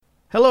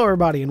Hello,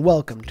 everybody, and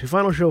welcome to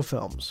Final Show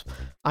Films.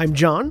 I'm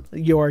John,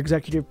 your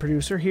executive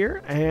producer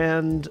here,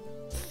 and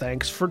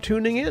thanks for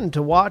tuning in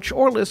to watch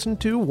or listen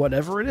to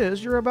whatever it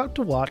is you're about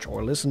to watch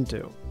or listen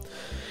to.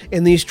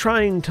 In these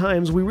trying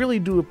times, we really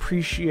do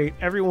appreciate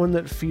everyone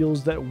that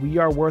feels that we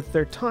are worth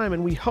their time,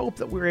 and we hope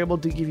that we're able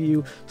to give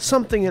you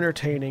something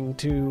entertaining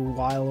to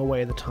while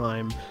away the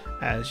time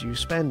as you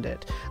spend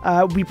it.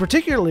 We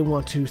particularly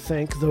want to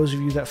thank those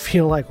of you that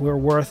feel like we're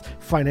worth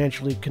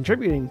financially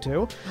contributing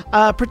to,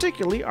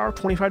 particularly our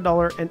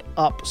 $25 and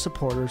up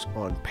supporters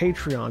on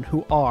Patreon,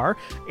 who are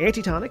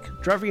Antitonic,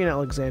 Drevian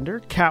Alexander,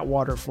 Cat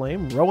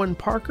Waterflame, Rowan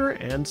Parker,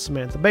 and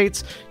Samantha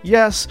Bates.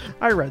 Yes,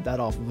 I read that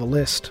off of a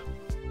list.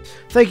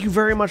 Thank you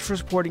very much for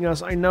supporting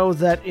us. I know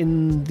that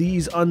in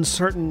these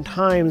uncertain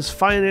times,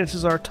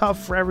 finances are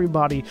tough for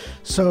everybody,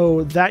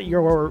 so that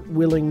you're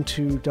willing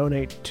to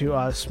donate to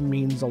us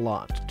means a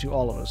lot to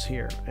all of us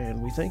here, and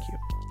we thank you.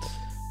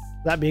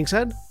 That being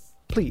said,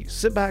 please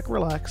sit back,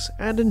 relax,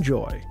 and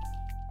enjoy.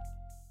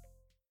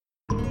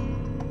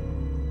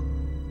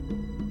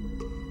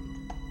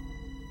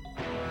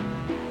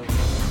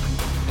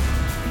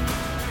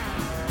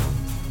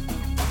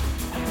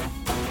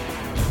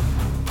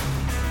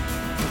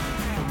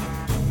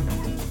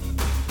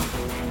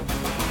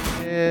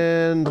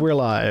 And we're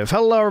live.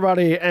 Hello,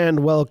 everybody,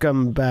 and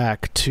welcome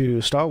back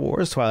to Star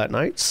Wars Twilight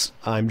Nights.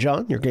 I'm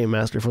John, your game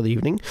master for the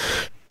evening.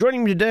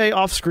 Joining me today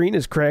off screen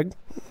is Craig.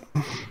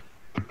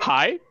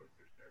 Hi,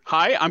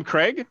 I'm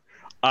Craig.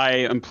 I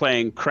am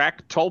playing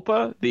Crack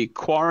Tulpa, the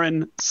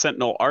Quarren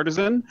Sentinel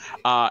Artisan,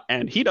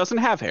 and he doesn't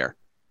have hair.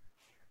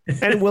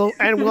 And we'll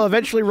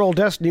eventually roll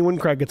Destiny when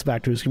Craig gets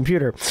back to his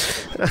computer.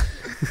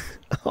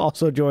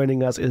 Also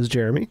joining us is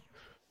Jeremy.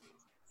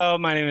 Hello,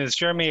 my name is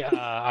Jeremy.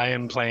 I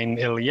am playing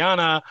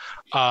Ilyana,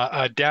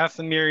 a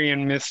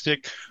Dathomirian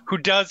mystic who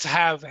does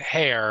have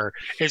hair.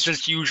 It's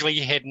just usually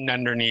hidden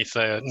underneath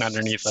a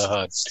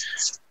hood.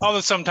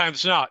 Although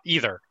sometimes not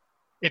either.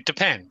 It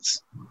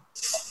depends.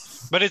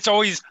 But it's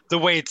always the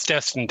way it's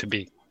destined to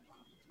be.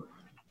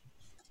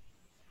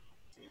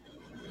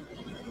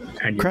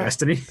 And your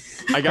destiny?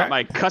 I got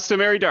my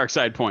customary dark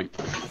side point.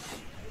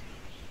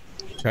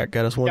 Got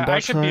us one. Yeah, I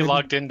should be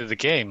logged into the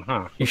game,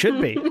 huh? You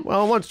should be.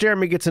 Well, once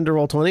Jeremy gets into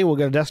Roll20, we'll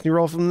get a Destiny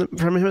roll from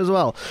him as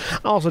well.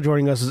 Also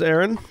joining us is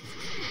Aaron.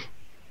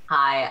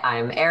 Hi,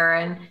 I'm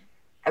Aaron.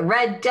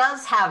 Red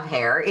does have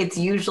hair. It's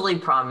usually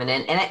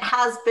prominent, and it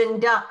has been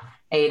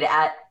dyed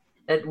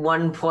at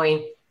one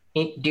point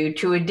due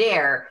to a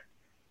dare.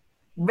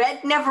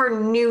 Red never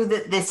knew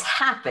that this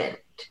happened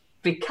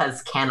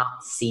because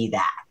cannot see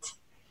that.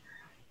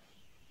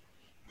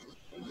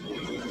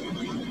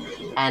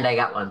 And I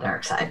got one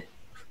dark side.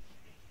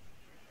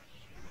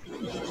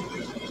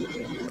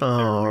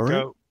 All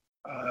right.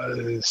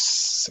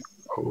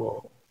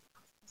 Go.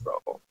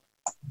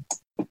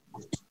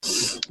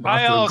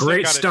 I also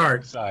great got a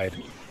start. dark side.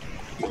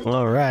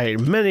 All right.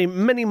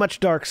 Many much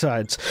dark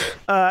sides.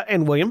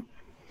 And William.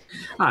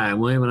 Hi, I'm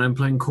William, and I'm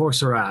playing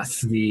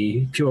Corsarath,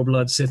 the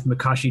pureblood Sith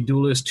Makashi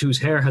duelist whose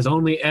hair has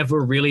only ever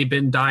really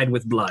been dyed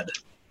with blood.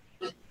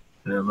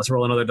 And let's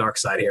roll another dark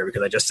side here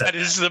because I just said That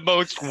is the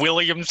most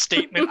William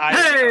statement I've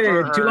hey,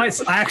 ever heard. two lights.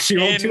 I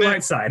actually rolled two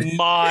light side.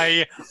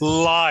 My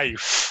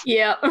life.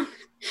 Yeah.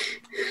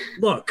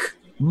 Look,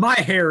 my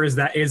hair is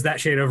that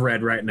shade of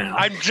red right now.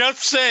 I'm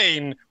just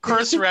saying,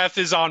 Kursarath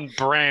is on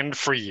brand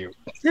for you.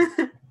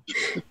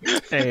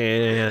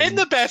 And In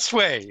the best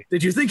way.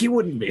 Did you think he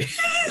wouldn't be?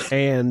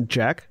 And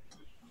Jack.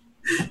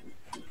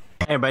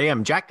 Hey everybody,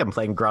 I'm Jack. I'm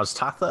playing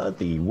Groztatha,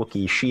 the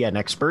Wookiee Xi'an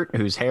expert,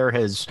 whose hair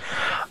has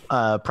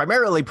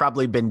primarily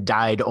probably been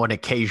dyed on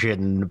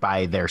occasion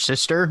by their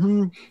sister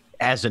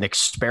as an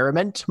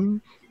experiment,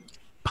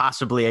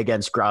 possibly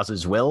against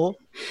Groz's will.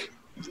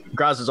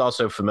 Groz is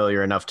also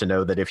familiar enough to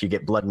know that if you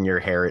get blood in your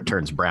hair, it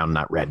turns brown,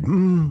 not red.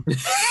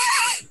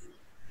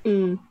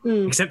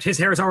 Except his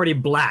hair is already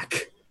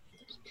black.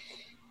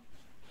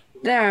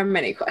 There are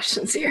many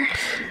questions here.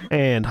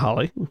 And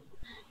Holly.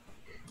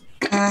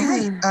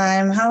 Hi,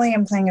 I'm Holly.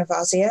 I'm playing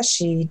Avazia.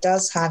 She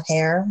does have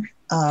hair.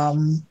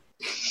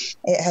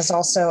 It has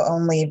also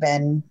only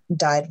been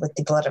dyed with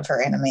the blood of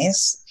her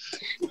enemies.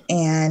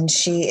 And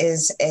she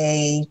is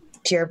a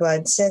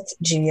pureblood Sith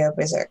Geo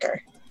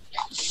Berserker.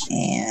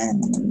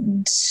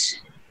 And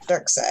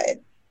dark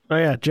side. Oh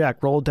yeah,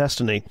 Jack, roll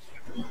Destiny.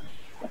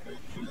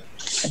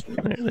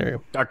 There you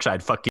go. Dark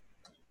side, fuck you.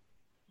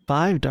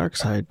 5 dark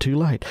side, 2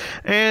 light.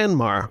 And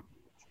Mara.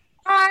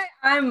 Hi,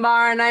 I'm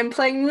Mar, and I'm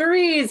playing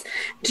Marie's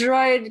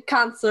droid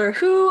counselor,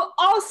 who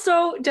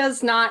also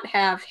does not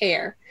have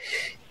hair.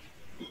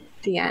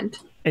 The end.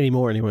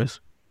 Anymore,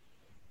 anyways.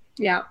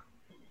 Yeah.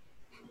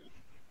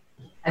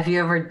 Have you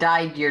ever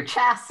dyed your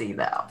chassis,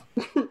 though?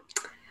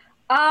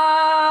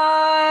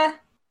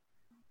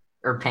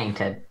 Or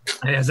painted?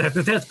 Yes,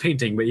 that's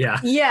painting, but yeah.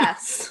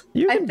 Yes.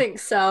 You I can- think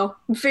so.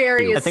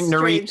 Various I think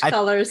strange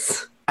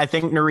colors. I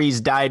think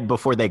Nerys died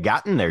before they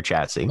got in their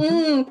chassis.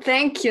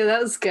 Thank you.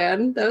 That was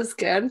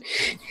good.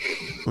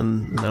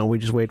 And now we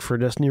just wait for a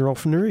destiny roll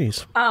from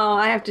Nerys. Oh,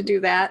 I have to do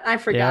that. I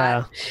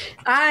forgot. Yeah.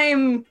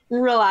 I'm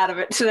real out of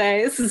it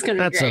today. This is going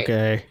to be great. That's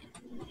okay.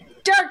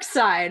 Dark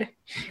side.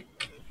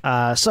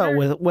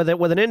 So with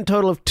an in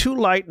total of 2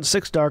 light and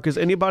 6 dark, is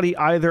anybody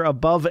either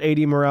above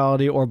 80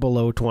 morality or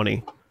below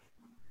 20?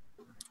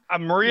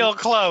 I'm real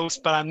close,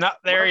 but I'm not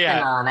there Working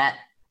yet. on it.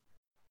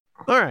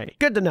 All right,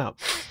 good to know.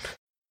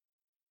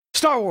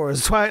 Star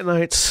Wars Twilight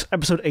Nights,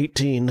 Episode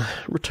 18,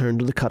 Return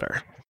to the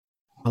Cutter.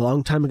 A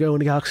long time ago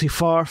in a galaxy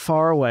far,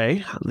 far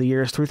away, the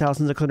year is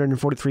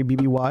 3643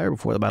 BBY, or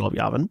before the Battle of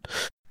Yavin,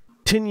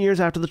 10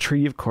 years after the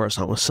Treaty of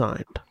Coruscant was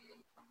signed.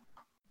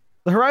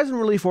 The Horizon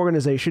Relief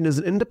Organization is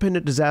an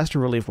independent disaster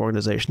relief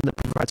organization that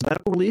provides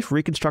medical relief,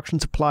 reconstruction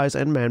supplies,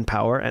 and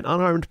manpower, and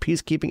unarmed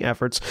peacekeeping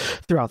efforts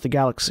throughout the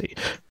galaxy,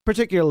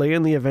 particularly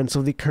in the events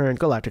of the current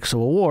galactic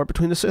civil war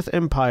between the Sith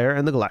Empire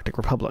and the Galactic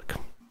Republic.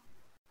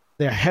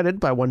 They are headed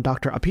by one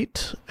Dr.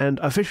 Apit, and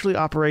officially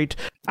operate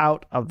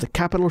out of the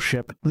capital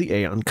ship, the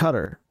Aeon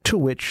Cutter, to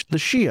which the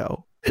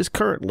Shio is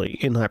currently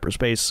in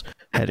hyperspace,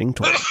 heading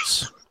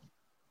towards.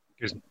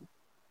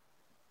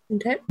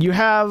 Okay. You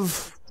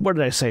have, what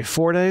did I say,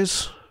 4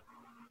 days?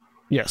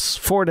 Yes,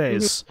 4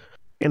 days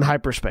in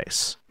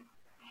hyperspace.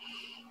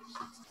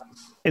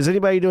 Is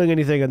anybody doing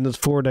anything in those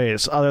 4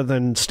 days other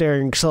than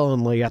staring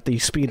sullenly at the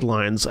speed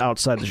lines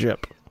outside the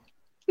ship?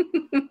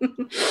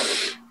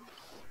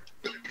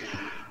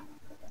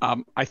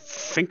 I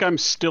think I'm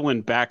still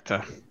in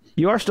Bacta.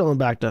 You are still in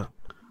Bacta.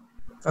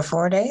 For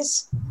 4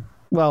 days?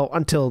 Well,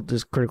 until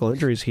his critical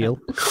injuries heal.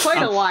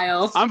 Quite a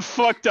while. I'm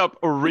fucked up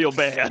real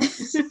bad.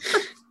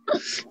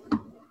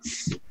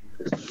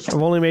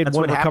 I've only made That's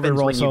one what recovery happens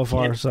roll when you so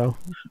far, can't- so...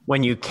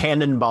 When you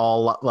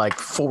cannonball like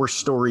 4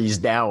 stories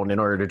down in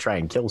order to try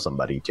and kill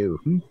somebody,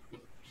 too.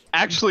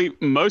 Actually,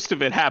 most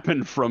of it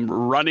happened from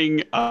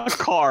running a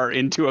car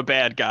into a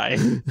bad guy.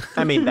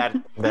 I mean,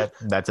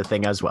 that's a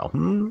thing as well.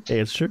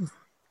 It's true.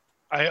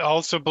 I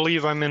also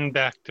believe I'm in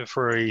Bacta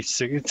for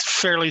it's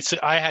fairly.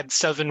 I had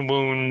 7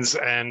 wounds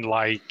and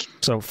like.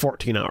 So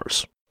 14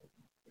 hours.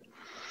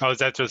 Oh, is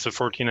that just the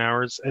 14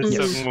 hours? And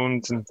Yes. 7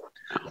 wounds, and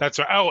that's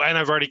right. Oh, and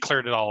I've already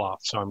cleared it all off,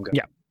 so I'm good.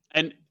 Yeah.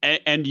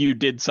 And you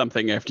did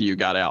something after you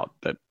got out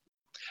that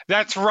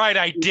That's right,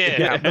 I did.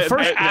 Yeah, the first-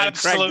 I that Craig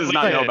absolutely does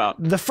not know did.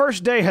 about. The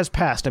first day has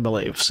passed, I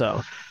believe,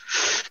 so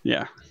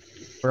Yeah.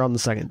 we're on the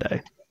second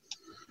day.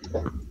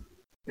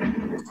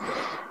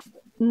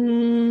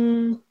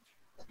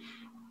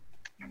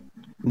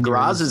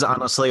 Graz is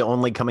honestly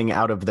only coming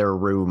out of their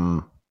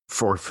room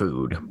for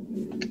food.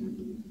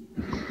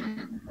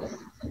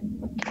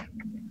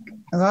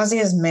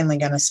 Vazia is mainly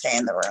going to stay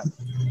in the room.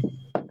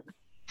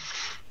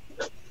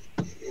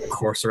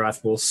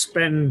 Corsarath will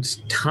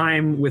spend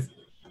time with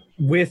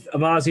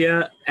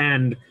Avazia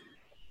and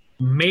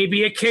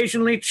maybe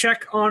occasionally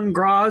check on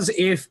Graz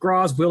if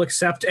Graz will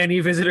accept any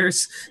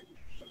visitors.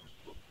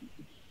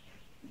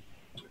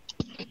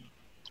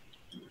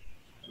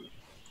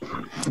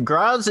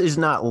 Graz is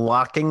not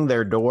locking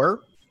their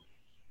door.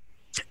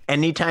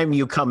 Anytime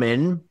you come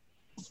in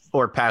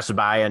or pass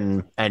by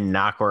and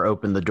knock or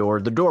open the door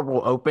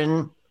will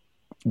open.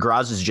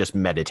 Graz is just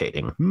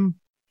meditating.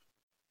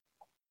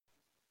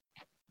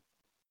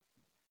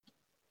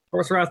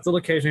 Corsarath will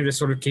occasionally just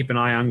sort of keep an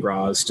eye on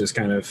Graz, just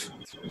kind of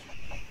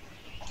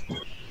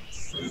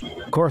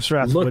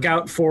Corsarath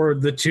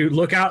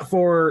look out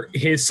for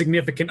his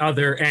significant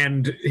other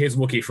and his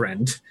Wookiee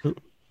friend.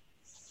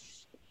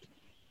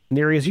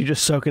 Neri, is you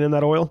just soaking in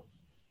that oil?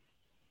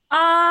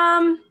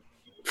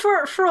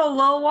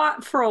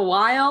 For a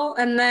while,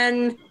 and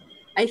then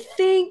I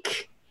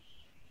think,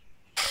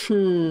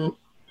 I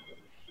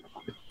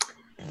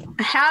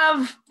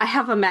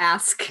have a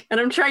mask, and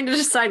I'm trying to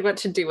decide what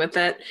to do with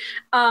it.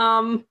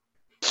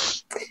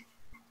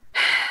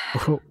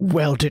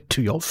 Weld it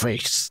to your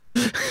face.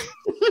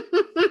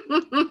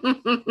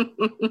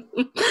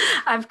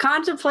 I've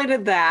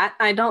contemplated that.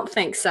 I don't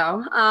think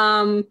so.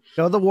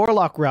 Go the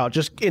warlock route.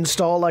 Just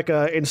install like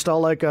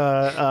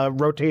a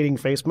rotating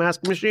face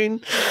mask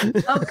machine.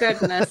 Oh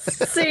goodness.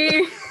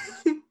 See.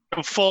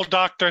 Full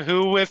Doctor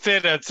Who with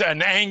it. It's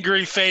an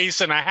angry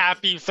face and a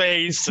happy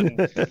face. And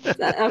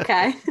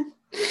Okay.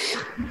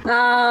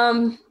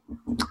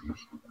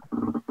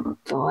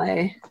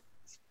 Boy.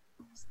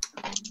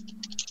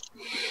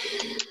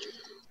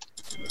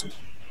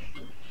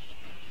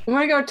 I'm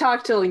gonna go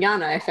talk to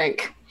Ilyana, I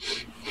think.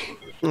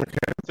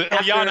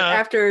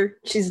 After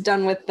she's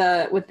done with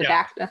the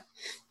Bacta.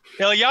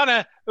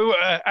 Ilyana,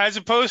 as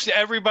opposed to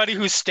everybody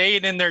who's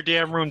staying in their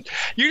damn room,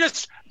 you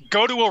just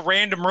go to a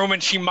random room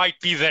and she might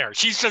be there.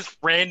 She's just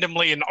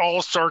randomly in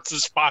all sorts of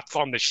spots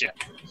on the ship.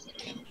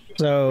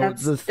 So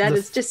that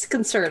is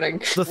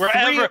disconcerting.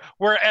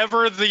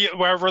 Wherever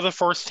the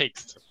Force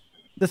takes her.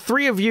 The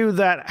three of you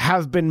that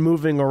have been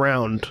moving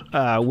around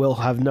will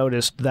have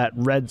noticed that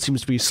Red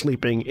seems to be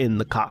sleeping in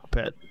the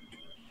cockpit.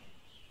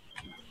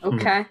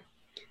 Okay.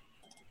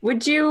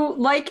 Would you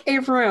like a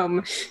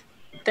room?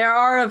 There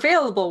are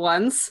available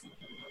ones.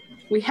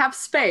 We have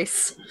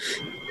space.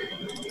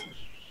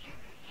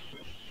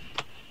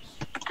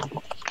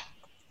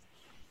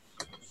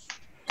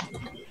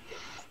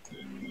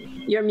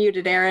 You're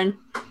muted, Aaron.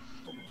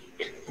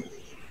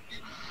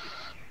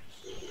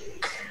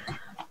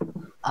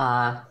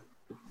 I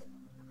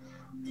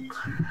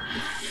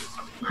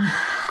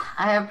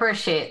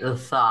appreciate the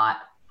thought,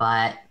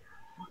 but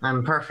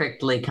I'm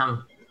perfectly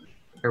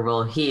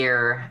comfortable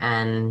here,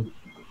 and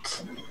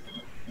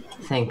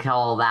think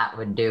all that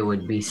would do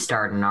would be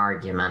start an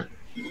argument.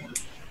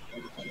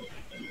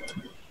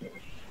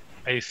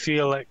 I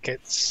feel like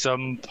at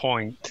some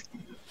point,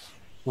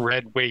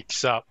 Red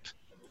wakes up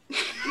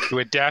to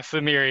a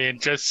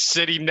Dathomirian just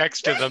sitting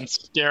next to them,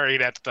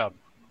 staring at them.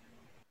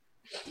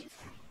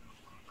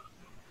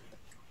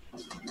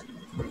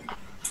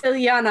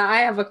 Ilyana, I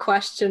have a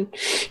question.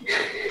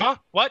 Huh?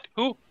 What?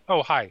 Who?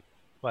 Oh, hi.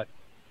 What?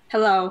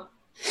 Hello.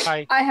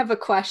 Hi. I have a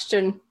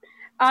question.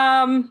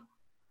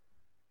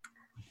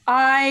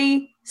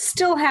 I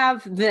still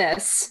have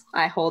this.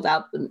 I hold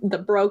out the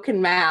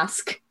broken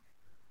mask.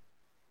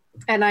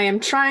 And I am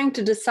trying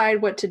to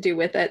decide what to do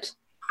with it.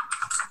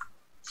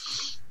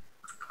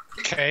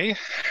 Okay.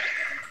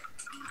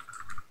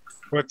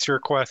 What's your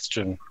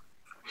question?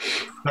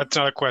 That's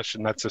not a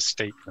question, that's a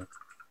statement.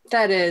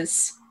 That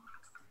is.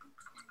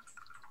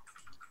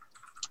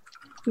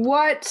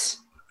 What?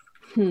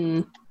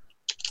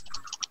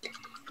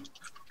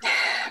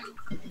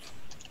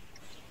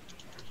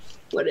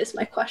 What is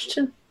my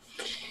question?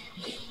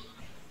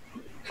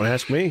 Don't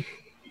ask me.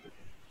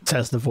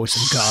 Says the voice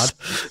of God.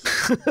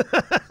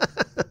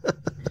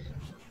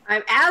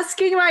 I'm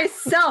asking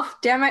myself,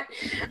 damn it.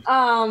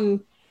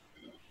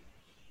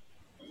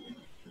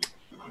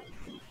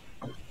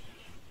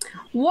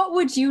 What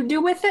would you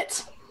do with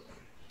it?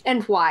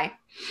 And why?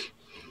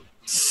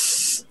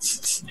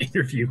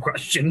 Interview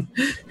question.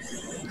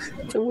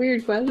 It's a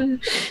weird question.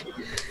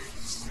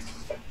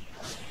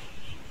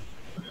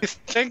 She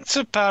thinks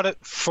about it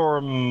for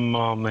a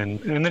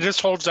moment and then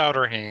just holds out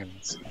her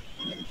hands.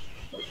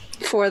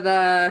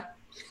 I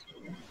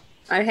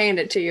hand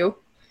it to you.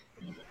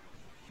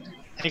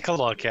 Take a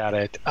look at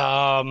it.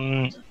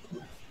 Hold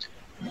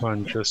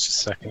on just a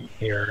second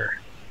here.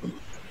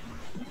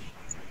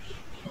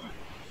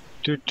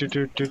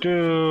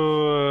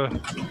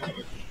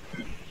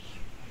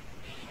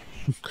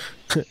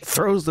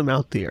 Throws them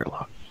out the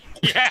airlock.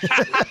 Yeah.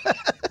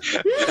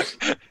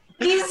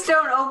 Please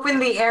don't open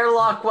the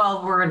airlock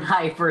while we're in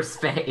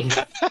hyperspace.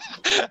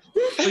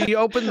 Well, you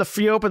open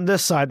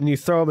this side and you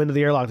throw them into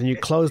the airlock, then you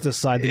close this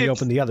side, then you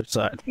open the other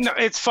side. No,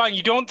 it's fine.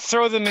 You don't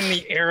throw them in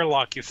the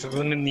airlock. You throw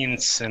them in the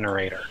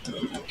incinerator.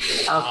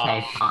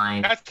 Okay,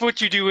 fine. That's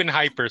what you do in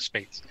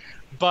hyperspace.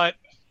 But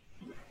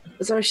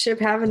Does our ship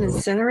have an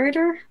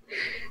incinerator?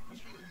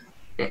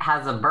 It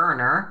has a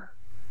burner.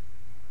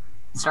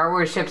 Star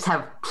Wars ships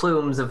have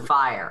plumes of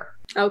fire.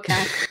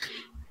 Okay.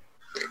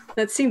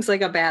 That seems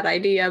like a bad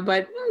idea,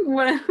 but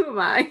what am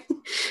I?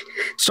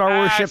 Star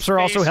Wars ships are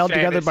also space held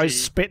together by fantasy.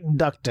 spit and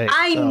duct tape.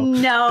 I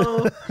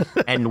know.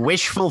 And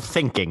wishful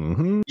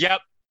thinking.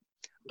 yep.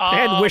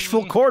 And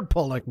wishful cord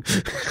pulling.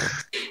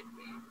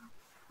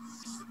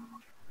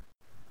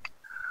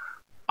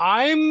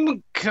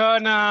 I'm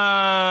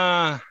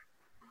gonna.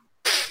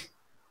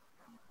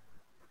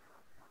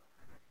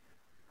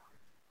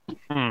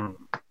 I'm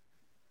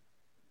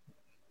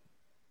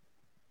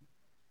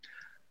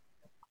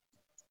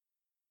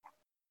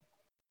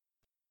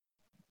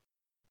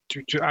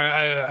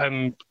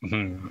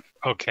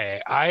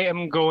okay. I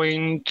am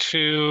going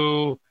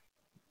to.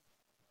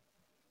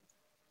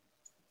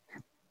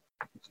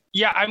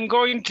 Yeah, I'm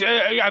going to.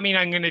 I'm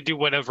going to do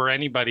whatever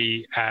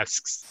anybody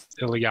asks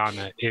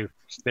Ilyana. If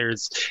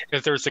there's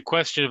a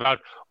question about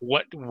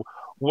what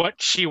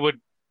she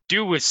would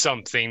do with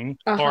something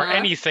or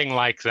anything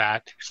like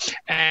that,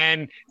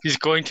 and he's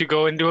going to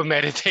go into a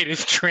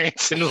meditative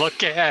trance and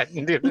look ahead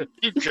into the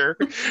future,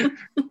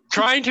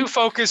 trying to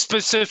focus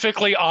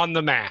specifically on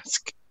the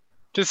mask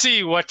to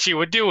see what she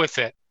would do with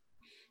it.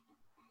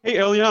 Hey,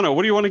 Eliana,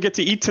 what do you want to get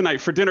to eat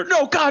tonight for dinner?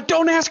 No, God,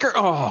 don't ask her.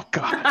 Oh,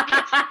 God.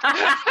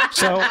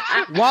 So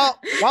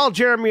while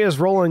Jeremy is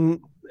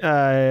rolling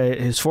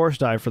his force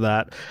die for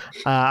that,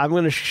 I'm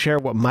going to share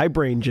what my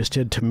brain just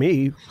did to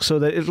me so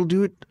that it'll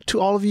do it to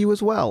all of you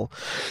as well.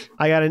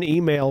 I got an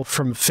email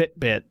from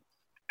Fitbit,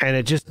 and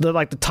it just, the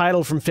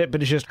title from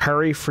Fitbit is just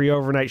 "Hurry, free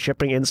overnight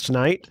shipping ends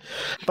tonight."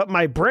 But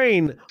my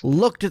brain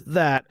looked at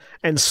that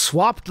and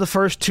swapped the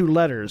first two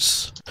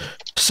letters.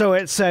 So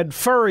it said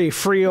 "Furry,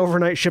 free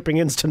overnight shipping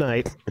ends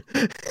tonight."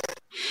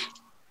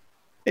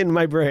 In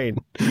my brain.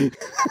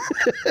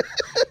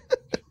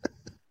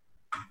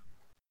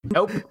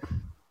 Nope.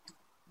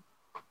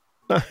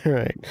 All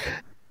right.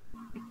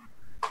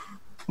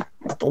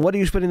 What are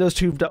you spending those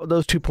 2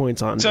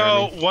 points on?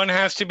 So Jeremy? one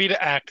has to be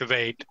to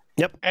activate.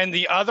 Yep. And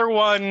the other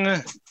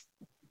one,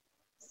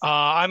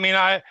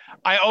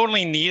 I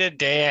only need a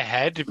day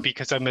ahead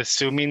because I'm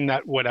assuming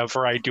that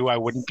whatever I do, I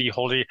don't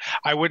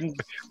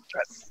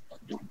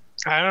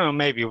know,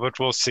 maybe, but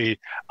we'll see.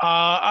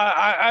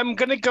 I'm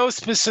going to go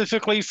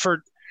specifically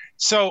for,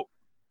 so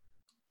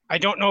I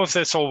don't know if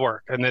this will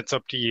work, and it's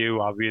up to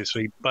you,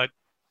 obviously. But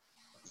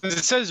it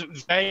says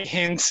vague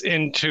hints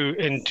into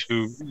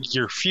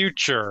your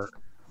future,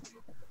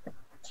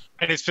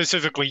 and it's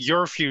specifically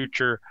your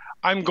future.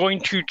 I'm going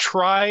to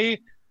try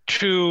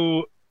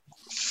to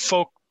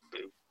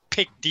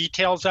pick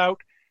details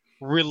out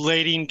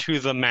relating to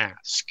the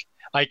mask.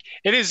 Like,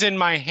 it is in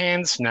my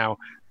hands now,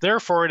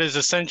 therefore it is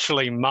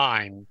essentially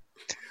mine.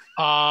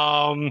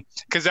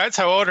 Because that's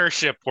how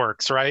ownership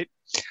works, right?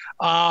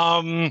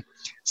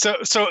 So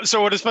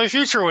what is my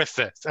future with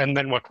this? And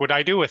then what would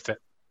I do with it?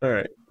 All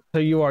right. So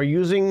you are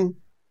using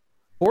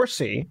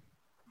 4C.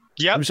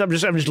 Yep. I'm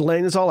just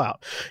laying this all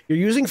out. You're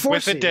using 4C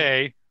with a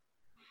day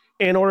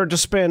in order to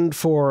spend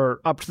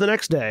for up to the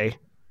next day.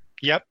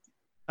 Yep.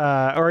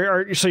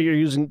 So you're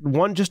using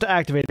one just to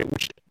activate it,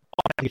 which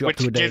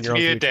gives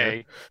me a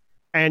day.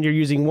 And you're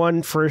using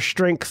one for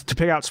strength to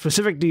pick out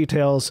specific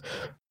details,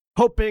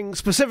 hoping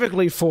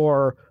specifically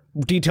for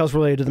details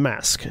related to the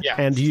mask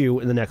and you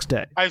in the next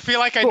day. I feel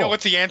like I know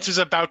what the answer's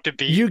about to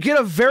be. You get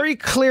a very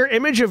clear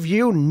image of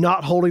you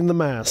not holding the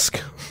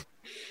mask.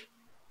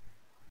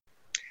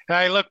 And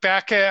I look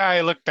back at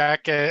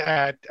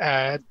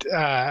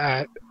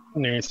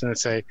Nerys and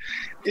say,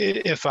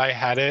 if I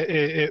had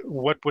it,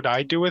 what would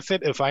I do with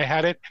it? If I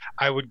had it,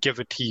 I would give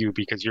it to you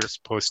because you're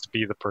supposed to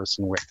be the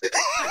person with it.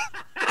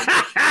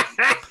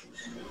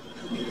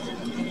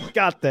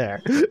 Got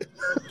there.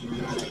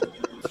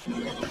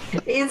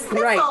 Is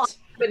this all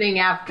happening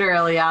after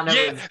Ileana?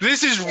 Yeah,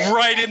 this is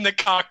right in the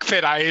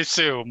cockpit, I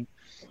assume.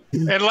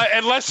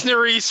 Unless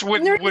Nerys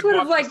would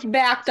have like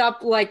backed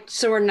up, like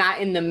so we're not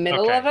in the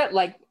middle of it,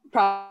 like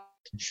probably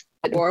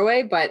the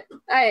doorway. But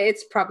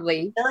it's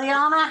probably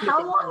Ileana.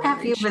 How long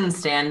have you been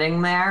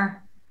standing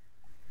there?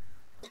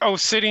 Oh,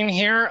 sitting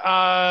here.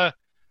 I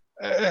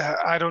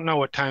don't know.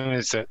 What time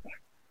is it?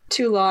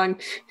 Too long.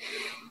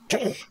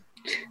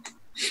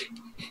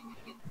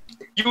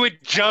 You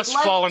had just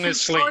fallen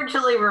asleep. I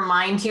cordially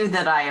remind you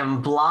that I am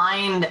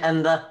blind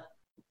and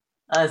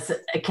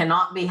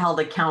cannot be held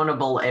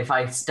accountable if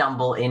I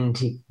stumble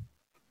into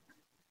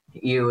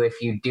you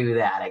if you do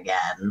that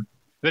again.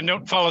 Then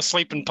don't fall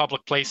asleep in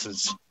public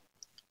places.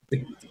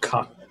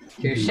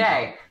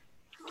 Touche.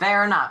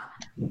 Fair enough.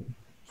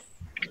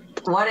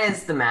 What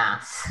is the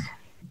mask?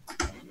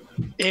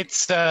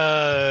 It's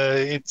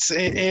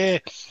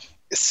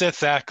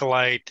Sith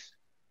Acolyte.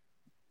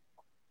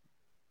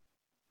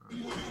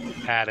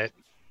 Had it.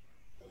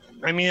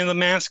 I mean, the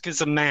mask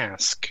is a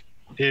mask.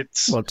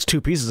 It's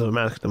two pieces of a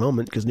mask at the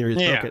moment because Nerys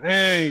broke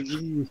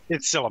it.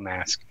 It's still a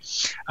mask.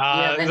 Do you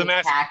have any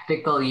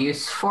tactical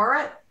use for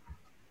it?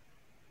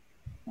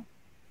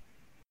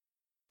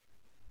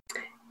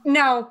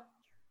 No,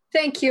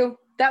 thank you.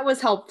 That was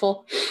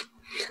helpful.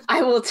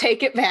 I will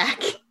take it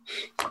back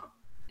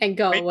and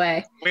go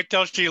away. Wait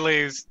till she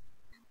leaves.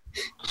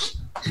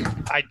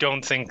 I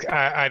don't think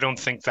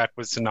that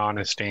was an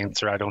honest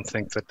answer. I don't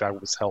think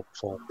that was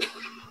helpful.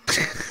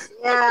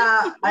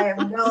 Yeah, I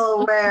am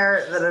well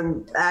aware that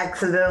I'm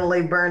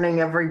accidentally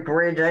burning every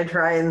bridge I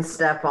try and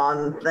step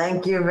on.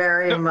 Thank you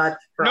very much.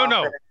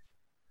 No.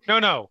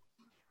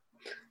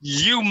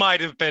 You might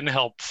have been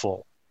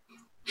helpful.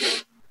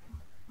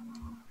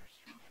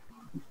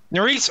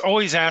 Nerys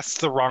always asks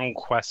the wrong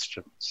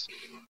questions.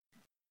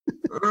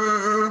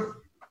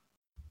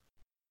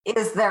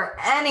 Is there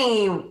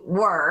any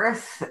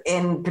worth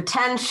in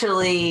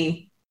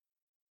potentially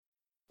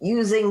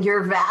using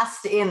your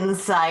vast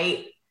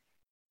insight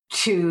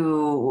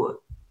to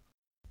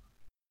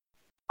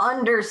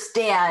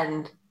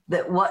understand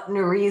that what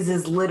Nerys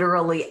is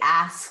literally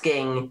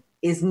asking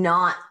is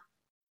not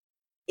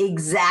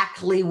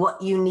exactly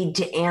what you need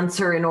to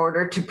answer in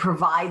order to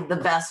provide the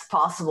best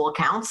possible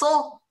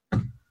counsel?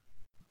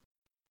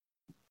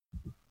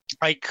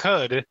 I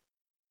could.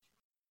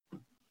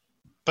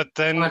 But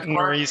then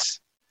Nerys...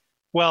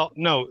 Well,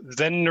 no,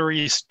 then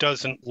Nerys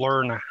doesn't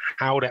learn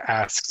how to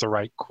ask the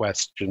right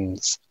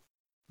questions.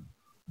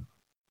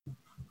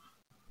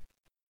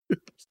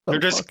 They're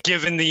just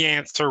given the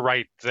answer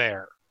right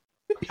there.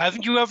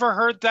 Haven't you ever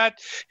heard that?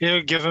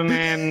 Give a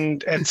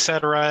man,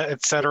 etc.,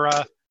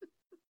 etc.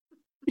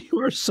 You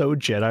are so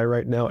Jedi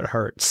right now, it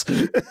hurts.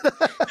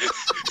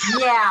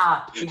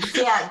 Yeah,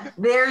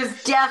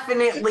 there's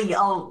definitely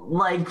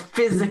a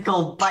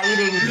physical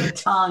biting the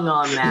tongue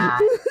on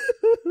that.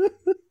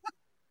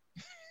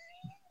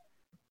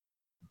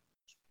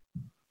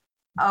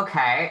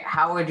 Okay,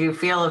 how would you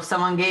feel if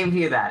someone gave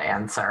you that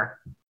answer?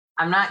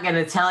 I'm not going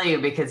to tell you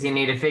because you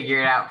need to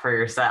figure it out for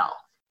yourself.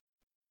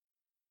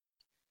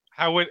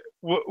 How would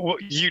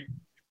you?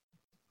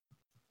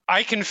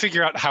 I can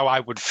figure out how I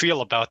would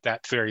feel about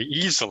that very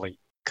easily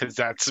because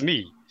that's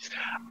me.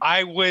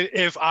 I would,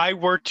 if I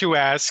were to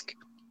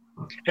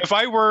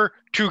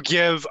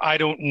give, I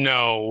don't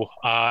know,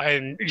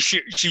 and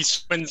she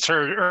spins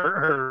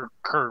her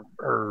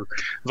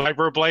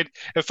vibroblade.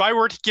 If I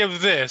were to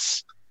give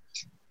this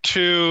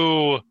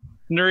to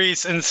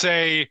Nerys and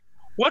say,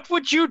 what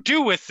would you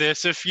do with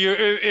this if you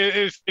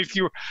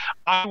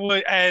I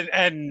would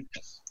and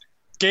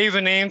gave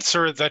an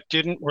answer that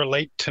didn't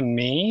relate to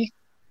me,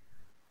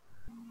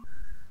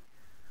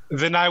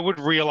 then I would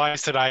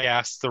realize that I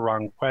asked the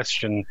wrong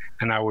question,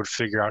 and I would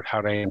figure out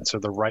how to answer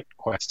the right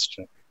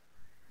question.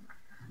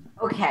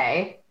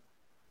 Okay.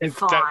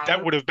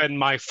 That would have been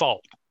my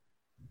fault.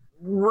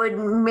 Would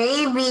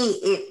maybe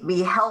it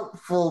be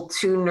helpful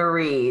to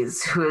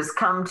Nerys, who has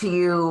come to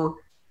you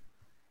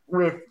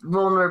with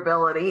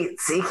vulnerability,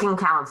 seeking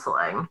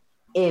counseling,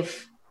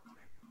 if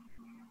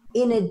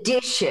in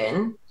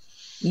addition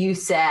you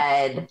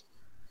said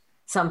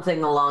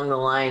something along the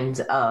lines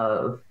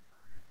of,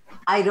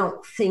 I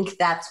don't think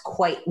that's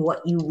quite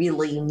what you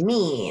really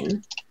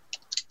mean.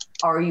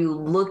 Are you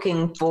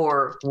looking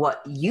for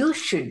what you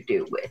should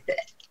do with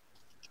it?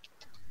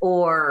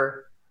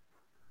 Or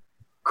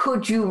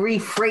could you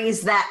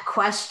rephrase that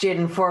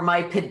question for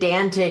my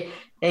pedantic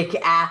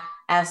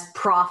as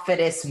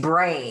prophetess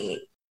brain?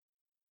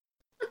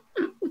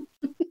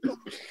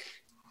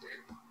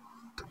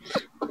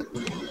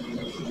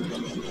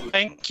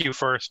 Thank you,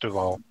 first of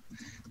all.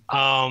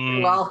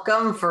 You're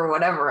welcome for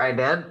whatever I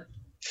did.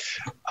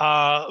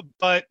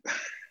 But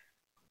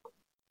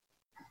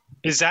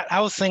is that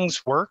how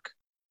things work?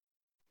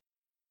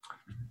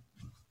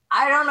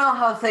 I don't know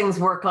how things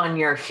work on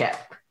your ship.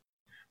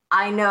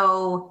 I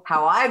know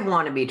how I'd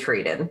want to be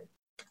treated.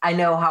 I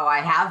know how I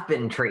have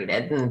been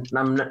treated, and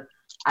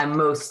I'm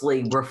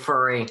mostly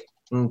referring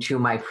to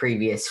my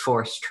previous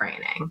force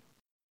training.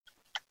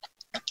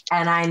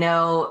 And I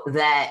know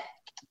that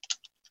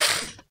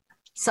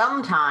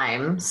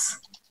sometimes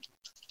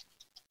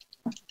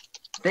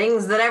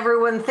things that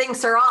everyone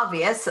thinks are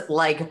obvious,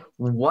 like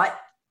what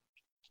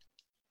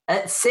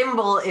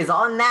symbol is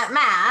on that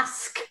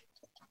mask,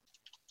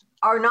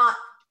 are not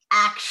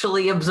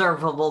actually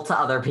observable to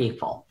other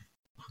people.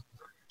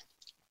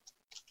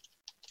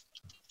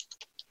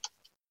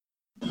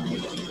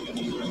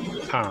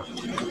 Huh.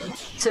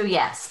 So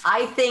yes,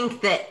 I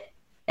think that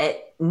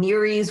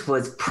Nerys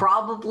was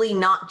probably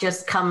not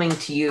just coming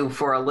to you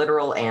for a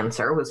literal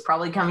answer, was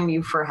probably coming to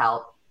you for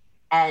help,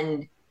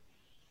 and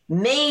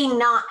may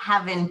not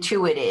have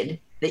intuited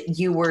that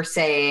you were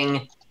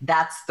saying,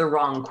 that's the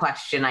wrong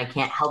question, I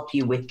can't help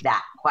you with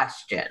that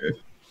question,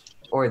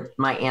 or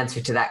my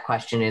answer to that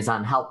question is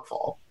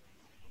unhelpful.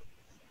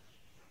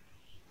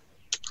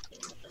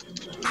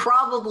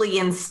 Probably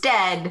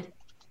instead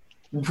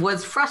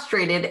was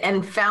frustrated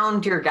and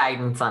found your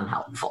guidance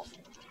unhelpful.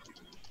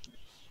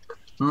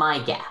 My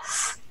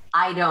guess.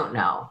 I don't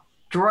know.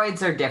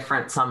 Droids are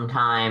different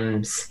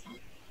sometimes.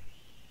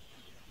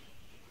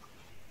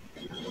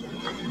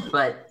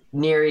 But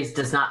Nerys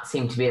does not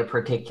seem to be a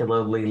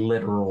particularly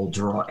literal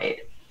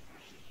droid.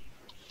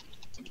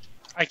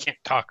 I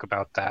can't talk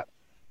about that.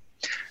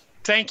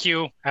 Thank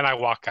you, and I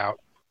walk out.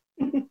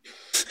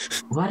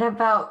 What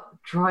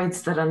about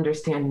droids that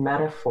understand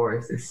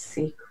metaphors is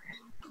secret?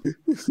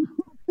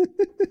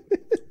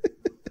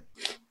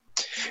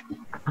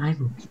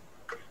 I'm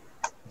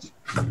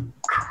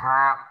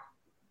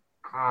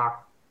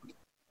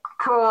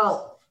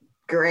cool.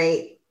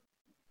 Great.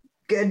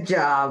 Good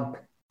job,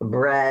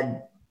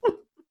 Brad.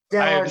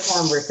 Stellar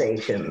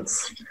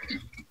conversations.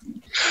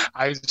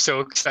 I'm so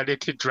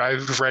excited to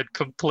drive Red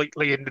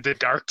completely into the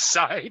dark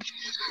side.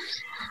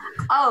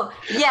 Oh,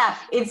 yeah,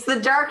 it's the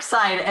dark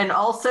side and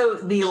also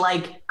the,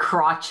 like,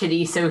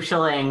 crotchety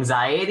social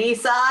anxiety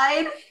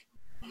side.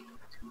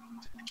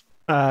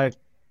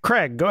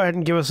 Craig, go ahead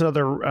and give us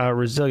another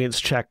resilience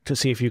check to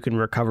see if you can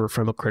recover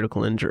from a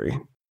critical injury.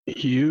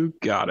 You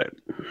got it.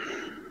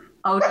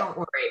 Oh, don't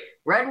worry.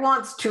 Red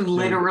wants to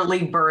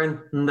literally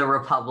burn the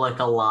Republic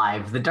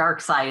alive. The dark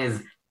side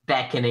is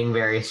beckoning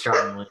very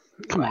strongly.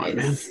 Come on,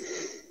 man.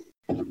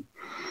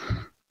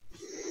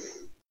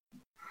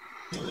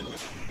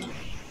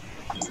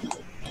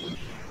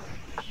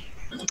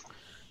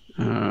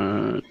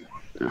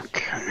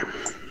 Okay.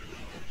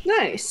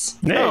 Nice.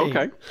 Hey. Oh,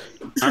 okay.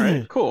 All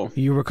right, cool.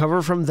 You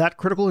recover from that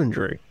critical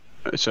injury.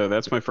 So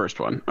that's my first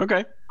one.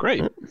 Okay,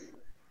 great.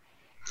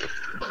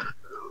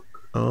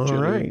 All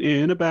Chilling right.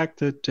 in a back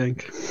to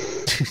tank.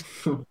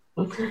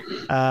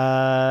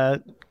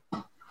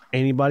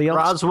 Anybody else?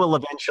 Roz will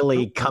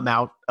eventually come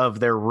out of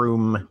their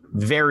room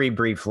very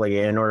briefly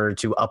in order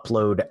to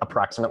upload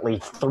approximately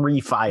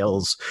 3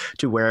 files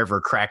to wherever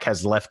Crack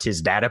has left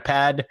his data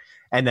pad,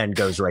 and then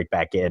goes right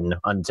back in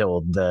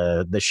until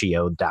the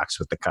Shio docks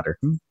with the cutter.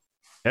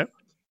 Yep.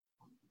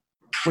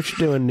 What you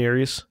doing,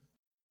 Nerys?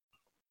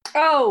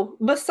 Oh,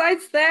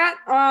 besides that,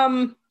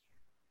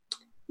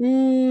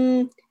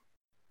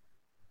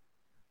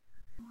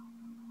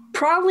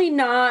 probably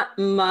not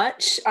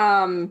much.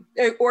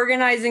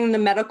 Organizing the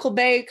medical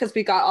bay because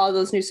we got all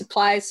those new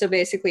supplies, so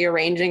basically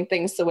arranging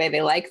things the way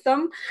they like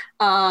them.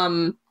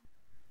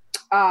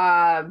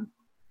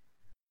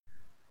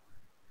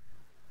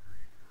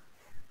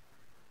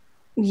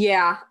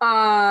 Yeah,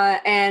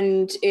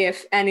 and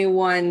if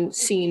anyone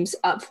seems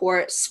up for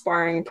it,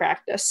 sparring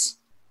practice.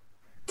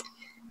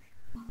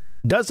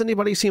 Does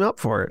anybody seem up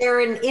for it? Is there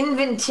an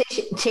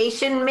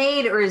invitation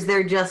made, or is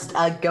there just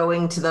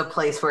going to the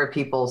place where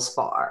people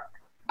spar?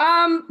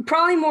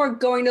 Probably more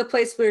going to the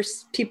place where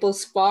people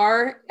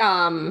spar.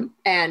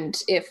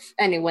 And if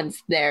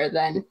anyone's there,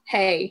 then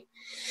hey,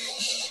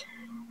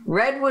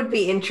 Red would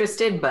be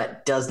interested,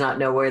 but does not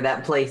know where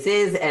that place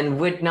is and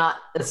would not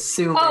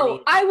assume.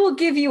 I will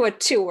give you a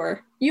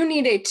tour. You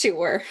need a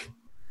tour.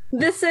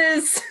 This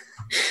is.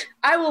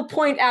 I will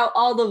point out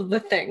all of the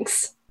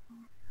things.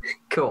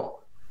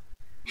 Cool.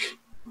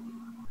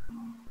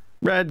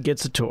 Red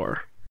gets a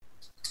tour.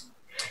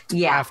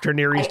 Yeah. After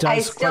Nereus does I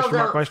still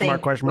question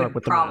mark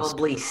with the mask.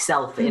 probably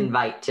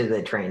self-invite to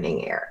the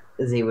training area.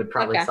 Z would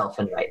probably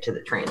self-invite to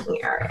the training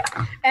area.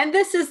 And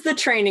this is the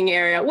training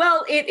area.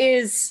 Well, it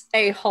is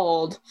a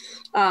hold,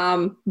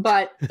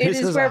 but it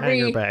is where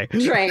we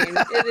train.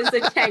 It is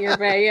a hangar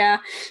bay, yeah.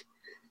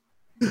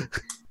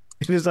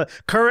 It is a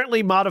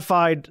currently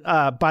modified,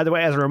 by the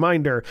way, as a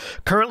reminder,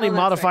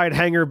 modified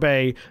hangar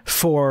bay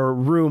for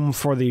room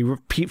for the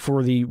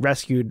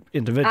rescued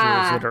individuals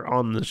that are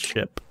on the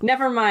ship.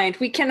 Never mind.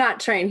 We cannot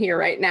train here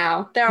right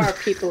now. There are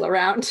people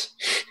around.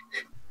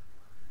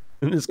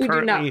 It is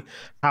currently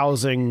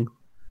housing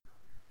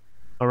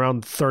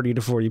around 30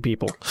 to 40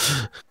 people.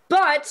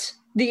 But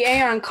the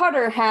Aeon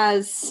Cutter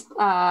has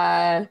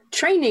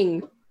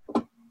training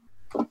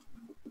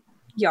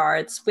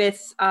yards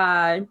with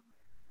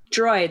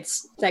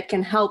droids that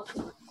can help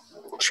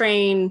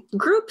train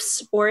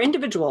groups or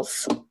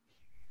individuals.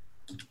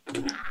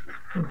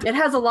 It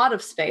has a lot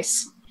of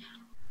space.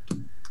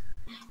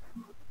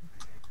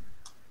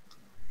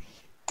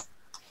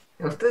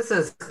 If this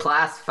is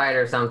classified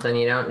or something,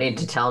 you don't need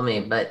to tell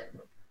me, but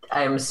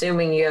I'm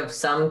assuming you have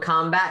some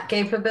combat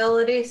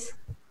capabilities?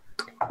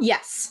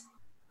 Yes.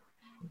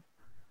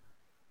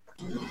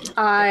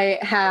 I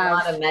have a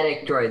lot of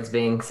medic droids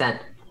being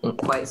sent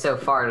quite so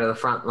far to the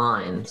front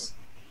lines.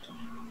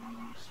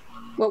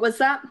 What was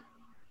that?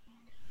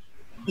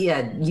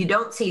 Yeah, you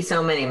don't see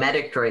so many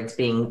medic droids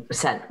being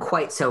sent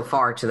quite so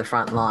far to the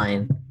front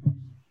line.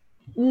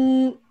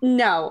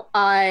 No,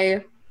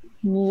 I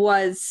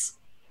was...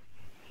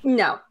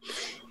 No.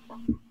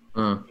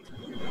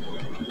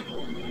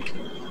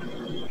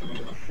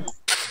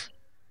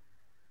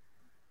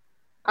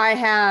 I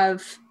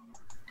have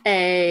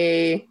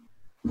a...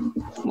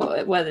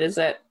 What is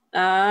it?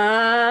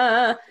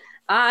 I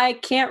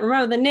can't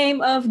remember the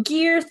name of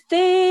gear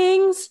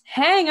things.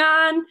 Hang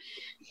on.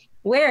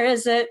 Where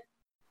is it?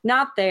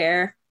 Not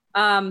there.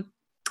 I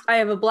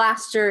have a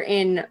blaster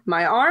in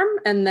my arm,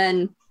 and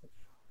then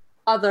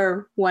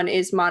other one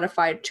is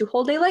modified to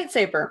hold a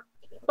lightsaber.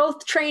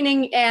 Both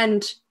training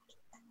and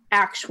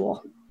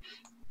actual.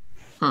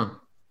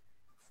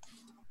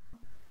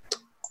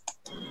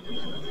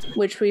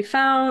 Which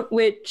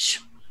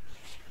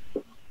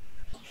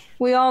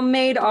we all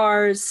made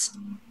ours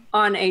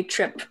on a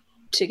trip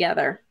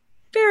together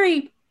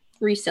very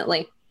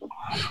recently.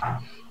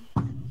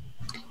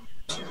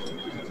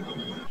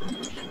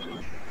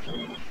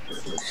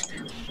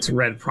 So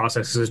Red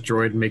processes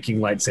droid making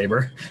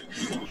lightsaber.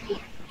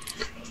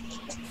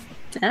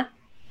 Yeah.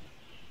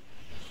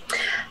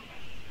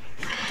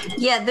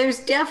 Yeah,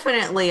 there's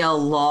definitely a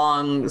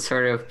long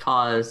sort of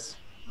pause.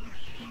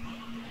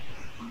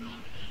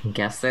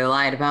 Guess they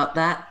lied about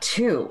that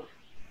too.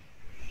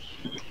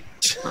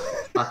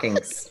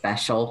 Fucking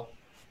special.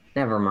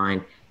 Never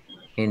mind.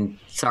 And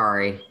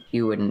sorry,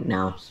 you wouldn't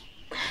know.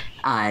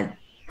 And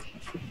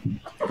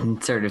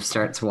sort of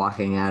starts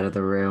walking out of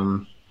the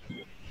room.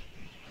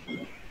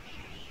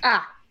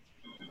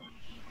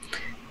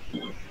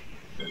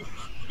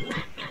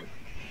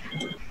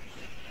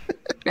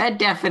 That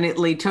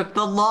definitely took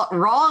the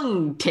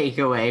wrong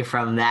takeaway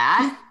from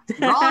that.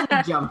 Wrong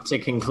jump to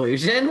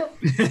conclusion.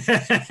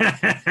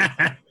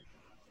 I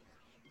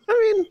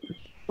mean,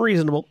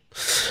 reasonable.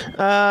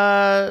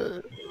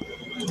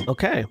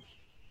 Okay.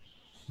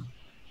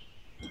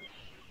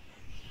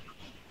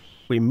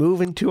 We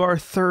move into our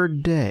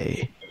third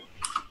day.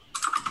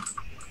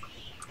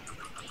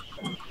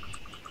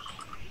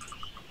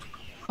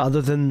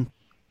 Other than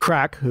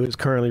Crack, who is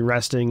currently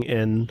resting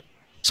in...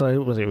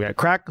 So we got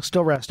Crack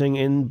still resting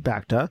in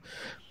Bacta.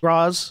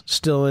 Graz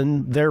still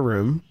in their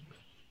room.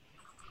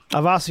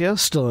 Avasia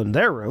still in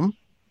their room.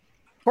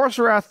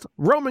 Horserath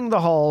roaming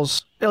the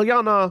halls.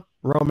 Ilyana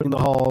roaming the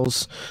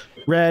halls.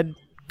 Red,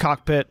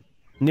 cockpit,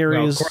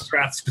 Nereus. No,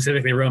 Horserath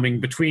specifically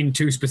roaming between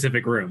two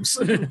specific rooms.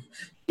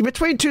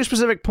 Between two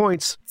specific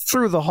points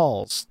through the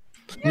halls.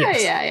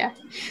 Yeah.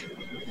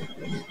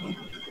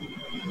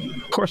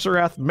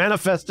 Horserath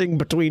manifesting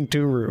between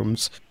two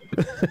rooms.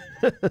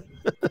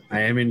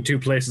 I am in two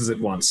places at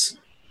once.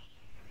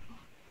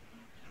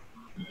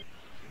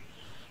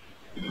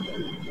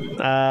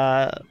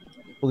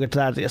 We'll get to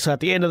that. So at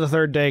the end of the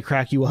third day,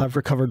 Crack, you will have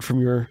recovered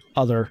from your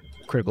other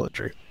critical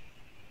injury.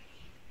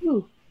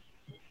 Ooh.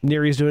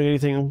 Nereus doing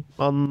anything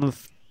on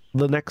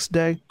the next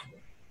day?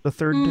 The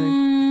third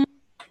day?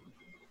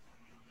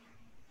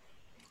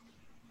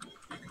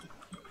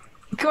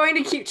 Going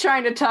to keep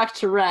trying to talk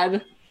to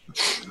Red.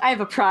 I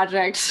have a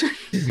project.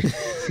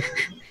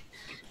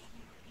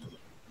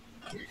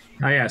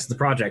 Ah, yes, the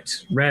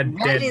project. Red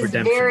That Dead is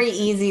Redemption. very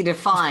easy to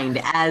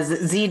find, as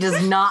Z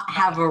does not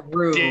have a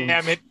room.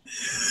 Damn it.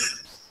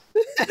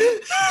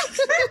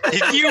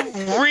 Did you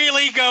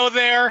really go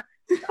there?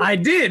 I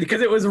did,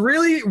 because it was a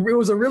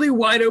really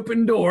wide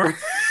open door.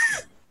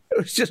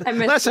 was just I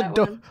missed less that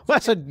one.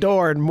 less a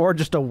door and more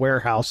just a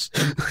warehouse.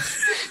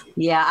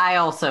 Yeah, I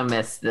also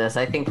missed this.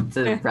 I think it's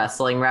a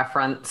wrestling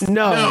reference.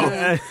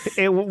 No.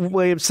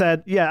 William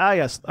said,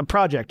 yes, a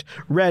project,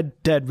 Red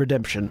Dead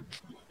Redemption.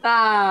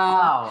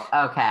 Ah,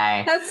 Oh,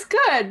 okay. that's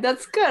good.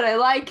 That's good. I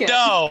like it.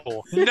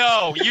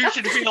 No, you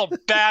should feel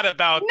bad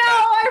about No,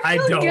 that. I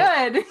feel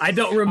good. I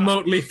don't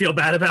remotely feel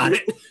bad about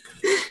it.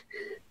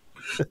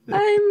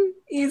 I'm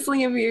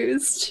easily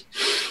amused.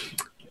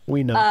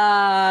 We know.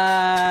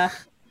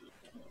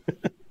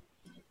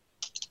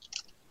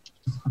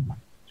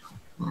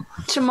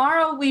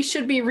 Tomorrow we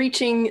should be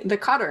reaching the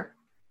cutter.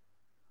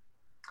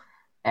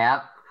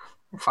 Yep.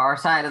 Far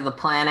side of the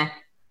planet.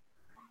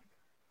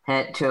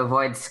 Hit to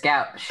avoid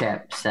scout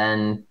ships,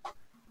 and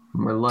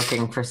we're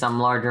looking for some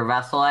larger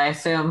vessel, I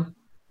assume?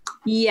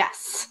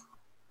 Yes.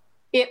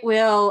 It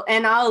will,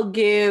 and I'll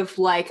give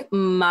like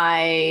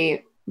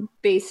my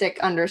basic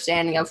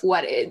understanding of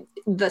what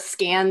the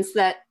scans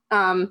that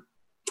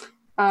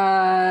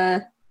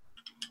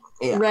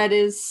Red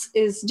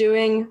is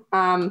doing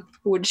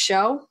would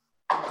show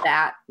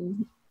that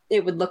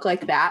it would look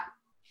like that.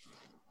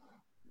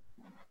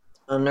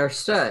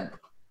 Understood.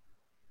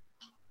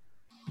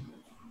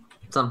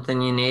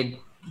 Something you need?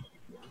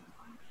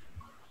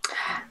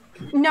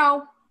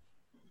 No.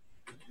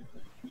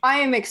 I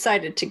am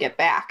excited to get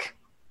back.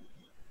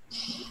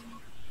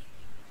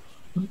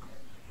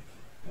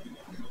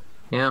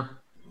 Yeah.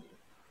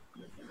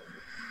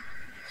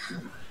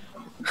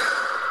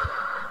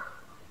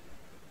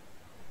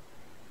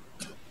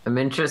 I'm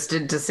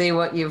interested to see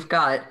what you've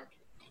got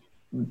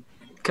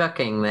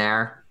cooking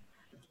there.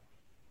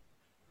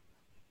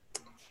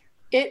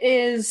 It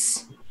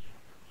is...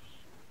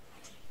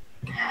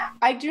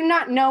 I do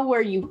not know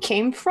where you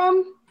came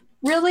from,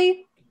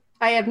 really.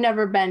 I have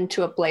never been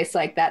to a place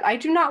like that. I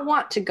do not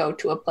want to go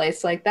to a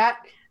place like that,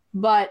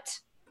 but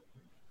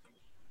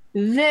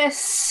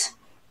this,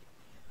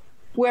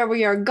 where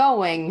we are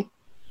going,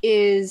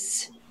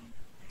 is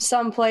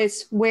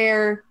someplace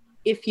where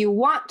if you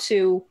want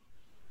to,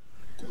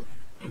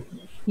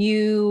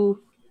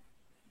 you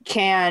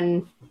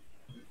can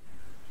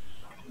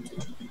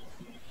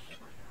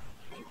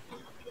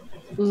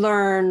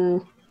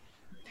learn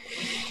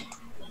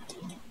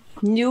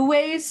new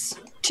ways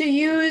to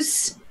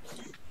use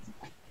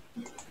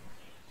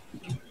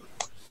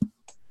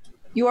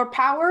your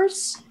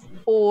powers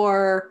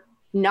or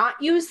not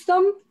use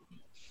them.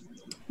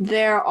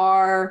 There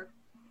are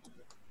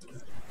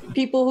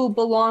people who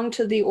belong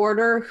to the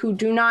Order who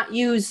do not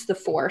use the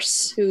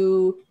Force,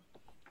 who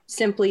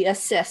simply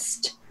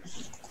assist.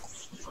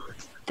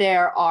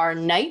 There are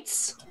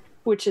knights,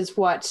 which is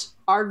what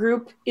our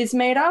group is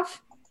made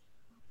of.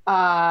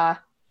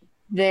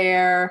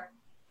 There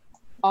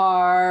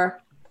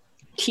are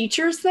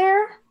teachers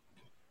there.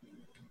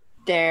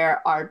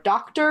 There are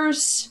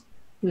doctors.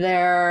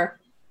 There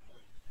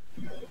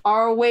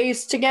are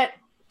ways to get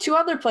to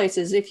other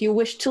places if you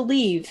wish to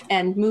leave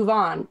and move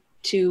on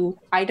to,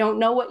 I don't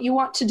know what you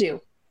want to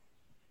do.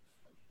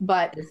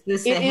 But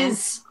it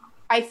is,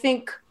 I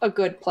think, a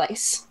good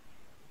place.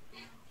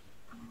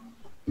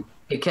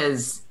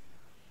 Because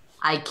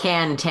I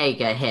can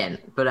take a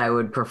hint, but I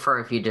would prefer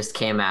if you just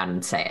came out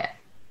and say it.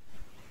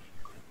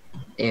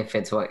 If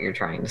it's what you're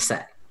trying to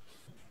say.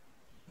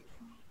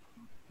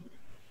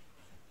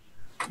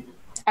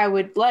 I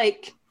would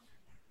like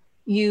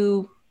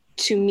you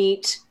to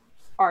meet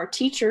our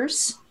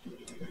teachers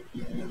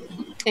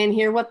and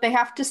hear what they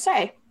have to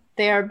say.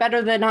 They are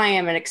better than I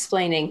am at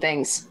explaining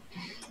things.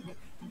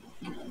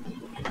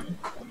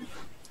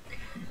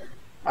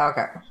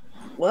 Okay.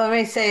 Let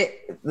me say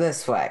it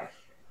this way.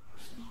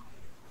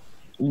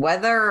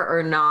 Whether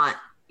or not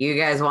you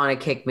guys want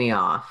to kick me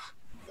off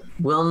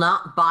will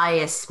not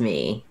bias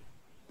me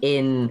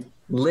in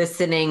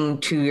listening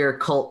to your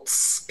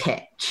cult's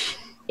pitch.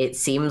 It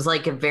seems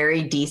like a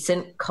very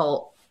decent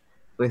cult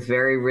with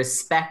very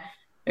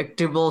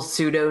respectable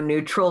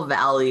pseudo-neutral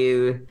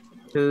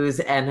values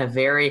and a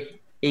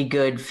very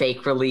good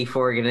fake relief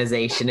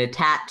organization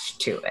attached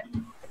to it.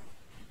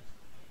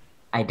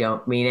 I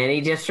don't mean any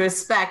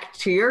disrespect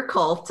to your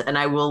cult, and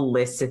I will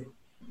listen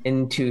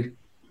to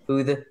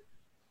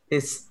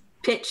this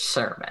pitch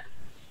sermon.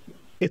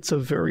 It's a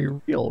very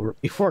real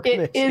relief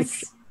organization. It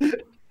is...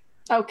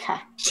 Okay.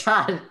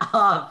 Shut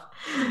up,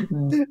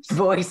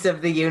 voice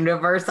of the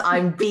universe.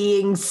 I'm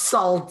being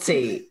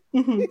salty.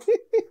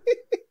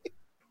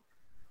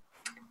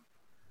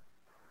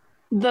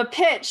 The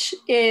pitch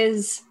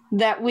is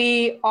that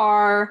we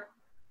are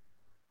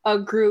a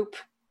group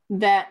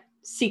that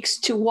seeks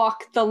to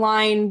walk the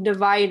line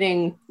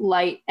dividing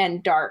light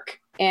and dark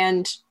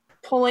and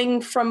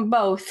pulling from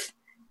both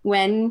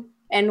when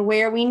and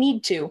where we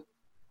need to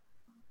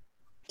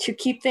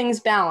keep things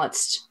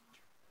balanced.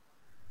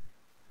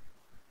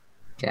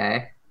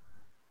 Okay.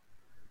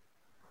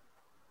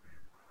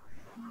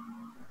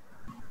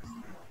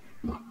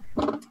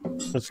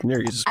 That's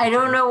near you. I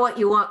don't know what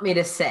you want me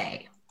to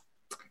say.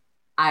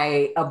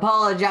 I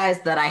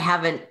apologize that I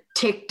haven't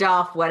ticked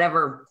off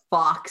whatever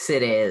box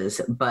it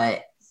is,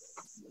 but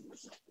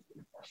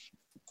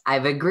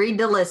I've agreed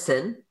to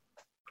listen.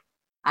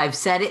 I've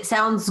said it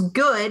sounds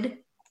good.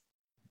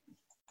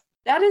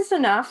 That is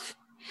enough.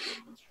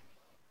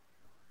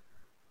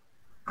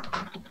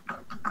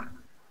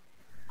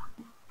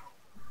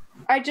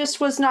 I just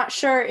was not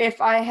sure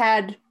if I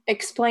had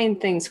explained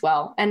things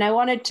well, and I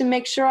wanted to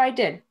make sure I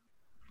did.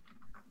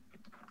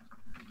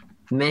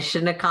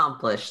 Mission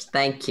accomplished.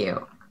 Thank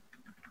you.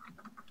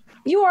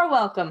 You are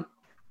welcome.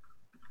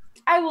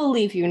 I will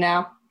leave you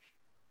now.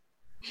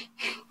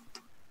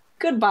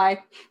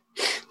 Goodbye.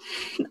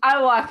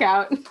 I walk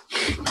out.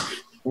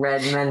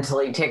 Red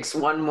mentally ticks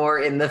one more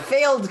in the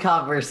failed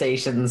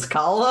conversations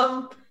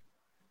column.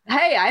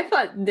 Hey, I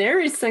thought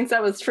Darius thinks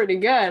that was pretty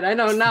good. I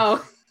don't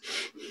know.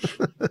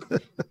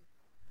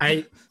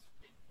 I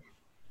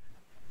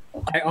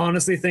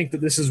honestly think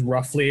that this is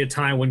roughly a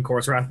time when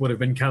Corserath would have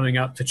been coming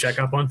up to check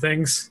up on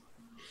things.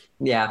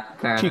 Yeah,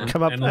 fair She enough.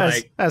 come up And,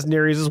 as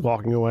Nereus is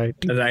walking away.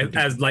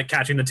 As like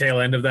catching the tail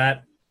end of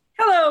that.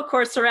 Hello,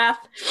 Corserath.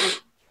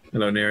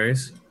 Hello,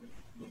 Nereus.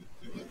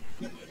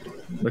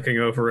 Looking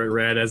over at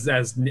Red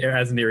as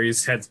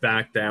Nereus heads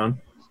back down.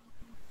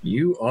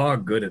 You are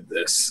good at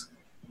this.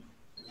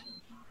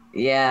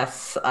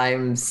 Yes,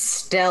 I'm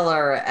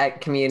stellar at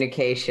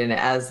communication,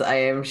 as I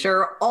am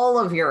sure all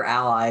of your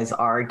allies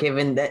are,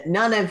 given that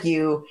none of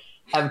you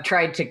have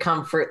tried to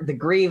comfort the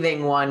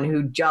grieving one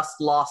who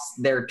just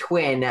lost their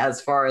twin,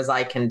 as far as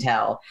I can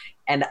tell.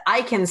 And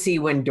I can see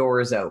when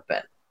doors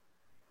open.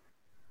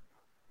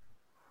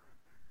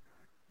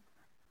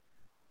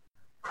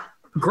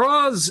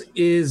 Graz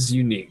is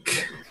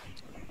unique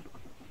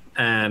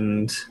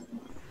and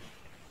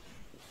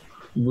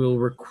will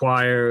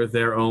require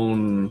their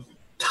own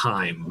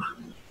time.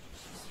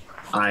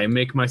 I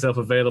make myself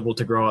available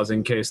to Graz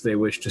in case they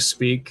wish to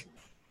speak,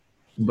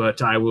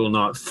 but I will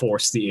not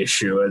force the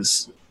issue.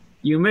 As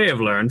you may have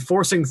learned,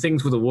 forcing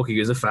things with a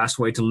Wookiee is a fast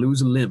way to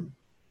lose a limb.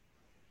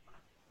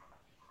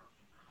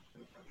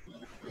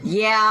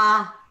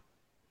 Yeah.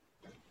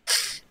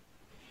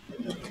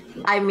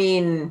 I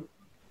mean,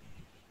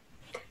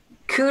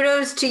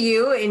 kudos to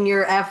you in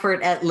your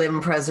effort at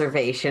limb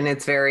preservation.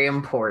 It's very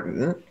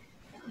important.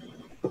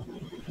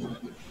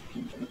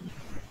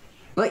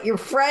 But your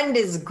friend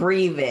is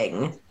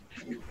grieving,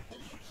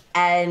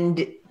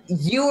 and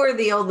you are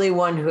the only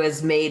one who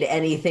has made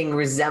anything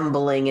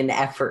resembling an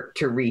effort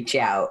to reach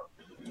out.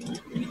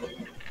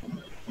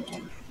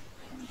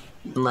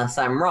 Unless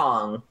I'm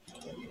wrong.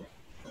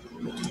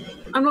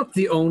 I'm not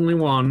the only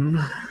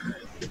one,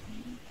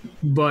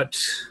 but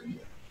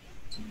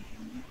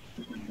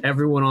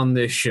everyone on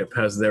this ship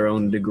has their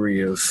own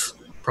degree of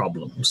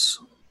problems.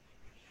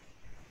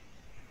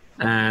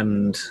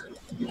 And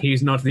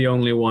he's not the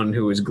only one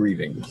who is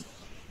grieving.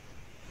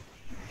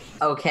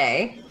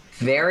 Okay,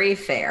 very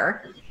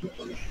fair.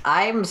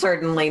 I'm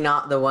certainly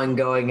not the one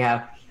going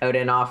out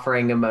and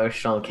offering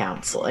emotional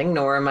counseling,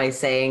 nor am I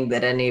saying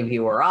that any of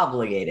you are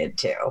obligated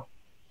to.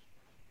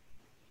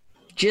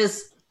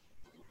 Just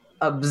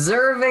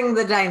observing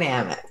the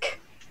dynamic.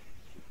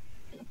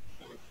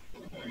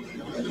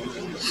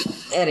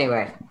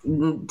 Anyway,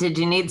 did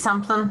you need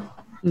something?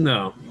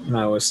 No,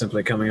 I was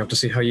simply coming up to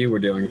see how you were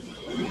doing.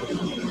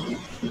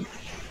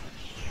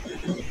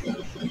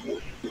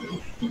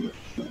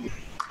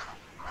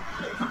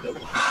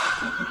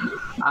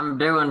 I'm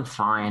doing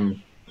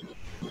fine.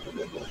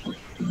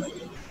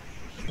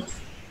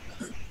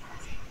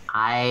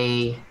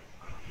 I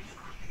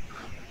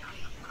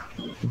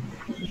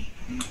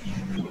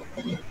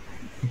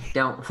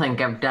don't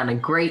think I've done a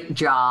great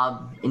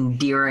job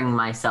endearing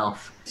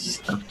myself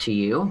to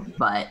you,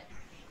 but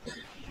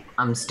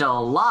I'm still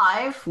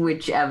alive,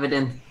 which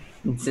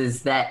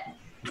evidences that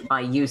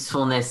my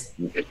usefulness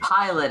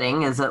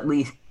piloting is at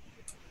least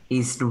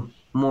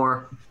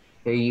more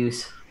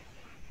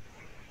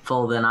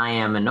useful than I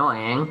am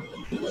annoying.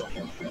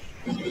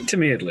 To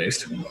me, at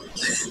least.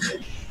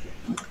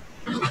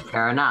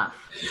 Fair enough.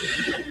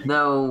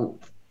 Though,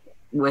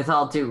 with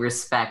all due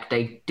respect,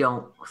 I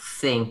don't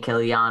think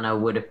Ilyana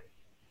would have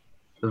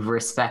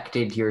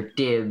respected your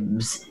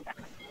dibs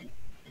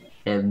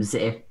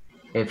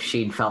if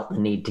she'd felt the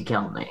need to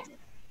kill me.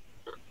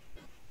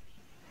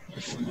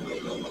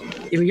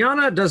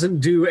 Ilyana doesn't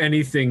do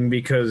anything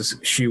because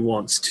she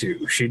wants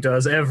to. She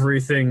does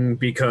everything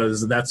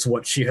because that's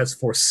what she has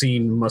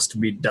foreseen must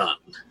be done.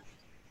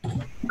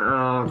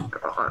 Oh,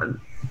 God.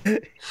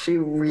 She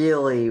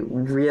really,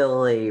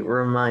 really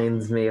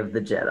reminds me of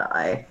the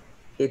Jedi.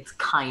 It's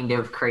kind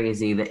of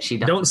crazy that she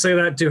doesn't. Don't say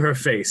that to her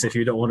face if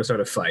you don't want to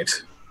start a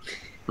fight.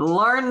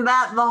 Learned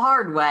that the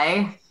hard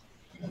way.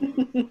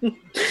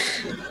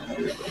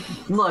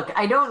 Look,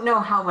 I don't know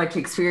how much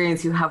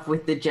experience you have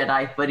with the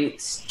Jedi, but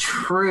it's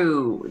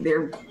true.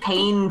 They're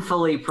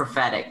painfully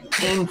prophetic,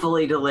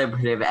 painfully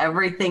deliberative.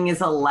 Everything is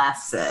a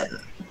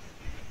lesson.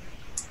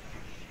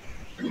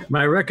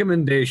 My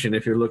recommendation,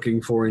 if you're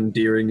looking for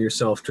endearing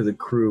yourself to the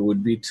crew,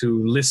 would be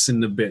to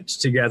listen a bit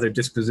to gather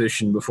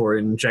disposition before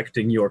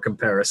injecting your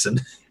comparison.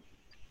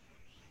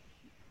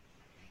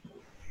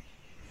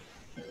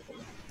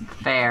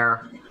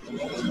 Fair.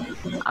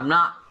 I'm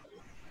not...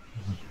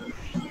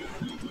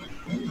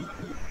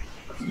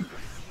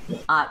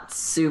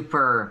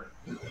 Super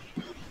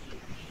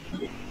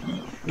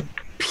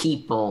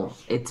people.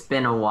 It's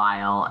been a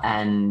while,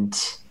 and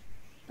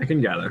I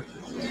can gather.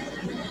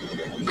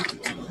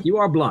 You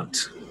are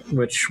blunt,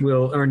 which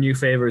will earn you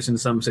favors in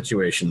some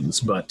situations,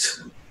 but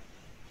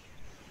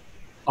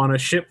on a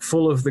ship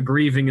full of the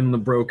grieving and the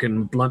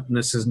broken,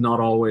 bluntness is not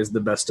always the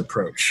best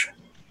approach.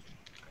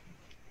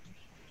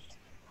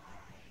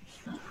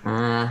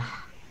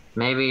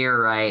 Maybe you're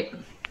right.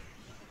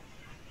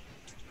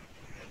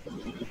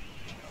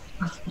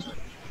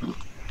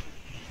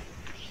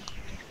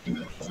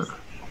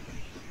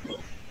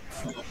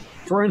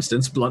 For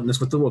instance, bluntness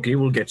with the Wookiee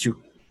will get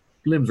you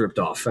limbs ripped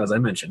off, as I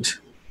mentioned.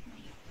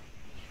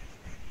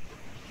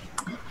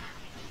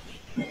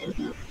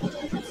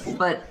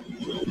 But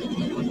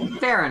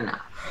fair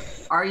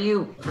enough. Are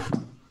you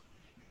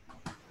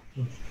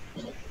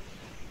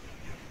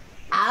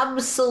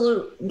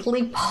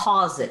absolutely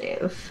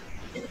positive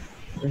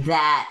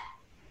that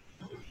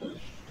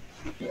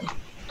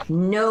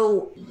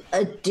no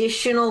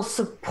additional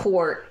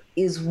support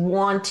is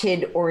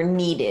wanted or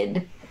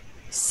needed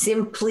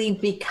simply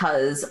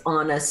because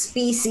on a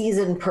species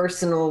and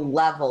personal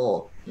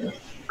level,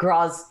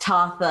 Graz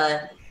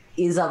Tatha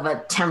is of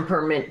a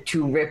temperament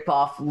to rip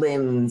off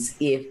limbs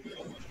if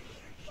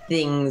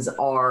things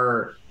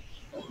are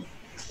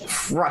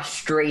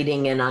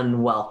frustrating and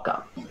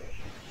unwelcome?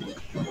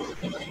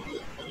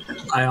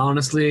 I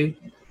honestly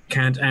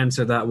can't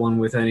answer that one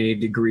with any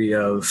degree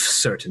of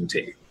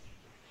certainty.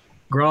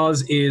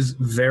 Graz is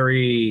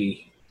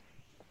very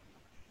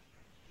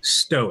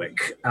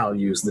stoic, I'll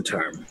use the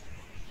term.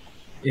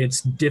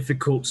 It's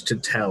difficult to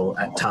tell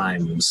at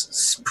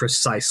times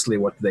precisely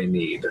what they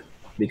need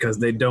because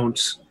they're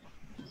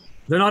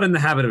not in the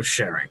habit of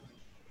sharing.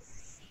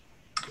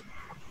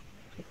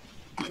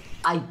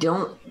 I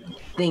don't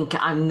think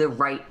I'm the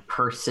right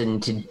person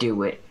to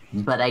do it,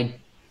 but I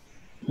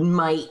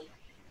might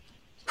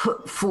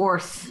put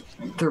forth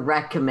the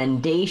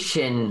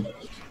recommendation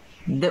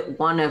that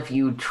one of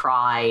you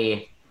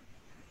try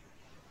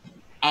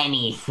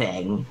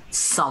anything,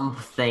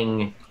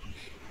 something.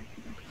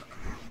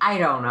 I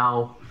don't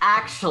know.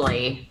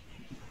 Actually,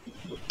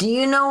 do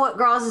you know what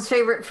Graz's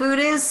favorite food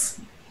is?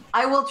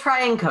 I will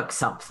try and cook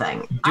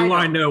something. Do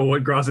I know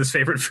what Graz's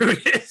favorite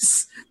food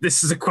is?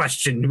 This is a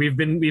question. We've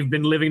been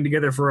living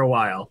together for a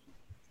while.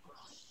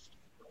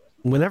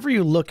 Whenever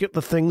you look at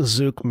the things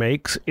Zook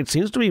makes, it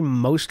seems to be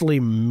mostly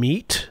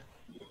meat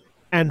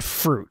and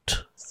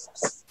fruit.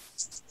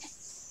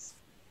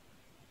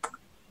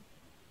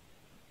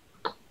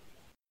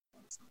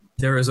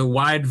 There is a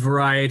wide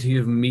variety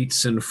of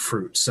meats and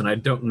fruits, and I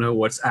don't know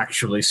what's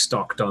actually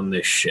stocked on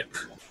this ship.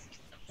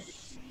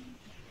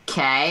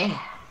 Okay.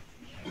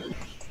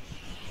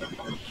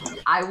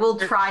 I will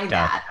try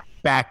that.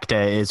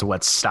 Bacta is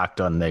what's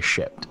stocked on this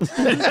ship.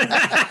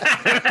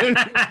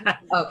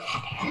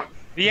 Okay.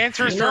 The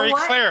answer is very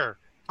clear.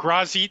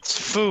 Graz eats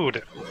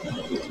food.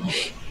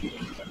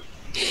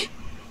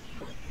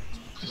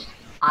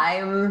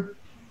 I'm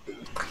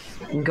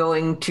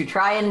going to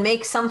try and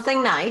make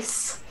something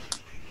nice.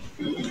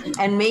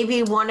 And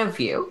maybe one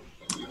of you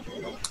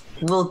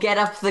will get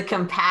up the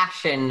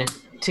compassion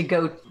to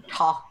go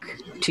talk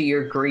to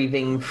your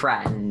grieving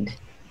friend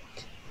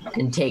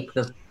and take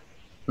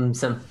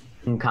some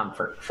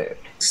comfort food.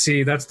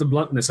 See, that's the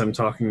bluntness I'm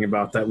talking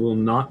about. That will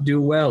not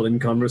do well in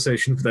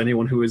conversation with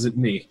anyone who isn't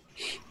me.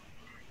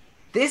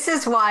 This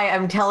is why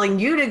I'm telling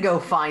you to go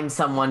find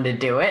someone to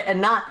do it and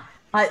not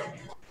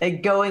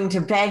going to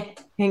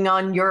banging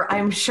on your,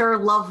 I'm sure,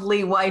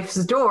 lovely wife's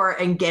door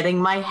and getting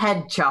my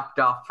head chopped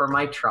off for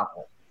my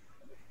trouble.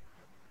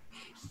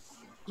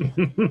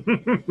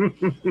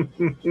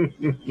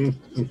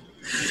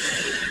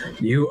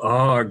 You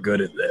are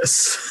good at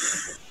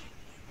this.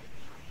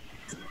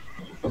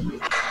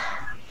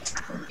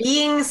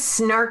 Being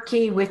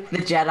snarky with the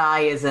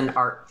Jedi is an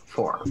art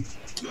form.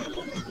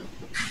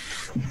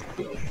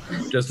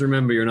 Just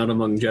remember, you're not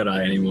among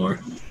Jedi anymore.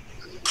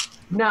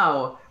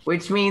 No,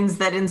 which means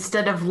that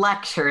instead of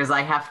lectures,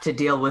 I have to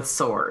deal with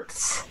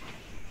swords.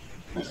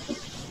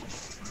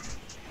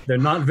 They're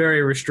not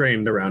very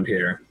restrained around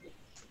here.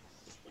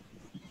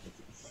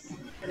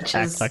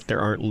 Act like there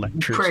aren't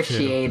lectures.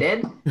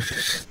 Appreciated.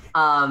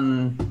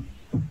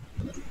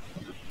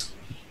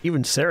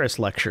 Even Sarah's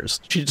lectures.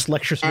 She just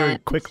lectures very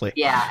quickly.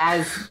 Yeah,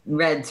 as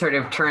Red sort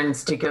of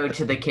turns to go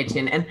to the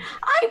kitchen, and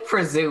I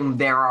presume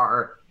there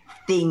are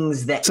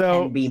things that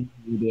can be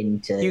made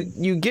into...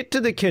 You get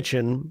to the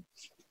kitchen,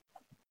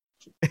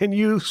 and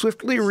you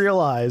swiftly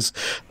realize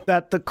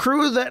that the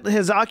crew that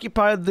has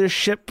occupied this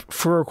ship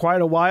for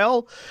quite a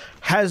while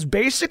has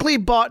basically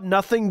bought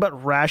nothing but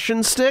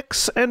ration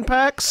sticks and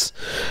packs.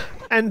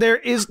 And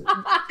it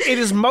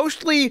is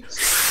mostly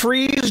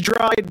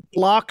freeze-dried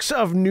blocks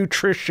of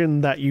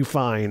nutrition that you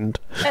find.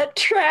 That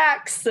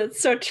tracks. That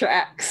so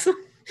tracks.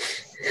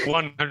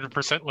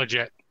 100%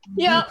 legit.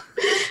 Yep.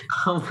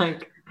 Oh my...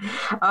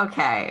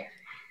 Okay.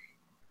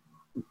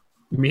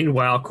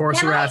 Meanwhile, Can I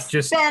Corserath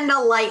just spend a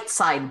light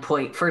side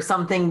point for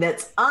something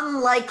that's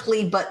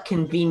unlikely but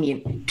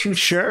convenient to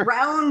Sure.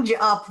 scrounge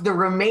up the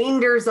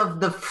remainders of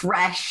the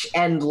fresh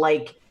and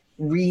like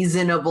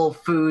reasonable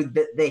food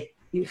that they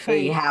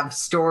have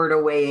stored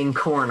away in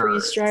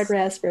corners freeze-dried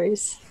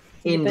raspberries.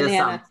 into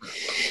Banana.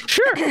 something.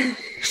 Sure.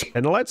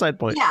 Spend a light side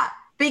point. Yeah,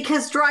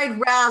 because dried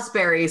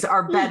raspberries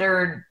are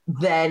better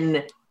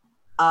than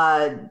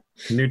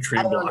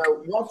nutrient I don't block.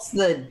 know what's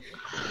the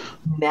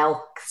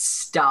milk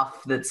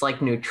stuff that's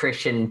like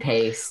nutrition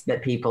paste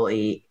that people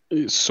eat.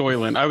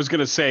 Soylent. I was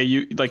gonna say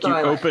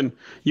Soylent.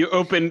 you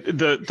open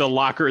the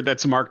locker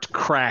that's marked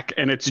crack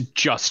and it's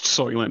just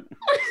Soylent.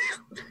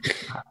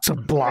 It's a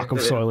block of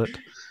Soylent.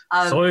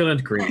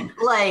 Soylent Green.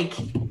 Like,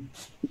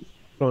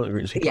 Soylent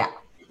Green. yeah.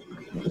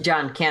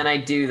 John, can I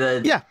do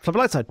the? Yeah, flip a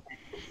light side.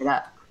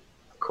 Yeah.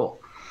 Cool.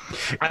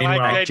 I like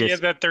Meanwhile, the idea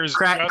just that there's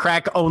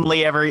Crack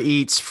only ever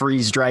eats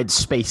freeze-dried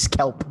space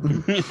kelp.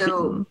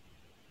 So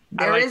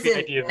I there like the isn't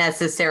idea.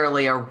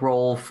 necessarily a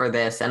role for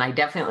this, and I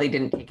definitely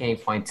didn't take any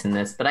points in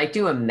this, but I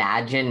do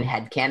imagine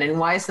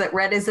headcanon-wise that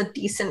Red is a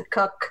decent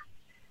cook.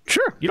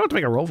 Sure. You don't have to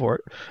make a roll for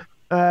it.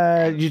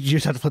 You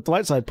just have to flip the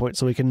light side point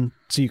so you can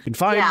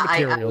find yeah,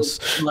 I materials.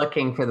 was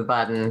looking for the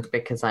button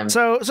because I'm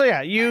So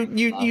yeah,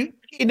 you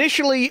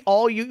initially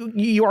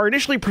you are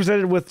initially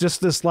presented with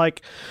just this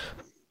like,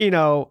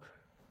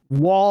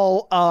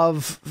 wall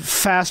of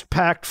fast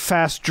packed,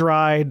 fast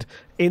dried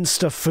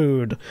insta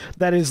food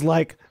that is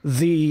like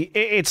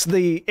it's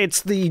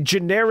the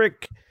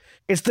generic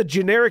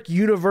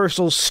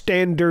universal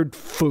standard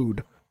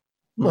food.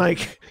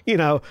 Like,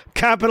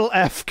 capital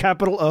F,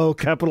 capital O,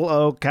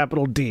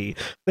 capital D.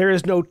 There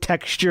is no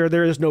texture,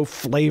 there is no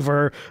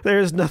flavor, there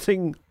is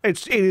nothing.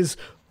 It is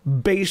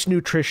base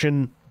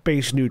nutrition,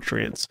 base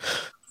nutrients.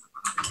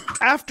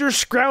 After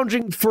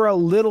scrounging for a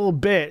little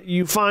bit,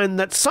 you find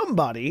that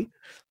somebody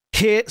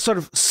sort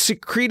of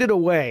secreted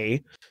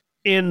away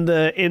in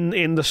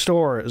the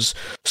stores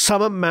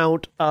some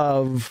amount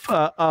of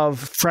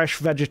fresh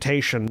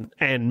vegetation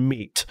and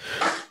meat.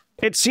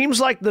 It seems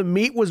like the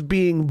meat was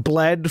being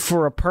bled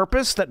for a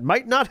purpose that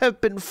might not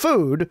have been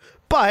food,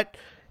 but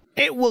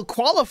it will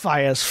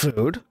qualify as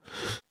food.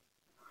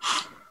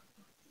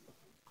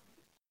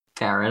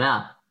 fair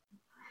enough.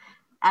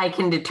 I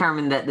can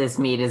determine that this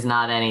meat is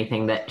not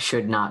anything that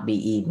should not be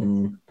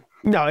eaten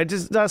No, it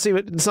does not seem.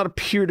 It does not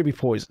appear to be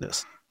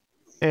poisonous,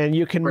 and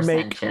you can or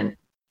make. sentient.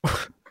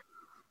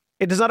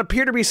 It does not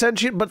appear to be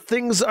sentient, but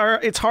things are.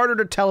 It's harder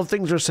to tell if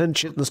things are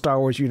sentient in the Star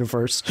Wars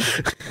universe.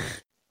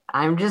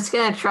 I'm just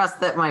gonna trust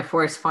that my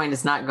force point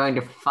is not going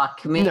to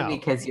fuck me No.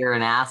 because you're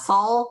an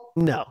asshole.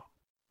 No.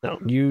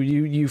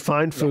 You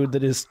find food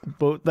that is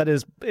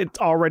it's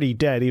already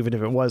dead, even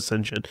if it was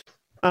sentient.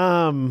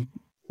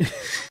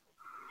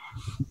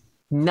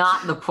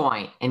 Not the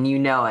point, and you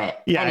know it.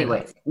 Yeah, I know.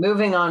 Anyways,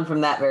 moving on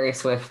from that very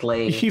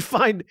swiftly. You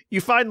find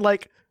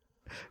like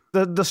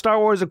the Star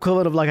Wars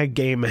equivalent of like a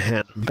game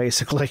hen,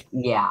 basically.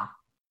 Yeah.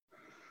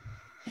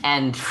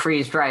 And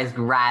freeze-dried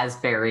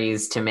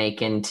raspberries to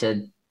make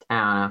into, I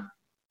don't know.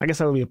 I guess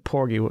that would be a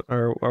porgy,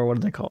 or what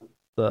do they call it?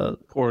 The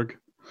Porg.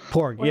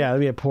 porg. Yeah,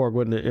 that'd be a porg,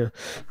 wouldn't it? Yeah.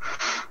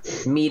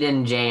 Meat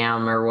and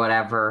jam or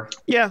whatever.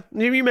 Yeah,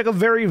 you make a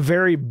very,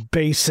 very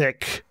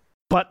basic,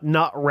 but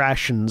not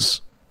rations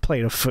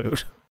plate of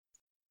food.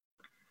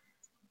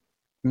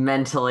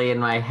 Mentally in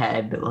my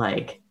head,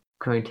 like,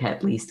 going to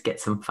at least get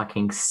some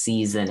fucking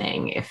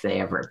seasoning if they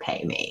ever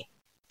pay me.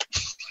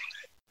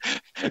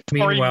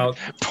 Meanwhile,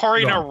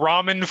 pouring go a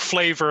ramen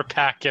flavor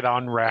packet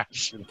on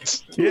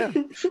rations. Yeah.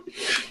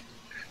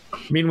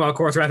 Meanwhile,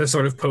 Corserath has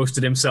sort of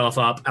posted himself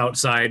up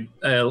outside.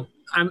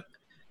 I'm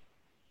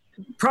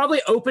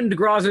probably opened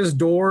Graz's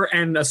door,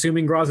 and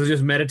assuming Graz is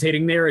just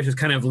meditating there, is just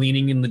kind of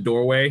leaning in the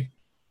doorway,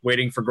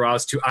 waiting for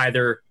Graz to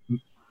either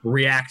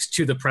react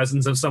to the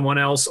presence of someone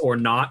else or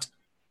not.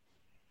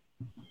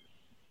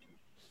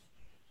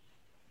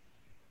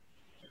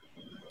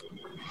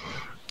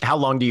 How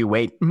long do you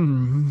wait?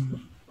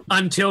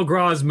 Until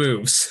Graz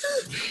moves.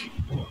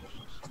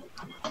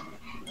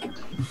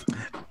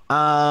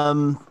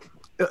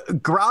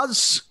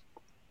 Graz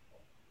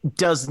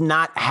does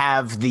not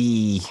have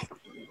the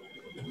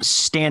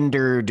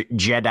standard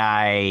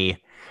Jedi,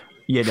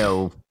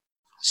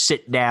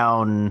 sit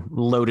down,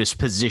 lotus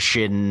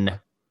position,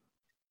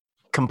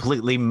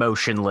 completely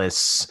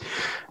motionless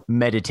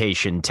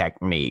meditation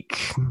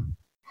technique.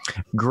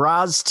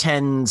 Graz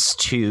tends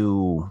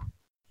to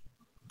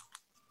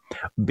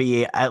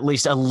be at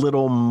least a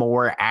little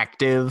more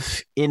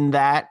active in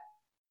that.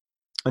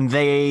 And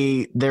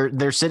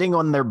they're sitting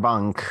on their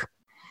bunk,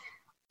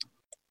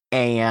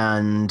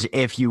 and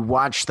if you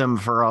watch them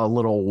for a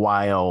little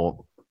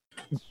while,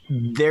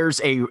 there's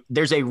a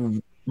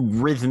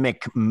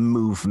rhythmic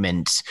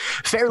movement,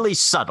 fairly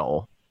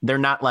subtle. They're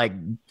not like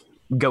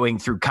going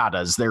through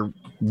katas.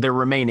 They're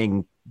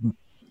remaining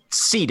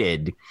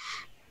seated,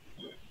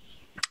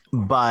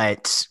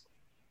 but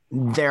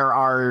there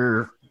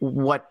are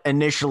what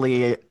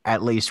initially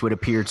at least would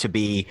appear to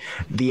be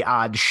the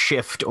odd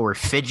shift or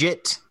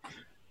fidget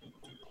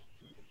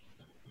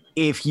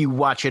if you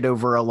watch it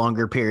over a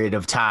longer period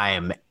of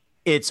time,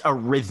 it's a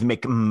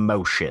rhythmic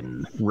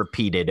motion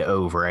repeated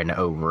over and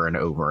over and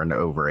over and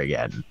over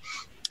again.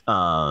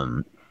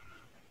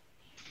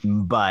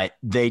 But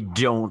they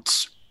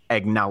don't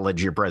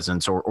acknowledge your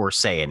presence or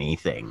say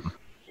anything.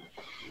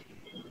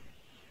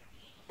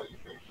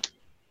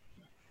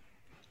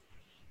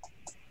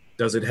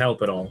 Does it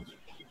help at all?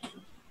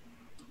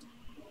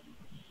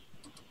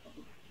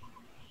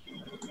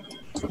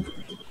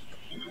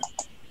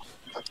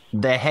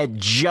 The head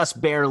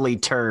just barely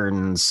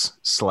turns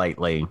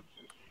slightly.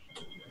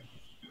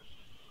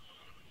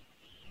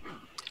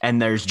 And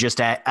there's just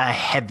a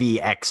heavy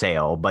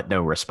exhale, but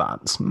no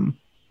response. The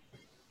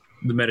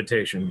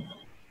meditation,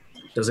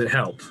 does it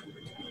help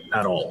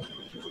at all?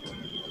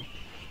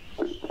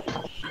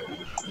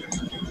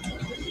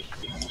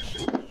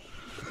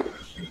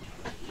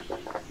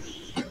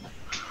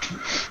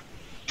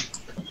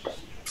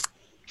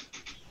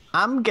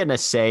 I'm going to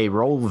say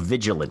roll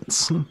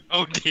vigilance.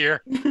 Oh,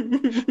 dear.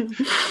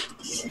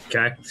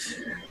 Okay.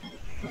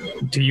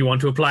 Do you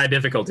want to apply a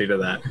difficulty to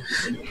that?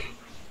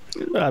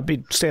 It'd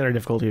be standard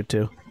difficulty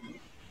too.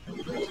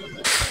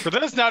 For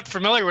those not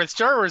familiar with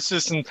Star Wars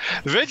systems,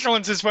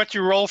 vigilance is what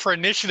you roll for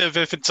initiative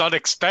if it's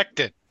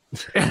unexpected.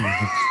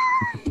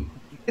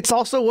 It's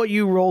also what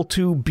you roll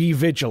to be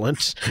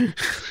vigilant.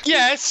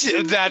 Yes,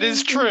 that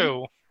is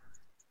true.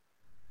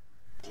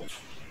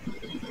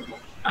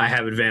 I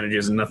have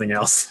advantages and nothing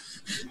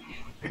else.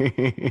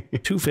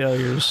 2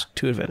 failures,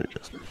 2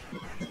 advantages.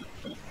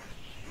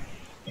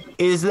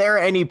 Is there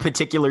any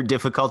particular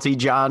difficulty,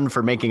 John,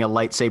 for making a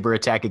lightsaber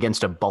attack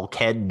against a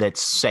bulkhead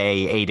that's,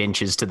 say, 8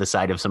 inches to the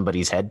side of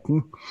somebody's head?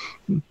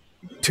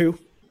 2.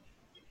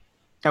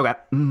 Okay.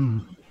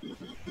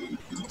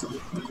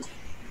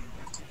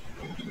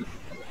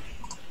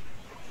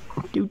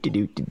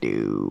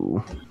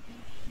 Do.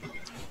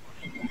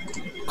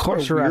 Of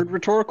course, A weird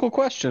rhetorical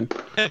question.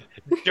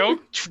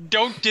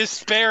 Don't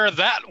despair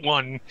that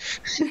one.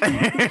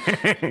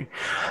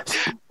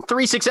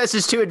 3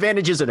 successes, 2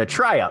 advantages, and a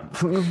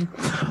triumph.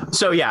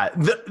 So yeah,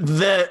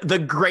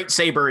 the great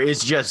saber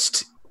is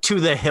just to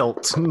the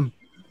hilt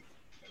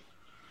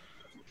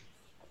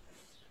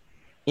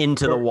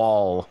into the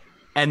wall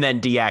and then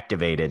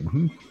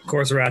deactivated.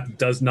 Corsorath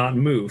does not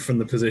move from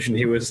the position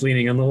he was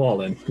leaning on the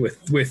wall in,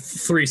 with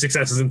 3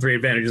 successes and 3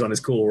 advantages on his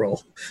cool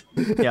roll.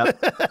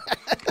 Yep.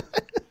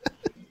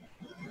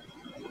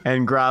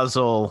 And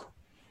Grazel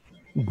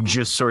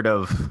just sort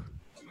of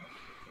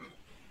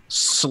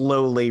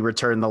slowly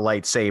return the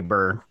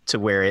lightsaber to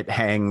where it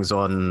hangs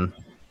on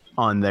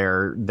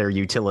their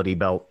utility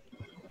belt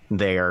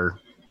there.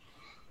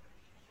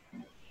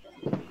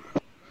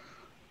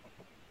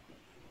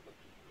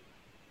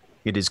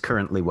 It is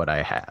currently what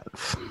I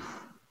have.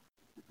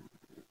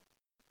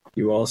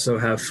 You also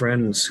have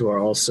friends who are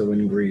also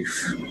in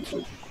grief.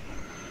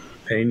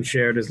 Pain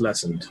shared is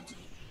lessened.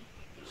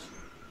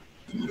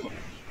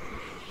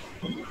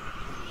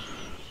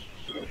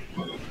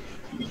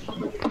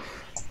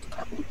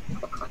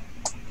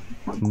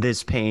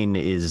 This pain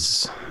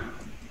is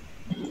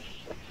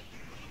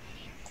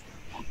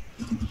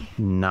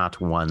not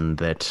one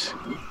that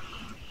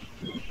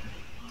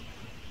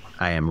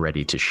I am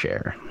ready to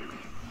share.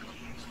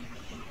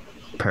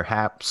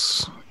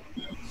 Perhaps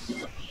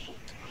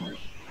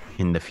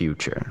in the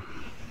future.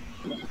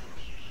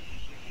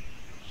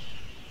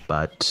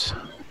 But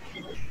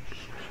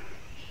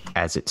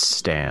as it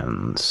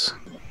stands,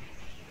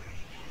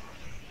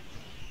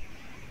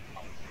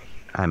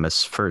 I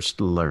must first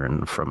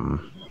learn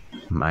from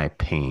my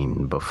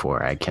pain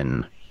before I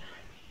can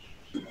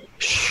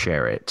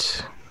share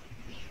it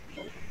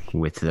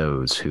with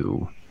those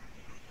who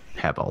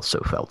have also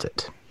felt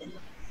it.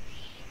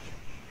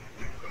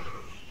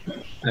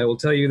 I will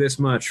tell you this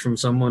much from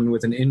someone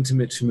with an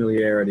intimate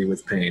familiarity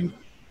with pain,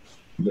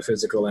 the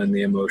physical and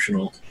the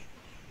emotional,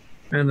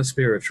 and the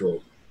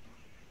spiritual.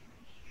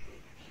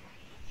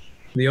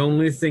 The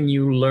only thing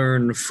you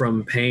learn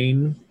from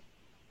pain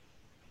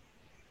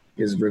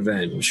is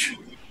revenge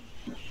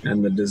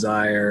and the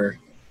desire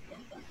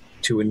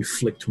to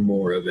inflict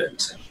more of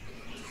it.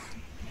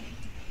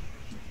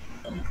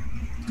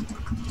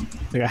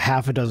 Like a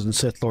half a dozen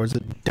Sith Lords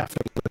that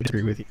definitely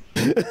agree with you.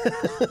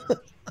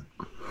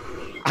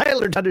 I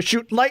learned how to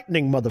shoot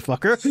lightning,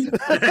 motherfucker.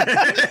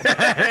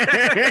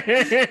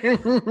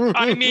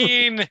 I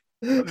mean,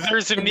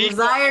 there's a The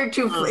desire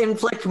to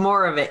inflict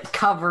more of it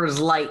covers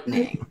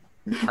lightning.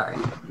 Sorry.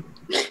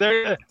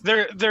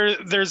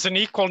 There's an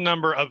equal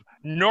number of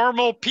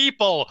normal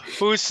people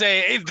who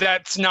say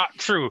that's not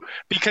true,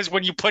 because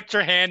when you put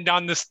your hand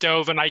on the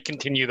stove, and I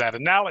continue that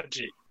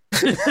analogy,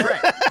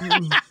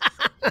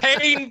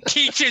 pain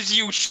teaches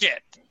you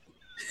shit.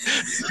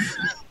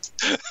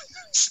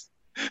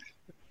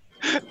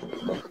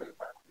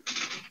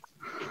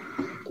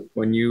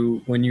 When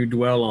you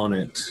dwell on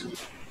it,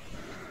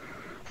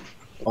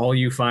 all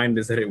you find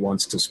is that it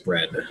wants to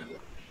spread.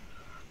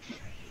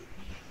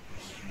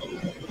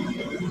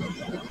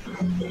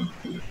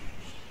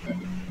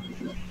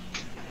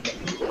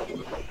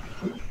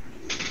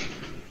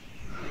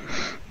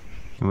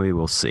 We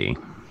will see.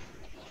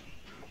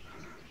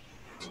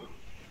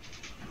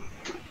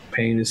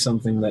 Pain is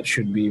something that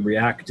should be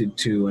reacted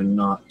to and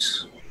not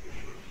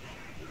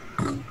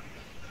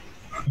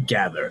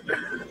gathered.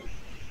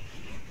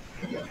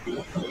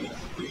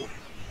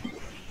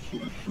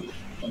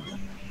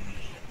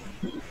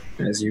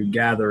 As you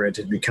gather it,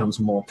 it becomes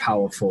more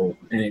powerful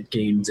and it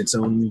gains its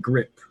own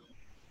grip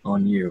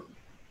on you.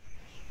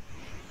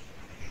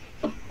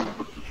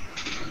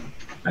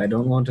 I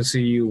don't want to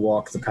see you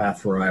walk the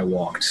path where I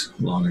walked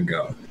long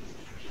ago.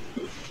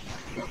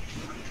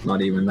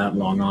 Not even that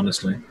long,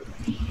 honestly.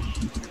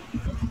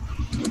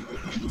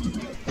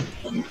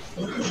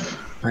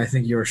 I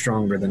think you're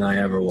stronger than I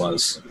ever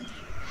was.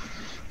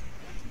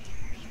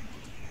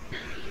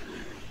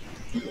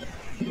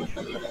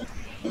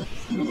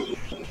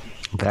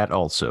 That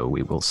also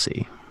we will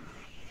see.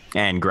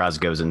 And Graz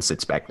goes and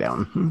sits back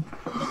down.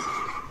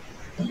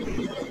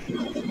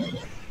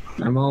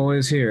 I'm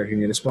always here if you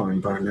need a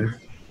sparring partner.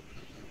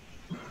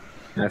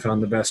 I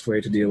found the best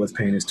way to deal with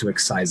pain is to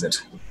excise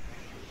it.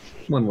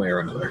 One way or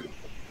another.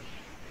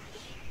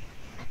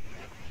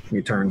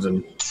 He turns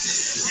and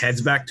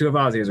heads back to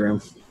Avazia's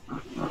room.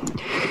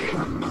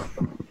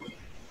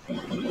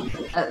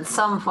 At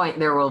some point,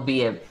 there will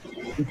be a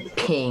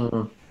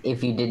ping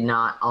if you did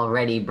not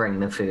already bring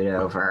the food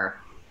over.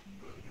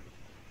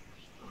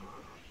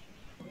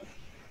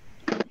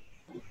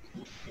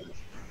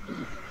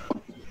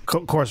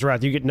 Of course,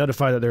 Wrath, you get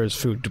notified that there is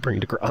food to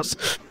bring to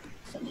Graz.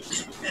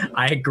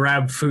 I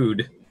grab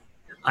food.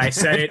 I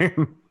set it.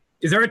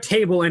 Is there a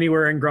table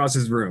anywhere in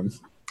Graz's room?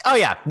 Oh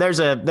yeah, there's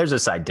a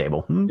side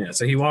table. Yeah,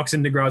 so he walks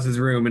into Graz's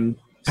room and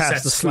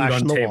Past the sets food slash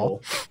on in the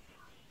table.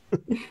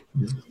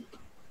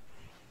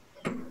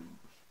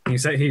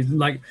 He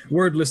like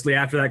wordlessly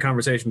after that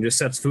conversation just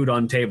sets food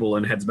on table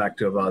and heads back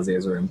to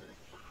Avazia's room.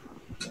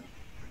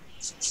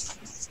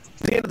 At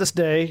the end of this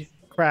day,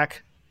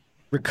 Crack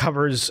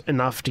recovers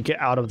enough to get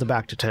out of the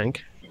back to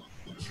tank.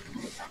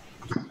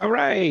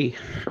 Hooray!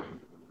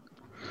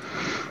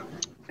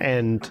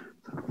 And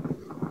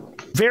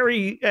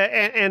very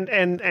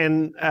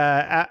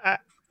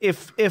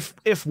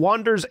if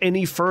wanders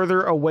any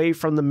further away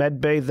from the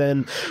med bay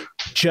than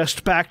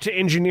just back to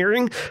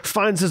engineering,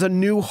 finds there's a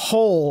new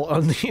hole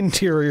on the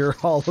interior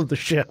hull of the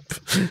ship.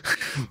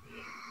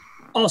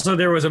 Also,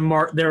 there was a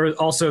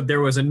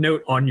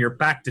note on your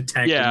back to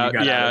tank. Yeah, when you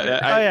got out of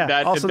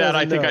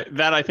it.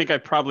 That I think I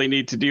probably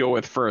need to deal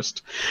with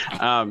first.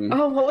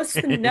 What was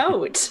the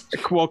note?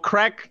 Well,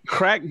 Crack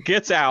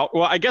gets out.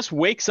 Well, I guess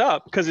wakes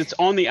up because it's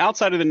on the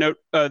outside of the note.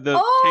 The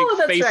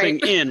tank facing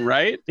in,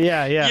 right?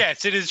 Yeah.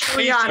 Yes, it is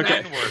facing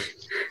inward.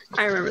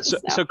 I remember this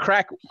now. So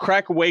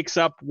Crack wakes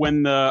up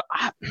when I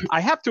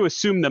have to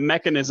assume the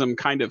mechanism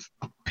kind of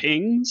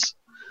pings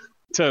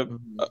to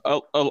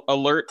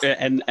alert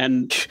and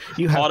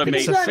you have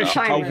automate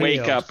sufficient a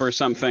wake up or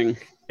something.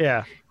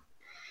 Yeah.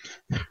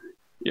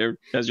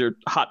 As your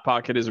hot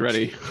pocket is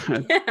ready.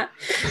 Your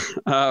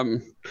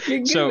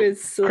So goo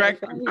is so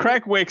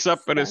Crack wakes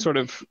up and is sort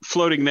of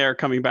floating there,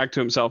 coming back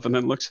to himself, and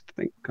then looks at the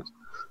thing and goes,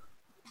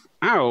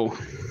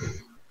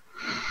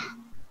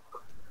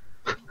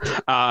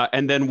 ow.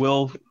 And then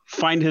will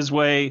find his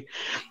way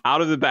out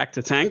of the back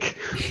to tank.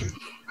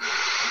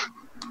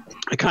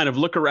 I kind of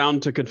look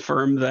around to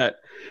confirm that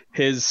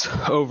his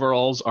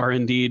overalls are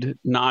indeed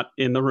not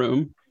in the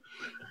room.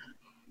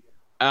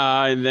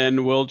 And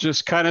then we'll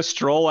just kind of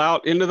stroll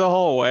out into the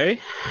hallway.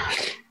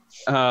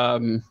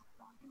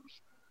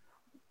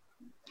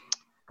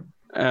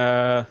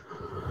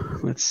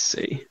 Let's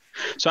see.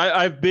 So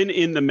I've been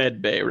in the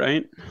med bay,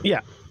 right?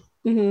 Yeah.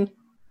 Mm-hmm.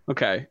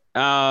 Okay.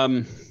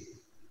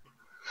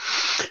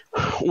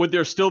 Would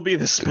there still be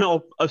the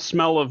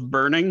smell of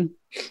burning?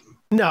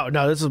 No,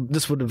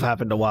 this would have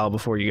happened a while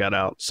before you got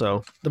out,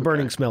 so the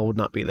burning smell would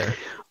not be there.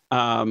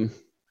 I'll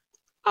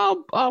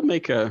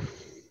make a,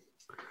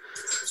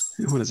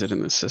 what is it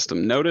in the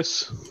system?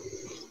 Notice?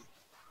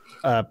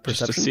 Perception.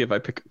 Just to see if I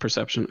pick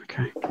perception.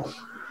 Okay.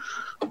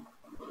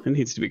 It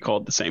needs to be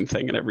called the same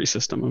thing in every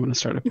system. I'm going to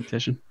start a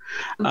petition.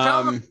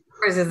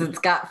 Is it's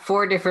got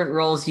 4 different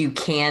rolls you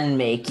can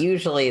make.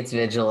 Usually it's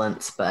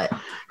vigilance, but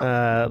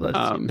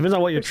depends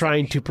on what you're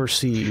trying to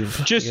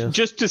perceive.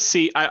 Just to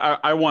see,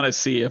 I want to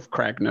see if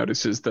Crack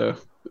notices the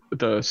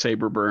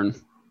saber burn.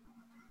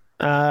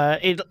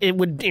 It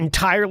would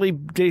entirely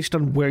based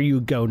on where you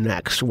go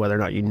next, whether or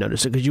not you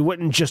notice it, because you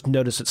wouldn't just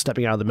notice it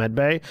stepping out of the med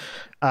bay,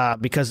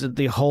 because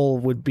the hole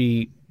would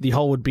be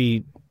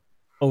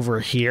over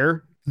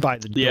here by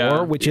the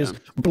door, which is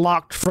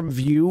blocked from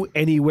view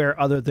anywhere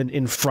other than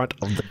in front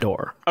of the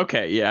door.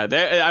 Okay, yeah.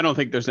 I don't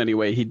think there's any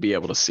way he'd be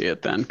able to see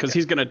it then, because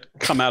he's going to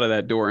come out of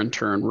that door and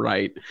turn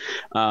right,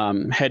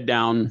 head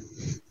down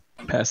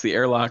past the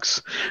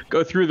airlocks,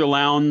 go through the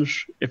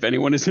lounge. If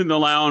anyone is in the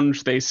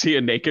lounge, they see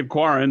a naked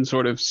Quarren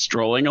sort of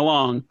strolling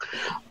along.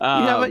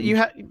 You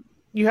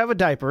have a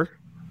diaper.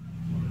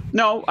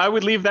 No, I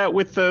would leave that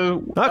with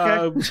the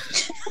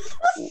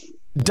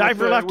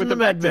diaper left in the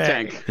med bay.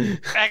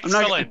 Tank.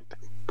 Excellent.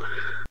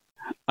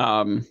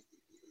 I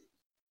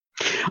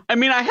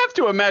mean, I have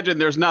to imagine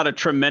there's not a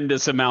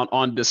tremendous amount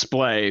on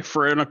display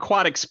for an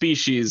aquatic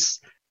species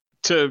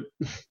to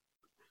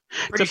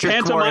Pretty sure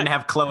Corrin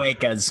have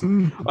cloacas.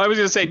 I was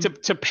going to say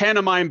to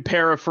pantomime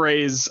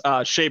paraphrase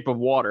Shape of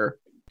Water.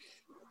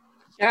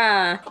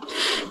 Yeah.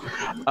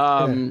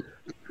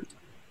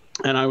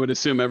 And I would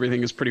assume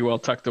everything is pretty well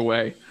tucked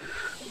away.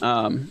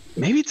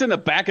 Maybe it's in the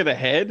back of the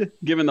head,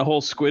 given the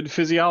whole squid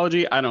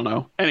physiology. I don't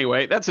know.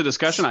 Anyway, that's a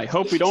discussion I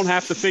hope we don't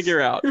have to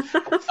figure out.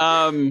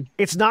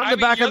 It's not in the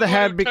back of the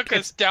head because took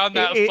us down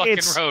that fucking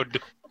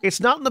road. It's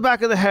not in the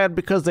back of the head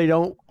because they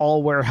don't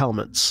all wear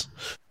helmets.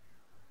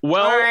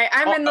 Well, all right,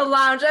 I'm in the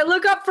lounge. I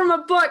look up from a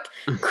book.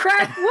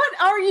 Crack,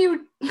 what are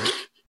you?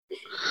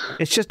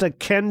 It's just a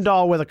Ken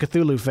doll with a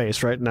Cthulhu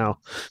face right now.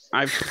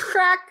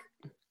 Crack.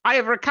 I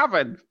have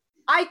recovered.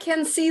 I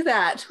can see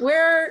that.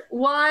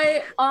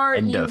 Why are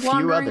you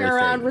wandering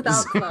around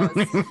without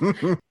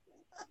clothes?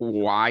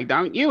 Why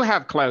don't you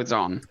have clothes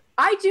on?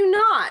 I do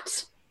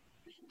not.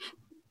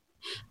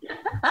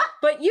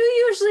 But you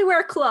usually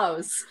wear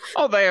clothes.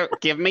 Oh, they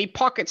give me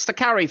pockets to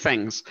carry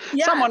things.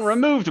 Yes. Someone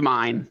removed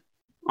mine.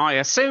 I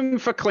assume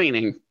for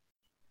cleaning.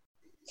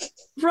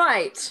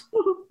 Right.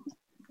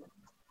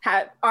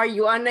 Are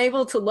you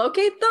unable to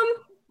locate them?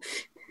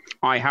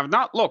 I have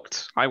not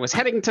looked. I was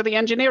heading to the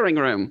engineering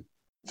room.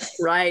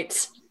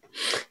 Right.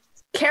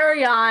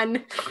 Carry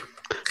on.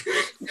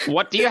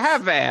 What do you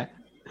have there?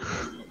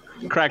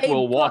 Crack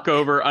will walk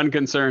over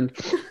unconcerned.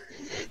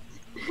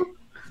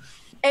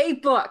 A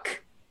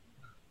book.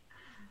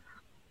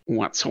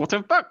 What sort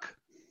of book?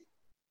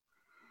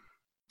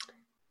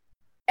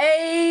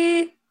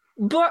 A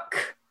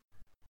book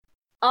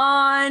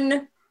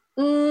on...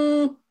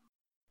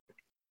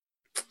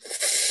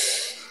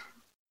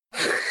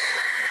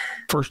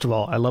 First of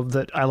all, I love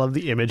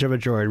the image of a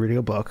droid reading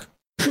a book.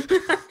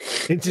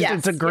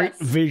 It's a great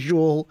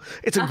visual.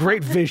 It's a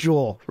great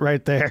visual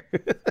right there.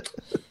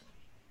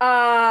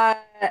 A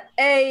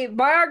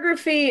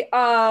biography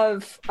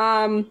of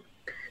someone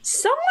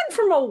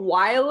from a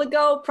while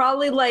ago,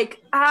 probably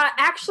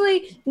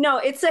actually no,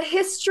 it's a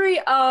history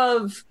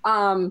of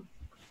the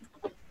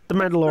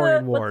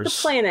Mandalorian Wars. What's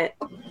the planet?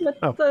 The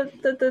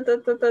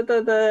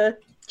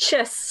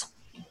Chiss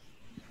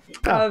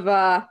of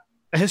A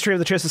History of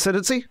the Chiss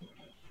Ascendancy?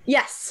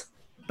 Yes.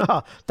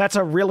 Oh, that's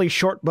a really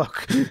short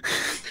book.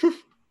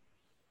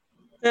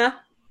 Yeah.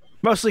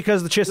 Mostly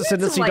because the Chiss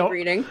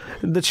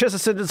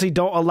Ascendancy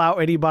don't allow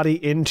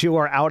anybody into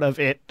or out of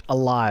it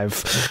alive.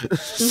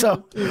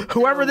 So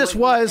whoever this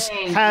was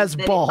has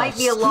balls. It might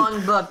be a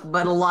long book,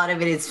 but a lot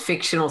of it is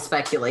fictional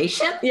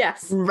speculation.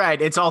 Yes.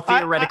 Right. It's all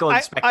theoretical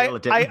and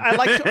speculative. I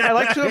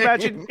like to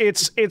imagine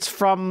it's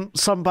from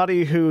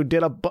somebody who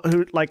did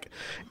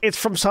it's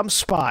from some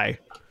spy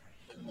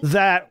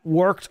that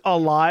worked a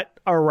lot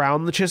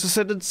around the Chiss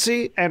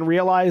Ascendancy and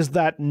realized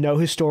that no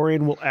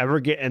historian will ever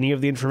get any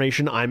of the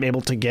information I'm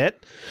able to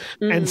get.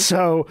 And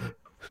so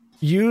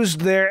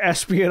used their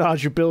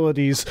espionage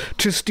abilities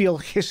to steal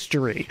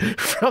history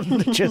from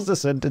the Chiss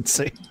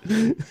Ascendancy.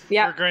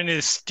 Yeah. We're going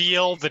to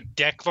steal the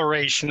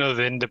Declaration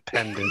of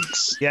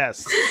Independence.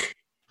 Yes.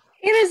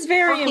 It is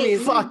very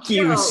amusing. Fuck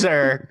you,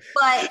 sir.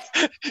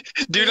 But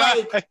Do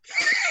not.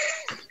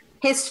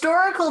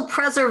 Historical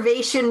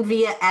preservation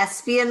via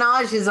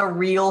espionage is a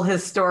real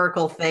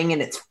historical thing, and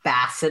it's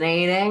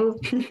fascinating.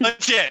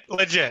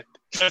 Legit.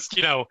 Just,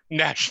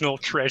 national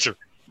treasure.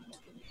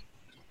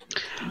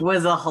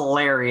 Was a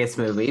hilarious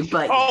movie,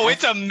 but oh,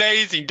 it's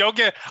amazing.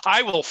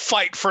 I will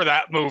fight for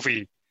that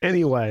movie.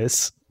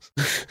 Anyways.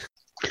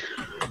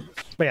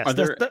 But yes,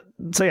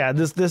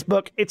 this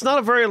book, it's not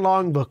a very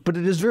long book, but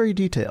it is very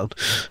detailed.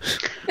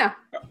 Yeah.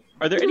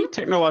 Are there any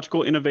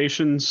technological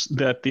innovations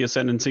that the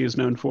Ascendancy is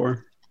known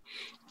for?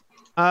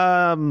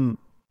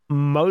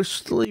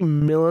 Mostly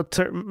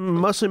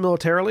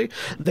militarily.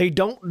 They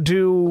don't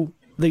do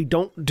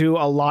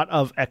a lot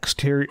of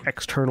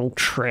external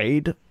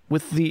trade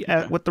with the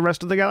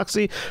rest of the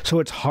galaxy, so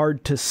it's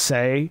hard to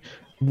say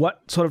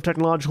what sort of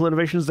technological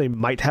innovations they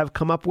might have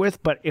come up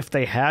with, but if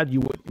they had, you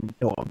wouldn't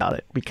know about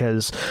it,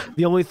 because if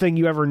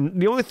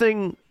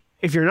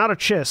you're not a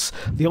Chiss,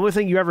 the only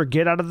thing you ever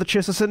get out of the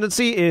Chiss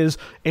Ascendancy is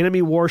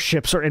enemy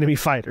warships or enemy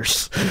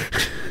fighters.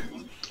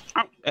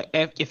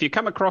 If you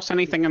come across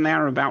anything in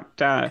there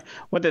about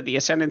whether the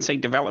Ascendancy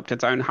developed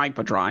its own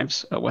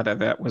hyperdrives, or whether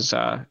that was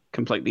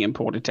completely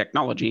imported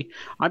technology,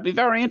 I'd be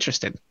very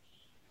interested.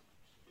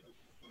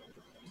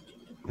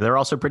 They're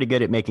also pretty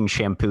good at making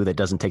shampoo that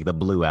doesn't take the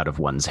blue out of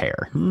one's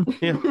hair.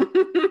 Yeah.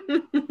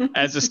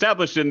 As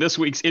established in this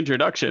week's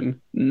introduction,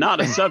 not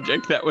a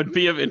subject that would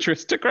be of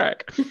interest to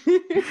Crack.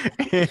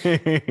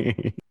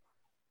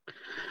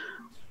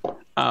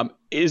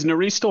 Is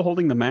Nerys still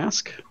holding the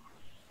mask?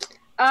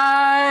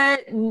 Not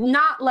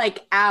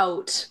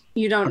out.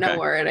 You don't know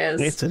where it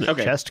is. It's in a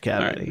chest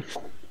cavity.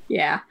 Right.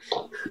 Yeah.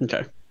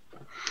 Okay.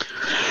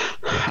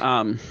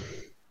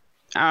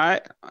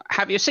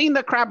 Have you seen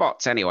the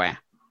Crabots anywhere?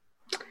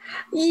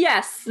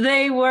 Yes,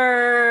 they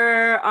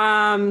were.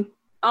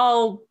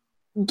 I'll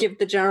give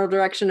the general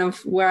direction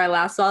of where I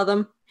last saw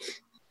them.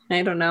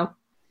 I don't know.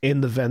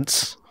 In the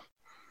vents.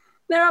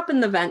 They're up in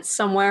the vents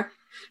somewhere.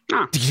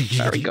 Ah,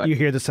 very good. You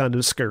hear the sound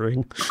of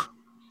scurrying.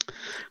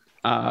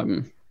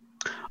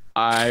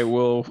 I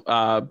will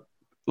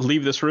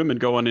leave this room and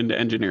go on into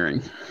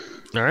engineering.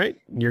 All right.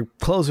 Your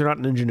clothes are not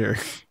in engineering.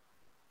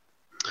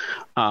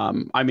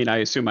 I mean, I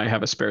assume I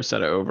have a spare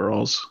set of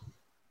overalls.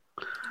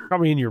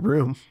 Probably in your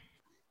room.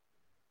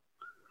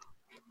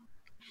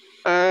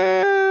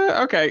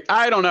 Okay.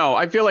 I don't know.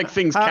 I feel like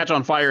things catch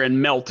on fire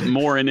and melt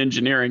more in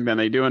engineering than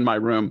they do in my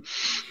room.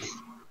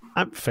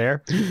 I'm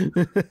fair.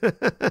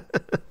 I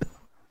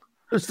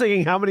was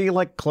thinking, how many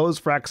like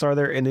clothes racks are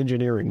there in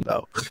engineering,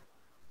 though?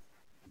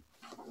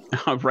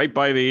 Right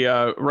by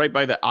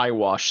the eye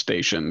wash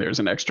station, there's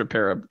an extra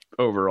pair of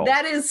overalls.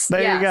 That is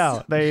There you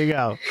go. There you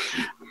go.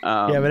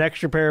 You have an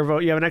extra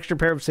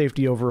pair of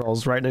safety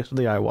overalls right next to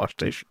the eye wash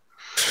station.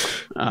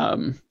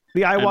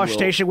 The eye wash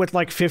station with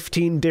like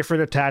 15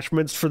 different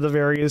attachments for the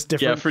various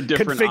different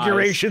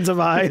configurations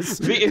of eyes.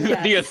 The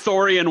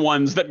Athorian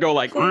ones that go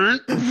like.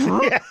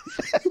 Yeah.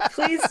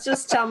 Please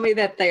just tell me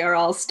that they are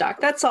all stock.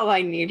 That's all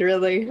I need,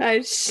 really.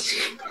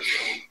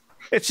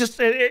 It's just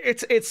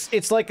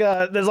it's like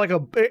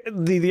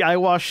the eye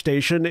wash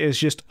station is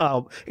just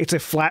it's a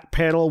flat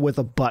panel with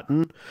a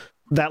button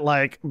that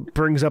like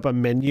brings up a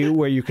menu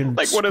where you can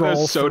like one of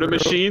those soda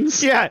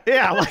machines. Yeah,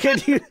 like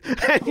and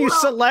you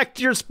select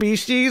your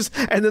species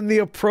and then the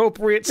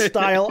appropriate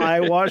style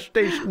eye wash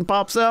station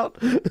pops out.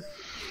 I want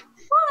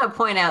to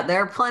point out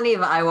there are plenty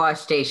of eye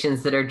wash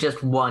stations that are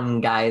just one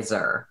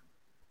geyser.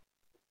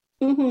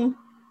 Mm-hmm.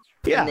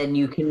 Yeah, and then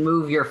you can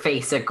move your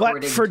face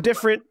according.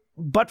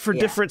 But for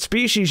different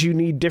species, you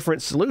need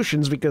different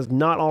solutions because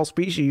not all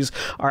species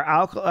are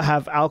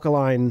have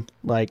alkaline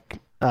like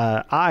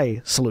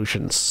eye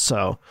solutions.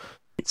 So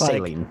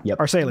saline,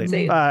 or saline.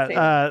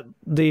 Saline.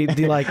 The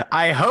like.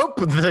 I hope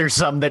there's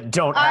some that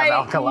don't have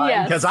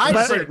alkaline because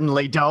I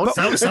certainly don't.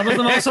 Some of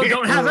them also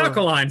don't have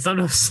alkaline.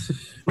 Sometimes.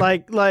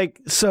 Like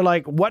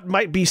what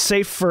might be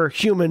safe for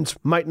humans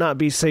might not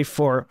be safe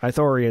for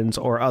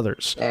Ithorians or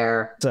others.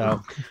 There.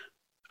 So,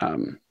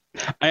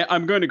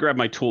 I'm going to grab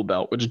my tool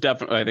belt, which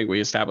definitely I think we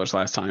established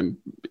last time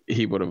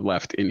he would have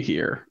left in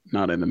here,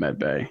 not in the med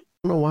bay. I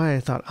don't know why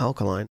I thought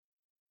alkaline.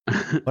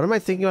 What am I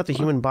thinking about the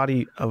human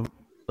body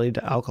related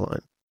to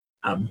alkaline?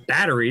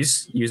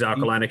 Batteries use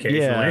alkaline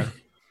occasionally. Yeah.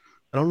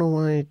 I don't know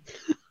why.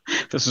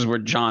 This is where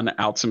John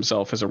outs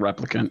himself as a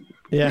replicant.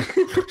 Yeah.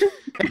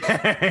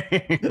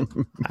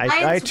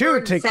 I too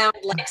words sound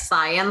like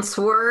science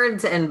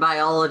words, and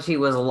biology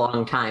was a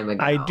long time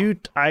ago.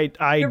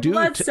 Your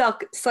blood's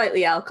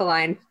slightly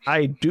alkaline.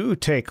 I do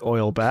take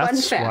oil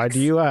baths. Why do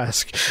you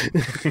ask?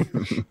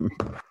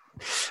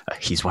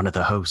 He's one of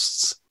the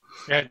hosts.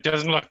 Yeah, it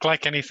doesn't look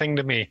like anything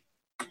to me.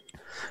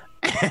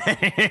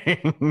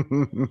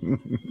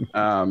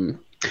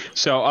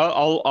 So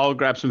I'll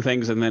grab some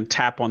things and then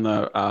tap on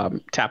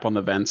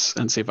the vents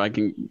and see if I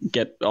can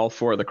get all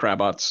four of the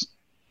crabots.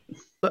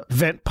 The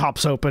vent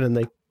pops open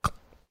and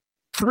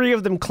three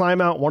of them climb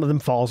out. One of them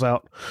falls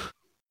out.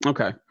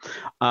 Okay.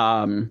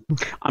 I'm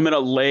gonna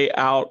lay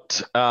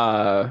out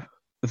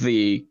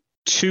the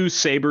two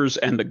sabers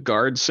and the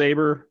guard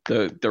saber,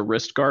 the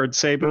wrist guard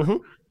saber,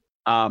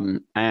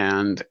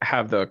 and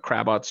have the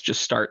crabots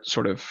just start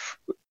sort of,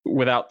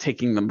 without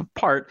taking them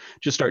apart,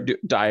 just start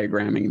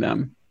diagramming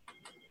them.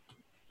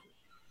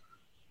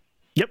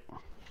 Yep.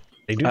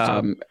 They do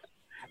so.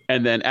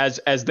 And then as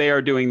they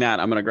are doing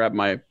that, I'm going to grab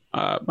my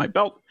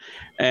belt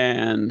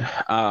and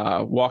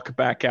walk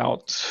back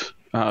out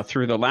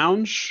through the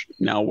lounge,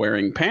 now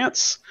wearing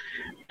pants,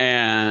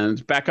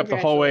 and back up the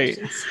hallway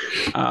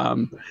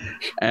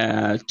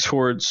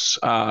towards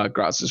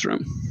Graz's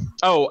room.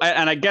 Oh,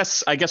 and I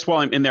guess while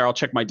I'm in there, I'll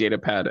check my data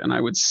pad, and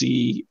I would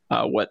see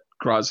what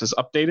Graz has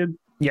updated.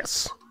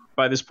 Yes.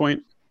 By this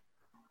point.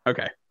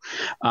 Okay.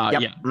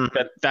 Yep.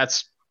 Yeah.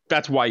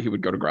 That's why he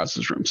would go to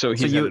Graz's room. So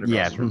he's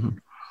room.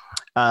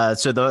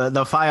 So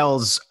the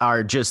files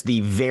are just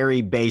the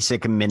very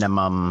basic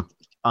minimum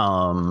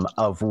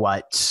of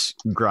what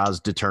Graz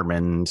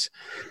determined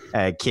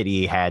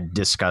Kitty had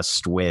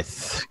discussed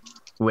with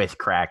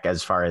Crack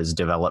as far as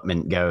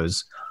development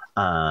goes.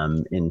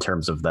 In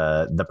terms of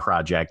the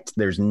project,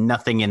 there's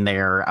nothing in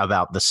there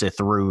about the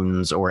Sith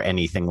runes or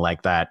anything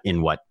like that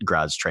in what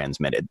Graz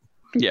transmitted.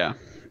 Yeah.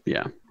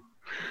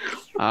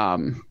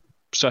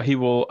 So he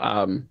will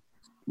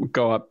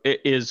go up.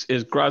 Is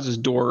Graz's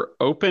door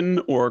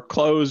open or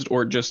closed,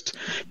 or just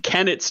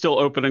can it still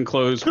open and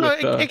close?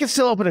 It can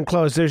still open and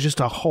close. There's just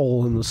a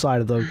hole in the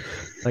side of the,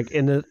 like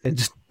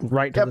just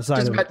right to the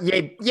side of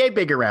it. Yay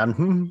big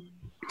around.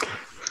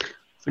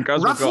 So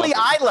roughly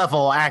eye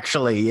level,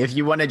 actually, if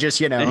you want to just,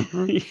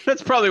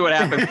 That's probably what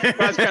happened.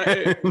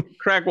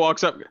 Crack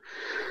walks up.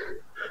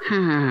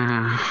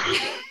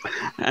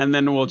 And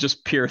then we'll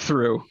just peer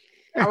through.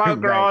 Hello,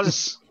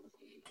 Graz.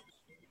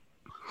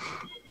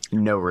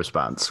 No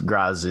response.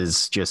 Graz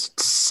is just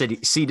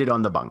seated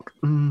on the bunk.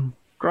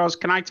 Graz,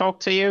 can I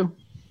talk to you?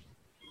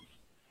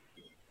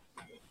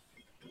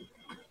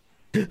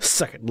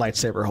 Second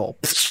lightsaber hole.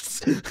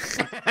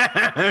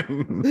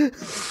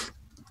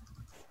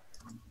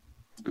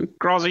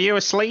 Graz, are you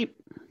asleep?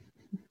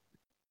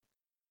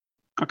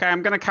 Okay,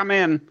 I'm going to come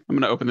in. I'm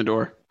going to open the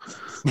door.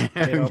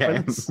 It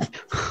opens.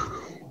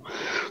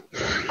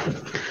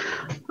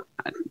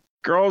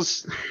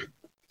 Girls,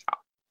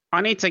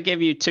 I need to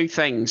give you 2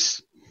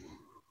 things.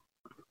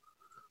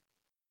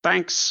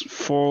 Thanks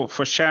for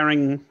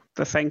sharing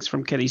the things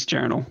from Kitty's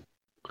journal.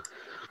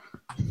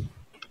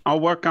 I'll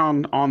work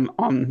on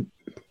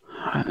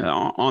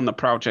the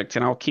project,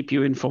 and I'll keep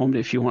you informed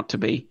if you want to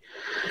be.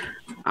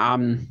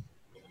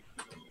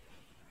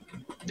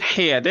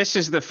 Here, this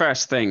is the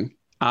first thing.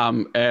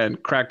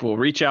 And Crack will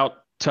reach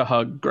out to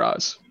hug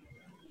Graz.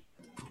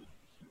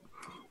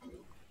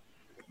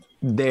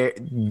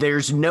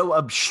 There's no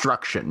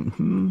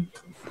obstruction.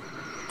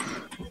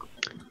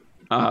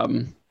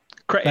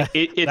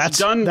 It's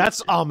done.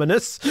 That's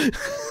ominous.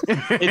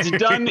 It's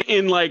done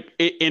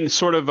in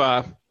sort of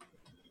a.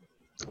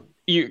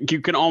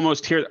 You can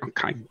almost hear.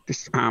 Okay,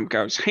 this arm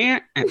goes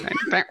here, and then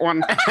that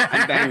one,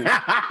 and then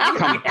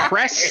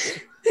compress,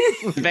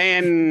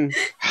 then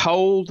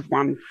hold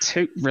 1,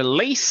 2,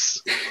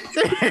 release.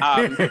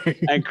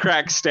 And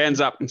Crack stands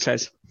up and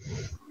says,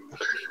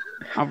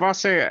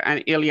 "Avasa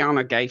and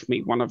Ilyana gave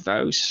me one of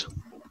those,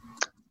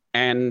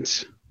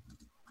 and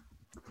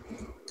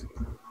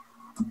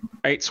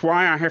it's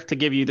why I have to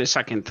give you the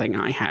second thing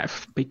I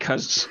have,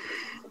 because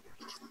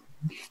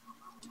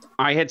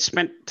I had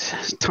spent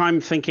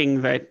time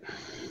thinking that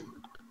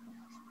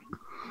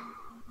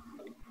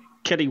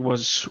Kitty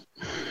was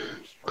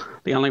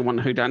the only one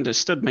who'd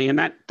understood me, and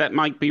that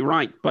might be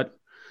right, but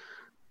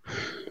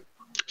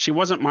she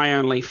wasn't my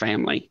only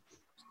family,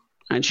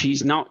 and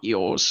she's not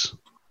yours."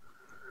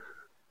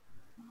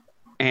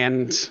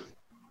 And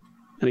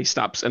he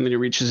stops, and then he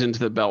reaches into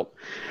the belt,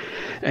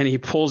 and he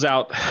pulls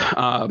out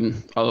a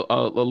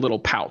little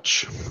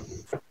pouch,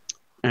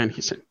 and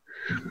he said,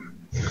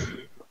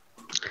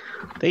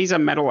 "These are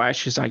metal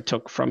ashes I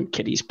took from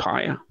Kitty's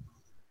pyre.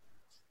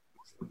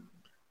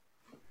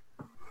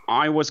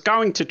 I was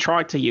going to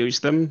try to use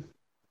them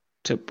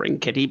to bring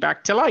Kitty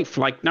back to life,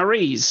 like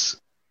Nariz.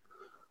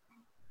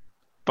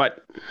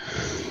 But..."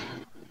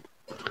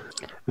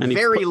 And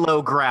very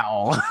low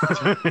growl.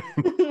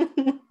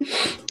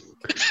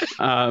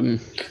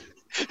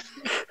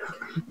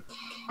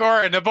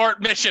 Goran,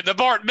 abort mission,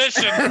 abort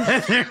mission.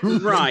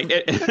 Right.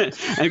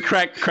 And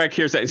Craig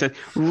hears that and says,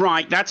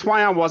 "Right, that's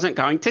why I wasn't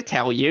going to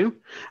tell you.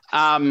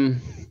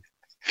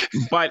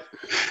 But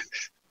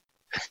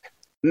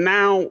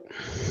now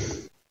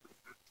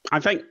I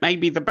think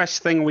maybe the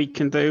best thing we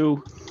can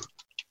do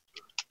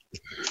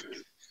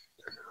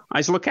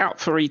is look out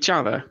for each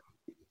other.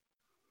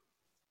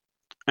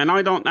 And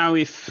I don't know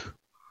if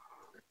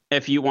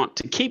you want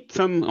to keep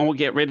them or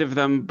get rid of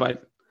them,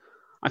 but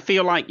I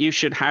feel like you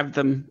should have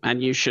them,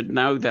 and you should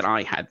know that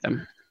I had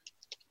them."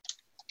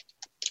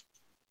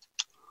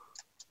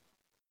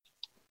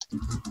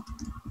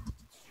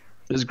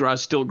 Is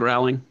Graz still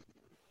growling?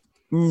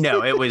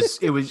 No, it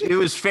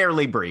was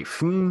fairly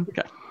brief.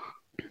 Okay.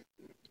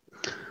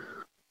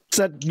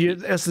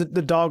 It's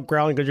the dog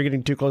growling because you're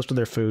getting too close to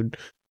their food.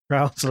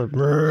 Growls like,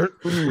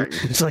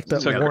 it's like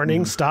the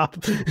warning, stop.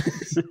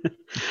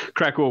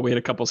 Crack will wait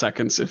a couple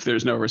seconds if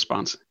there's no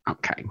response.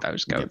 Okay,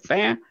 those go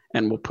there,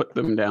 and we'll put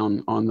them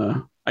down on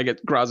the. I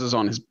get Graz is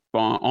on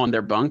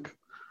their bunk.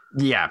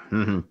 Yeah.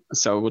 Mm-hmm.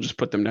 So we'll just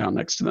put them down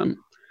next to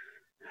them,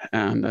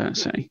 and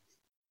say.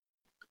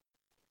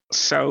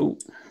 So,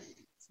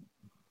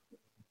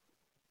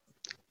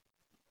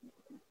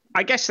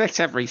 I guess that's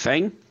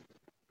everything.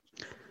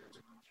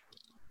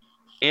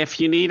 If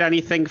you need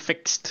anything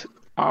fixed,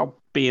 I'll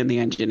be in the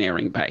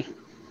engineering bay.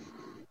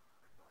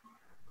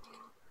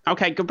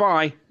 Okay,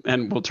 goodbye.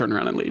 And we'll turn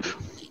around and leave.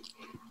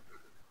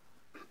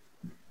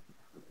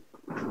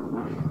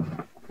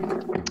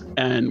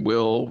 And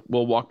we'll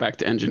walk back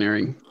to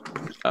engineering.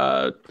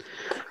 Does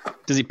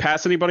he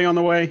pass anybody on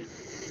the way?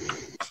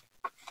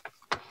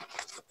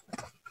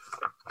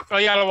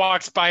 Ilyana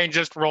walks by and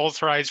just rolls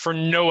her eyes for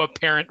no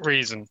apparent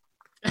reason.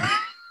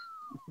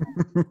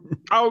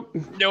 Oh,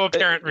 no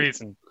apparent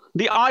reason.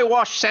 The eye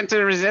wash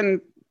center is in.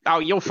 Oh,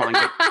 you'll find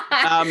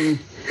it.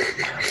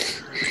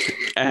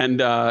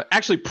 And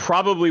actually,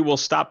 probably we'll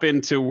stop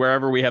into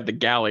wherever we have the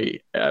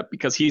galley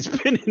because he's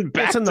been in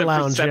bathtub the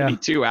lounge, for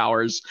 72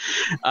 hours.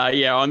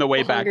 On the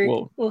way back,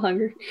 we'll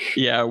hungry.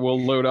 Yeah,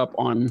 we'll load up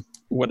on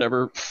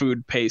whatever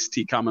food paste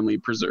he commonly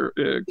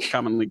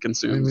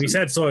consumes. We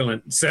said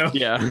Soylent, so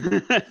yeah,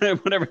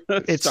 whatever.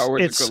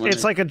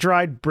 It's like a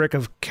dried brick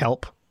of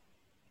kelp.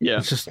 Yeah,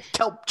 it's just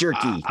kelp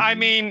jerky. I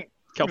mean.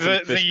 Kelp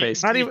and fish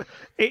paste. Not even,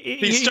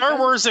 the Star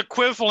Wars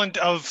equivalent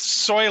of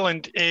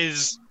Soylent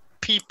is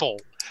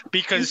people,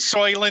 because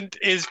Soylent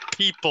is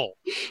people.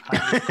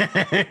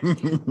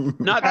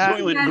 Not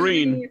Soylent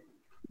Green.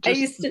 I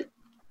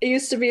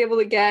used to be able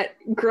to get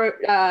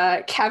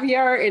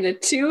caviar in a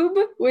tube,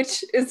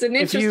 which is an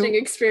interesting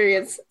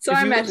experience. So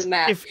I imagine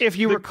that. If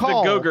you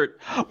recall, the Gogurt.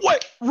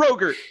 What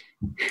Rogurt?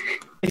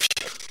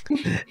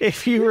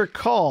 If you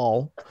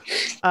recall,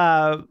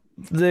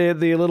 the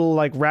little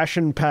like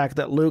ration pack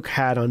that Luke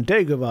had on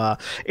Dagobah,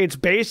 it's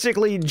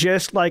basically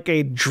just like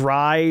a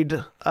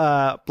dried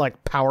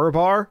like power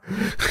bar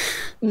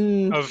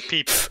of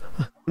people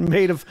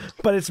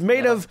it's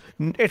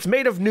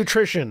made of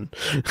nutrition.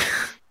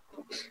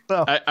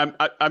 So,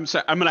 I'm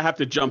sorry. I'm gonna have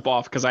to jump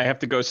off because I have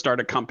to go start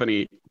a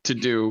company to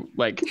do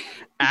like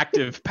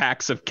active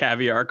packs of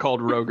caviar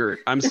called Rogert.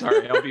 I'm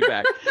sorry. I'll be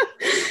back.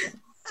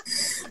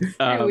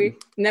 And we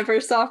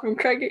never saw from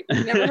Craig.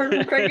 Never heard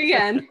from Craig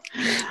again.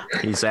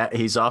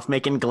 He's off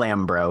making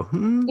glam, bro.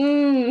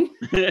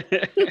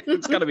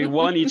 It's got to be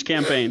one each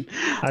campaign.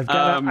 I've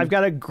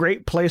got a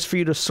great place for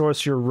you to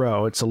source your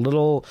roe. It's a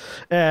little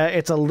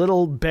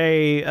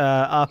bay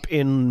up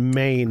in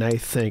Maine, I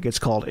think. It's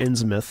called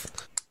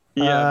Innsmouth.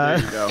 Yeah,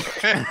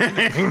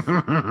 there you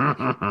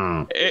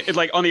go. It's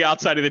like on the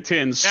outside of the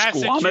tin,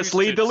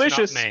 squamously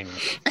delicious. Not Maine.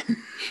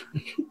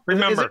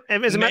 Remember,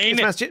 is it Maine,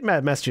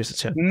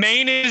 Massachusetts? Yeah.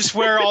 Maine is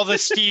where all the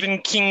Stephen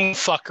King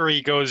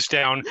fuckery goes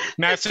down.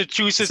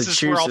 Massachusetts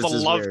is where all the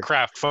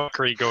Lovecraft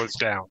fuckery goes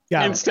down.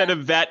 Yeah. Instead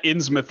of that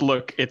Innsmouth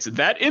look, it's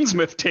that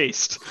Innsmouth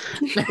taste.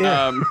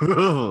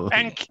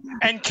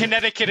 And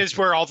Connecticut is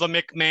where all the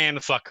McMahon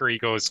fuckery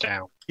goes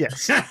down.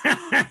 Yes.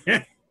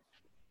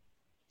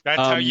 That's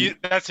how you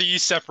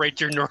separate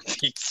your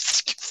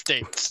northeast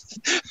states.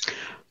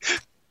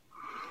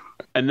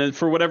 And then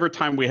for whatever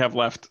time we have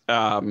left,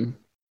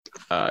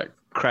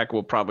 Crack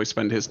will probably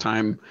spend his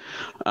time.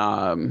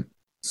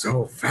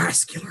 So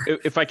vascular.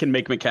 If I can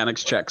make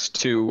mechanics checks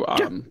to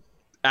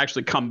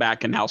actually come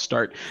back and now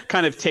start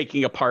kind of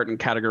taking apart and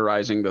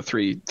categorizing the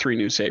three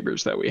new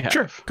sabers that we have.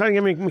 Sure. Go ahead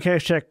and give me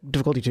mechanics check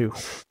difficulty 2.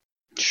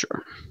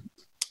 Sure.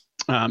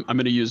 I'm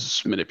going to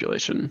use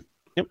manipulation.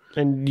 Yep,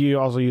 and you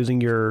also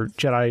using your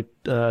Jedi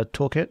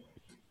toolkit.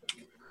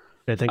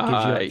 I think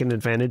gives you like an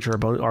advantage or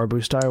a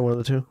boost die, one of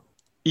the two.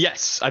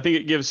 Yes, I think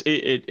it gives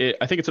it.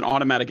 I think it's an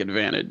automatic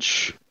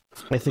advantage.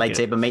 I think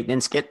Lightsaber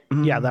maintenance kit.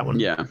 Yeah, that one.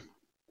 Yeah.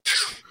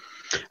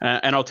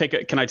 And I'll take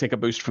it. Can I take a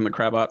boost from the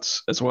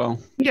Crabots as well?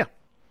 Yeah,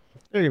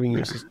 they're giving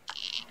you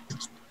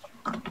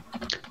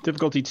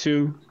difficulty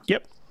 2.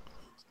 Yep.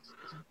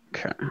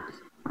 Okay.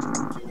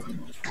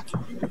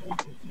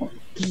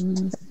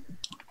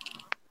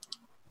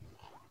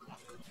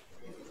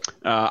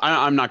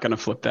 I'm not going to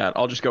flip that.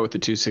 I'll just go with the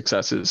 2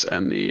 successes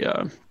and the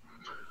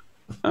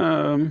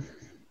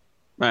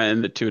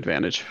 2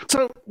 advantage.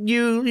 So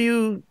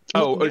you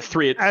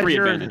 3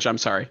 advantage. I'm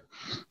sorry.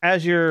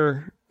 As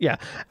you're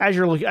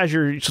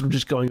sort of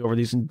just going over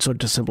these and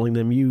sort of assembling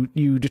them,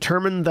 you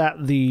determine that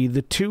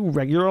the 2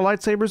 regular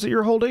lightsabers that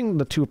you're holding,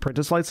 the 2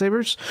 apprentice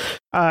lightsabers,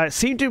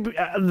 seem to be,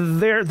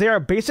 they are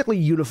basically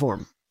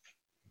uniform.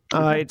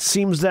 It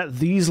seems that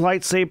these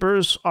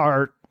lightsabers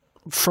are,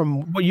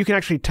 from what you can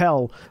actually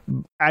tell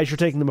as you're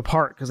taking them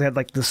apart, because they had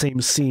like the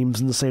same seams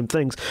and the same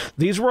things,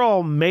 these were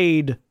all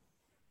made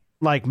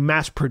like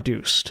mass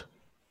produced.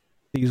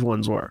 These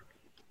ones were,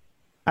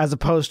 as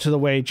opposed to the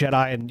way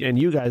Jedi and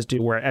you guys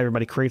do, where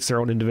everybody creates their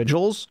own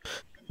individuals.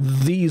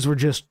 These were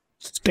just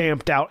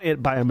stamped out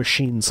by a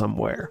machine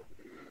somewhere.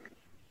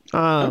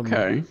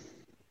 Okay.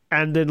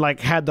 And then like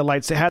had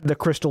the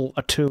crystal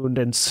attuned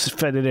and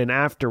fed it in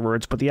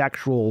afterwards, but the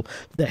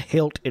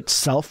hilt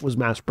itself was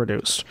mass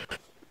produced.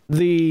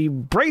 The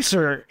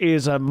bracer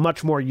is a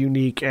much more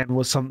unique and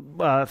was some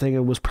thing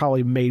that was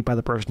probably made by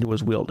the person who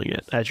was wielding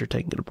it. As you're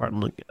taking it apart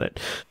and looking at it,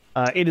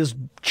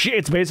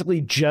 it's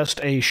basically just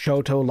a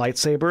Shoto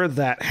lightsaber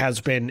that has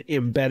been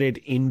embedded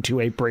into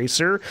a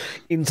bracer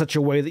in such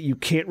a way that you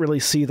can't really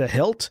see the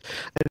hilt,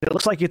 and it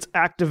looks like it's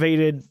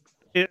activated.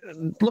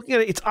 Looking at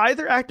it, it's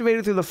either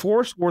activated through the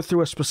Force or through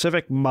a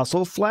specific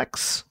muscle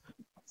flex.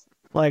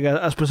 Like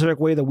a specific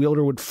way the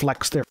wielder would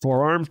flex their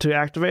forearm to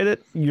activate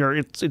it.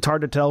 It's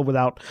hard to tell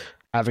without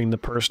having the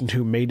person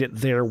who made it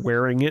there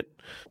wearing it.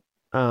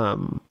 Yeah.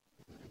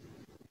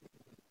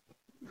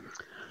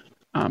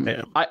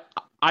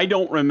 I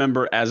don't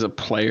remember as a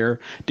player.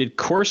 Did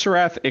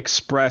Corserath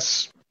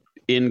express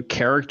in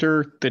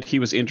character that he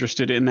was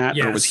interested in that,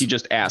 or was he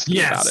just asking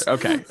about it?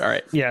 Okay, all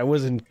right. Yeah, it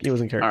was in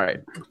character. All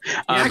right. He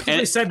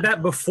actually said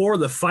that before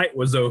the fight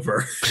was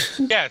over.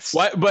 Yes.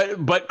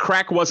 But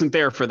Crack wasn't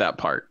there for that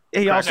part.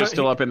 Crack was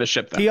still up in the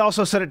ship then. He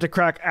also said it to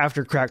Crack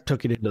after Crack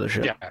took it into the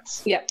ship.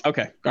 Yes. Yeah.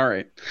 Okay. All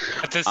right.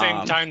 At the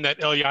same time that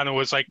Ilyana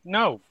was like,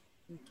 no,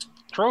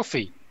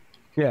 trophy.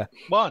 Yeah.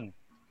 Won.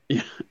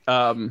 Yeah.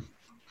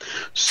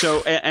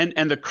 So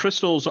and the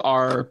crystals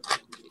are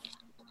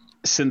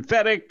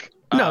synthetic.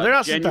 No, they're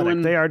not genuine?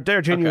 synthetic.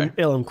 They're genuine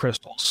Ilum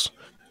crystals.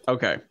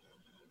 Okay.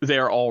 They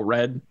are all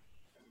red.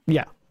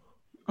 Yeah.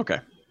 Okay.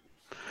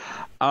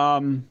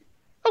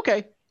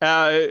 Okay.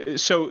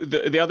 So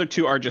the other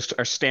 2 are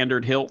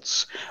standard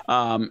hilts,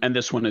 and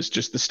this one is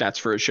just the stats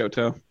for a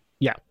Shoto.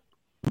 Yeah.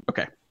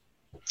 Okay.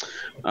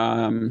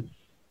 All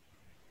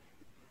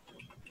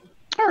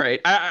right.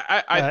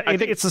 I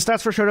think it's the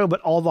stats for Shoto, but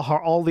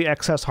all the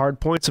excess hard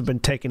points have been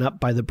taken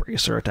up by the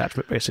bracer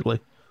attachment. Basically,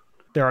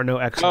 there are no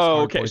excess.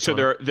 Oh, okay. So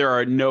there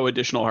are no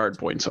additional hard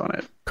points on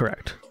it.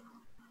 Correct.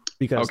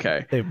 Because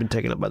they've been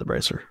taken up by the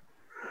bracer.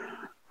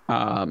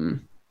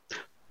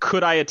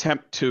 Could I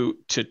attempt to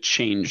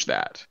change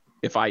that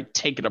if I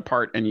take it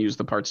apart and use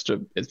the parts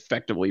to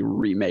effectively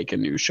remake a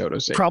new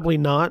Shoto saber? Probably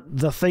not.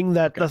 The thing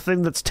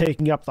that's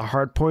taking up the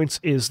hard points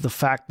is the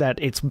fact that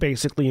it's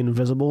basically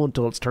invisible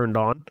until it's turned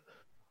on.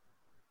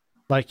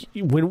 Like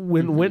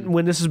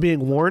when this is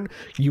being worn,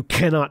 you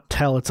cannot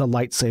tell it's a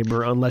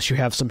lightsaber unless you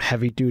have some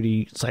heavy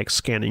duty like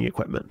scanning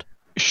equipment.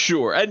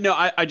 Sure. No,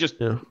 I just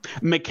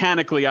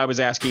mechanically I was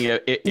asking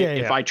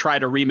if I try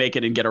to remake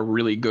it and get a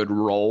really good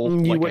roll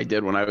I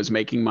did when I was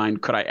making mine,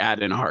 could I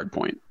add in a hard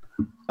point?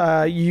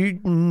 You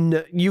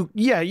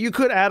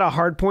could add a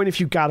hard point if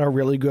you got a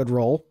really good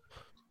roll.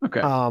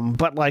 Okay.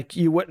 But like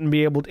you wouldn't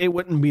be able to, it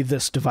wouldn't be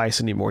this device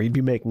anymore. You'd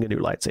be making a new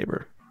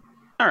lightsaber.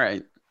 All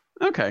right.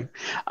 Okay.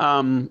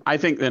 I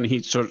think then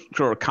he sort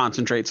of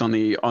concentrates on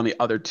the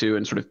other two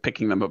and sort of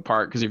picking them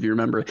apart, because if you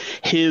remember,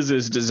 his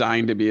is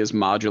designed to be as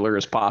modular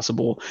as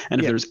possible,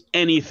 and if there's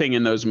anything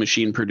in those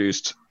machine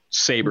produced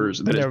sabers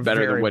that is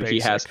better than what basic. He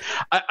has.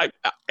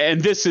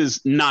 And this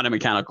is not a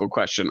mechanical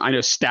question. I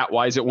know stat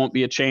wise it won't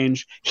be a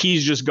change.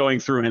 He's just going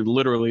through and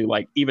literally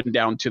like even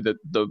down to the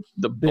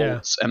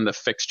bolts and the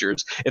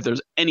fixtures. If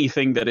there's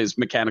anything that is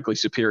mechanically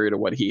superior to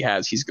what he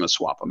has, he's going to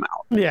swap them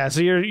out. Yeah, so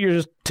you're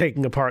just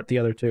taking apart the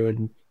other two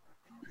and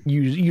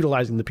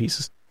utilizing the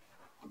pieces.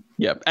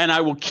 Yep, and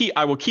I will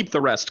keep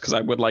the rest because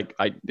I would like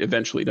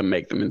eventually to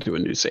make them into a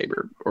new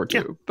saber or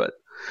two, but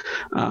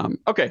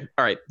okay,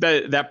 all right.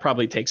 That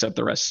probably takes up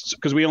the rest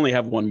because we only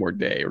have one more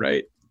day,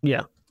 right?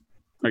 Yeah.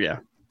 Oh yeah.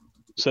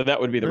 So that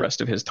would be the rest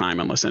of his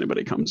time unless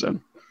anybody comes in.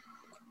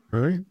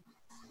 All right.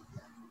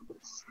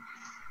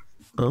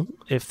 Well,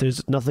 if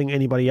there's nothing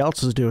anybody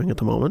else is doing at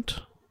the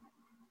moment.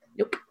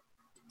 Nope.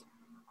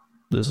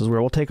 This is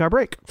where we'll take our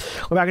break.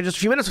 We're back in just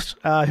a few minutes.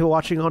 Who are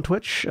watching on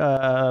Twitch,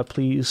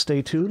 please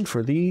stay tuned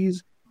for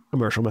these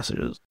commercial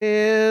messages.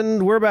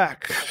 And we're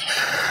back.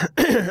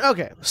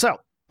 Okay, so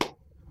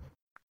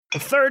the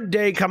third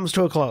day comes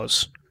to a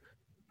close.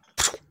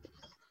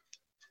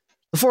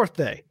 The fourth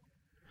day.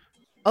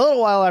 A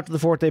little while after the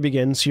fourth day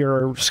begins,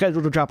 you're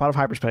scheduled to drop out of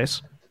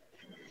hyperspace.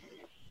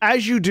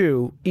 As you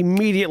do,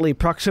 immediately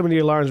proximity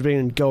alarms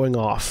begin going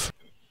off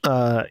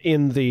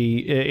in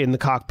the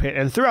cockpit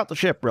and throughout the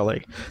ship.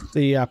 Really,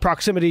 the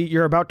proximity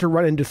you're about to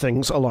run into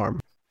things alarm.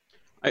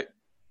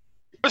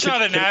 There's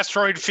not an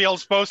asteroid field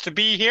supposed to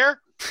be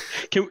here.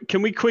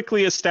 Can we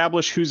quickly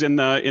establish who's in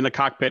the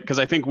cockpit? Because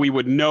I think we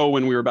would know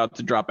when we were about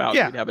to drop out.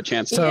 We'd have a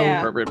chance to go in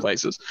appropriate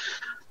places.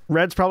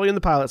 Red's probably in the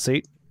pilot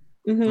seat.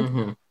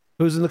 Mm-hmm.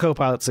 Who's in the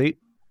co-pilot seat?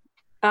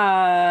 May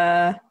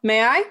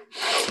I?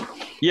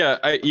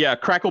 Yeah.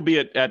 Crack will be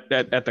at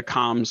the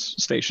comms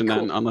station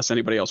then, unless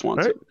anybody else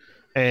wants it.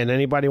 And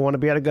anybody want to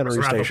be at a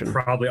gunnery station? Will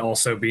probably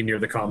also be near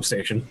the comm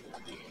station.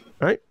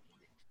 All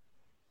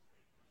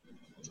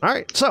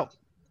right. So,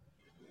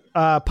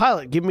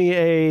 pilot, give me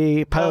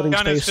a piloting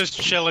gun space. Is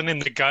just chilling in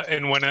the gun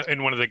in one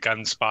of the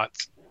gun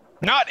spots.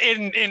 Not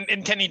in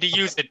intending to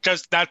use it.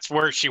 Just that's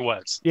where she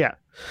was. Yeah.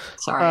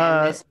 Sorry,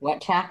 I missed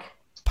what check?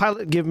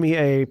 Pilot, give me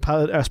a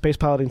space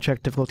piloting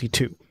check difficulty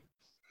 2.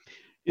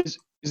 Is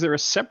there a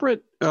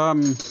separate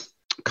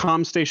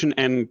comm station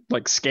and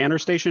like scanner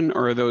station,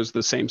 or are those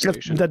the same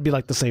station? That'd be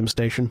like the same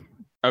station.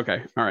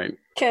 Okay, all right.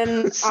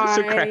 Can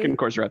so Crack and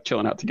Corsair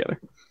chilling out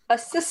together.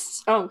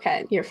 Assist? Oh,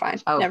 okay, you're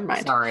fine. Oh, never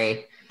mind.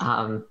 Sorry.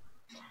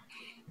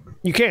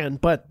 You can,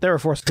 but there are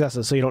 4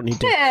 successes, so you don't need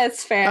to. Yeah,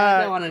 it's fair.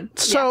 I don't want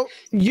to. So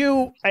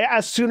you,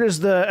 as soon as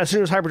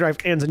hyperdrive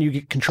ends and you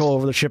get control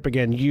over the ship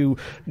again, you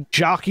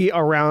jockey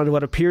around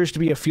what appears to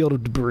be a field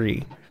of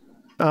debris.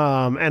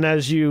 And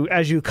as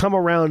you come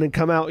around and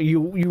come out, you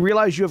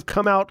realize you have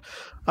come out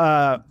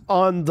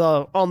on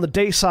the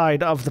day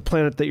side of the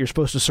planet that you're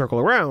supposed to circle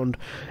around,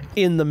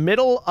 in the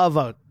middle of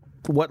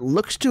what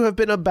looks to have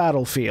been a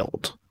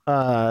battlefield.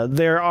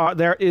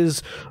 There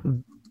is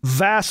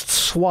vast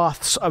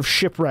swaths of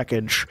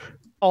shipwreckage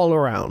all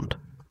around.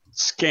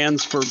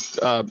 Scans for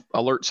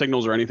alert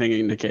signals or anything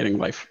indicating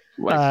life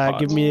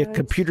give me a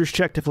computer's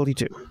check difficulty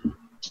 2.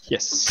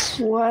 Yes.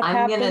 What I'm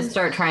happened? going to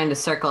start trying to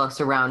circle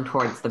us around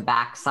towards the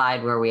back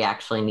side where we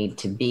actually need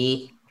to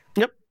be.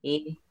 Yep.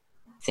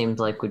 Seems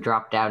like we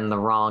dropped out in the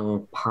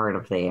wrong part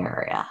of the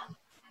area.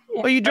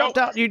 Well, you dropped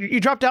out.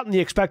 You dropped out in the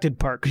expected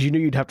part because you knew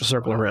you'd have to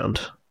circle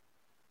around.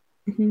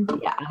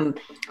 Yeah, I'm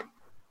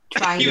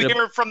trying You to...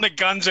 hear from the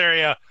guns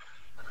area.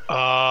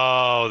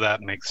 Oh,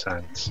 that makes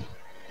sense.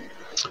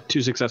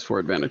 2 success for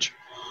advantage.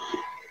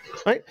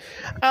 Right.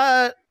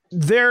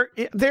 There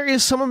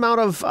is some amount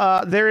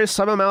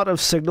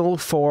of signal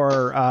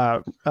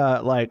for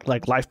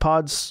like life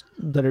pods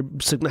that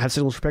have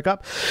signals for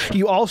pickup.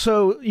 You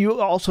also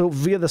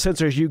via the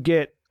sensors you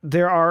get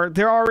there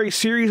are a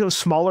series of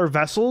smaller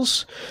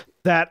vessels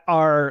that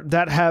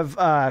have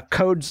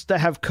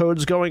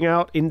codes going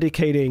out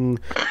indicating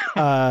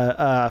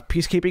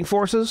peacekeeping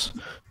forces,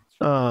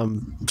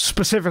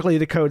 specifically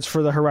the codes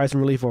for the Horizon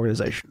Relief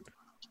Organization.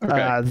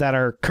 Okay. That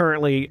are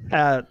currently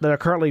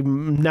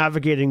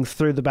navigating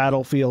through the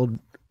battlefield,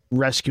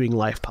 rescuing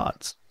life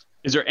pods.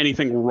 Is there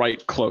anything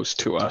right close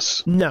to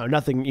us? No,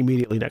 nothing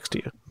immediately next to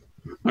you.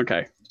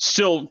 Okay.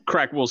 Still,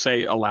 Crack will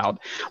say aloud,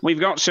 "We've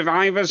got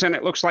survivors, and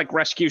it looks like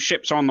rescue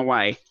ships on the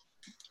way."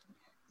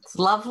 It's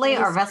lovely.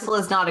 Our vessel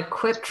is not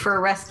equipped for a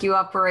rescue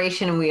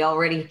operation, and we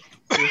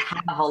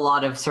have a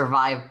lot of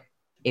survivors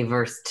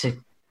to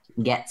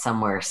get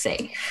somewhere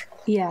safe.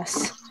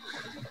 Yes.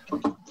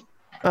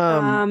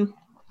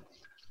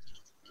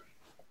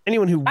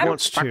 Anyone who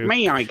wants Fuck to.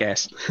 me, I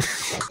guess.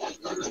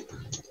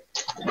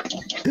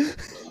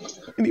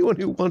 Anyone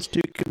who wants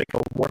to can make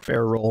a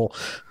warfare roll,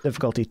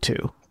 difficulty 2.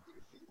 All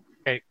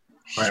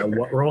right,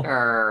 what roll?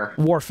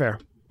 Warfare.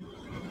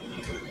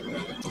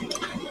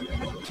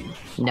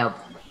 Nope.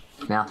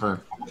 Nothing.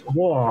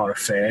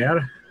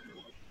 Warfare.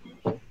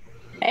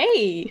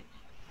 Hey,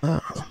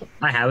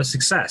 I have a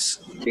success.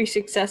 3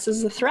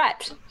 successes, a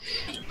threat.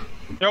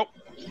 Nope.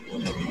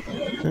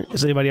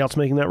 Is anybody else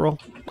making that roll?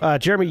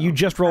 Jeremy, you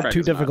just rolled Craig 2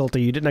 is not.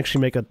 difficulty. You didn't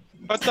actually make a...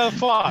 What the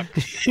fuck?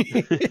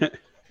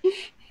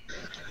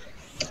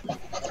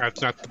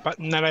 That's not the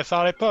button that I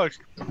thought I pushed.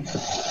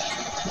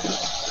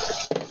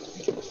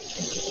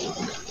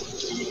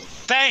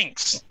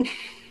 Thanks.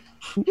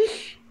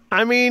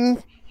 I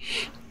mean,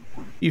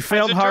 you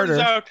failed As it harder.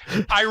 turns out,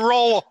 I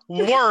roll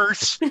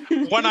worse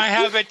when I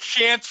have a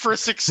chance for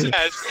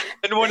success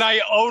than when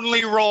I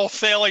only roll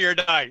failure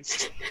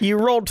dice. You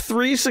rolled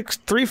 3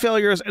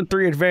 failures and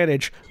 3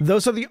 advantage.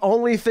 Those are the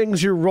only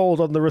things you rolled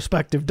on the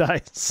respective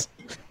dice.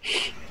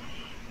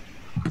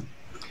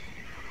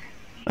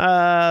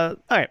 All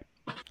right.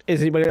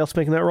 Is anybody else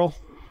making that roll?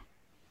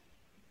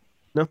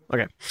 No?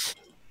 Okay.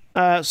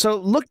 So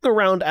looking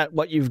around at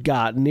what you've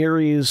got,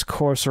 Neres,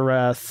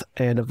 Corsoreth,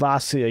 and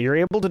Avasia, you're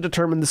able to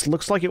determine this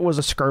looks like it was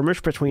a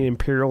skirmish between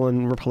Imperial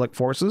and Republic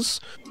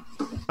forces.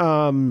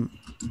 Neres,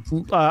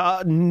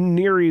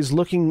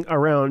 looking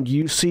around,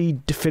 you see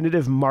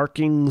definitive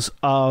markings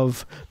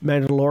of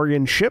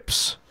Mandalorian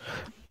ships,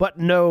 but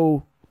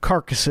no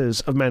carcasses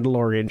of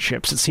Mandalorian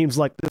ships. It seems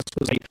like this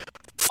was a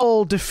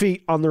full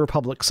defeat on the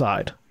Republic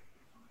side.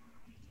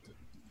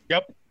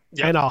 Yep.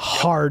 And a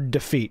hard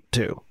defeat,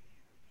 too.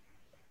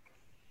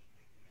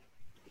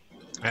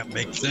 That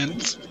makes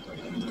sense.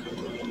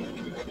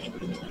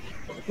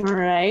 All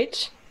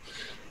right.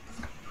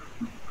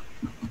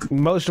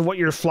 Most of what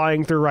you're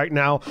flying through right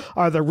now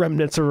are the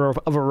remnants of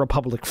a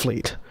Republic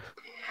fleet.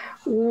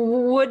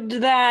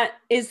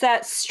 Is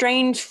that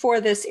strange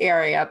for this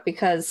area?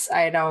 Because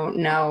I don't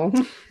know.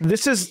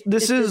 This is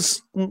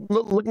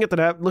looking at the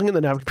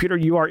nav computer.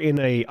 You are in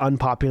a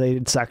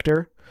unpopulated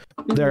sector.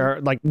 There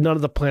are none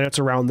of the planets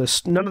around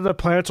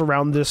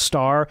this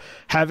star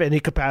have any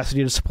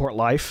capacity to support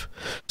life.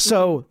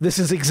 So this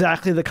is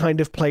exactly the kind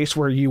of place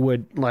where you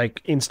would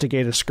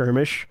instigate a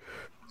skirmish.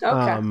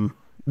 Okay.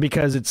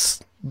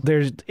 Because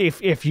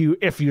if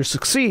you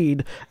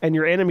succeed and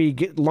your enemy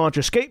launch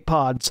escape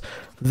pods,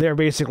 they're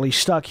basically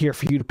stuck here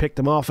for you to pick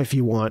them off if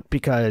you want,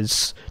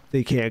 because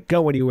they can't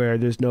go anywhere.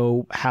 There's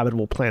no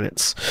habitable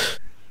planets.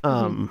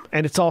 And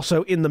it's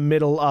also in the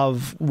middle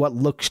of what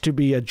looks to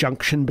be a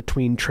junction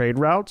between trade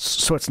routes,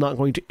 so it's not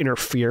going to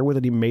interfere with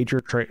any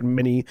major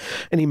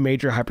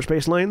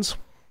hyperspace lanes.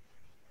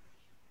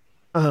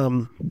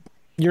 You're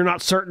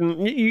not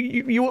certain.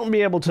 You wouldn't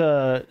be able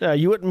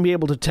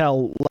to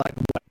tell what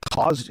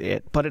caused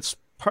it, but it's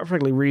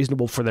perfectly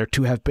reasonable for there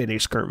to have been a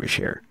skirmish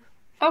here.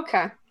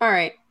 Okay. All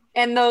right.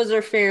 And those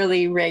are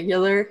fairly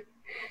regular.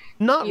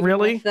 Not Even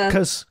really, with the-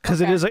 because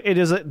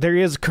Okay. there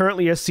is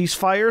currently a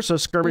ceasefire, so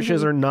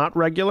skirmishes are not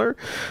regular.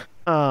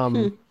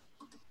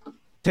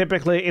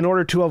 Typically, in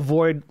order to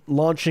avoid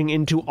launching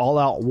into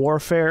all-out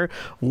warfare,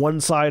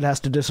 one side has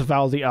to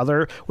disavow the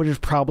other, which is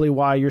probably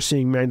why you're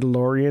seeing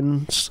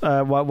Mandalorians.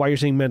 Why you're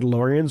seeing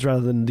Mandalorians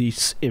rather than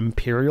these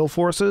Imperial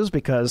forces,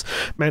 because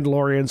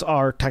Mandalorians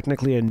are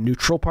technically a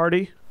neutral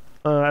party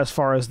as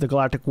far as the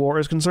Galactic War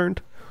is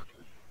concerned.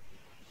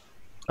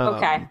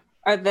 Okay.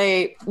 Are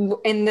they,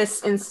 in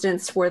this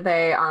instance, were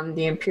they on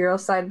the Imperial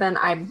side then?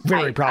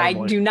 Very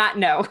probably. I do not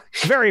know.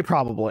 Very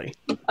probably.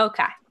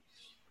 Okay.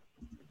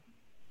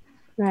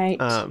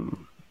 Right.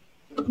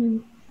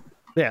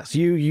 Yes,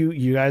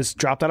 you guys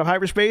dropped out of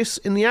hyperspace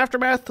in the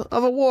aftermath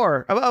of a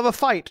war, of a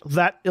fight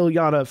that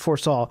Ilyana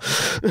foresaw.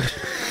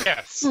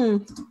 Yes.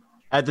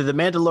 Either the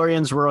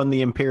Mandalorians were on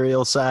the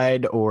Imperial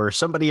side, or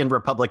somebody in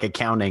Republic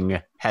accounting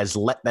has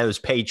let those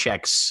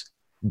paychecks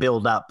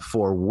build up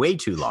for way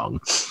too long.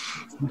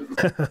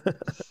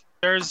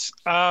 There's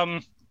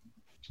over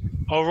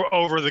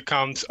the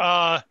comms.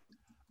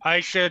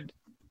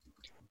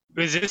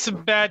 Is this a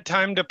bad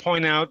time to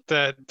point out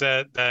that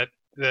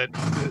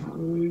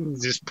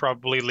this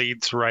probably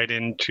leads right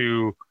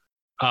into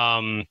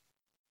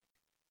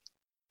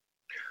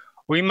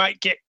we might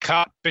get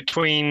caught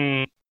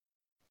between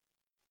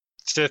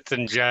Sith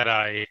and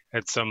Jedi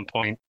at some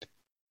point.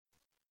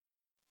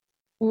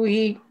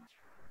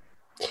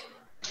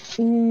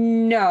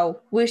 No,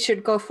 we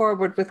should go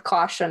forward with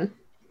caution.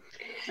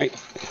 It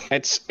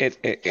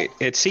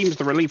seems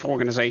the relief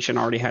organization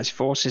already has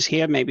forces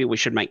here. Maybe we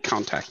should make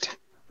contact.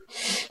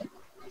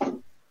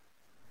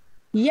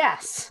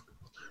 Yes.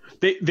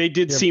 They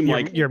did seem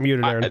like you're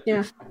muted, Aaron.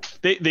 Yeah.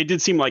 They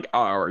did seem like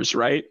ours,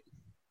 right?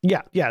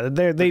 Yeah.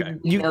 Okay.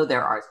 You know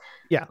there are.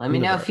 Yeah. Let me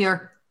know if you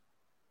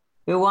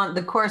want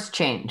the course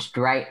changed,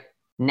 right?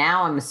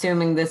 Now I'm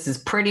assuming this is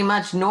pretty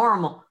much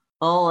normal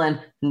and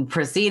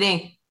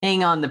proceeding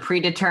on the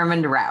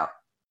predetermined route.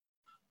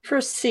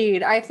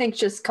 Proceed. I think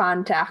just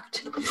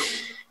contact.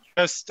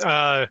 Just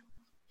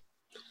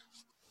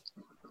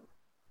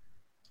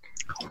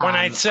When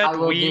I said I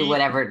will we, do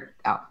whatever.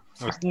 Oh,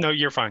 no,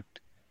 you're fine.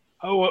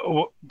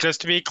 Oh,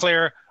 just to be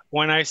clear,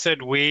 when I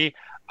said we,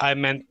 I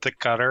meant the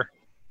cutter.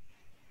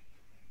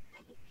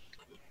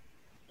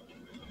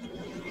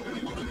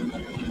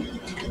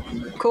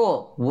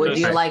 cool. Would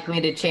you Okay. like me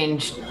to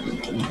change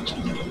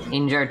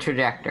our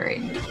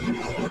trajectory?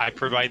 I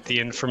provide the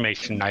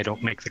information. I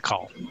don't make the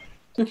call.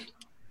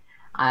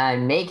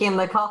 I'm making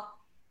the call.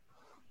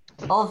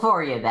 All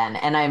for you then,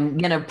 and I'm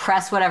gonna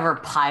press whatever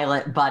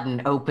pilot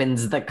button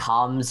opens the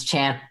comms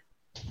channel,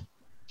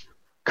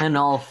 and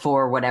all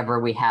for whatever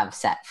we have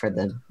set for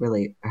the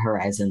really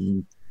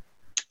horizon.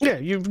 Yeah,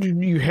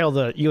 you hail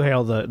the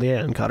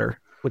end cutter,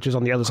 which is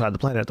on the other side of the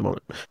planet at the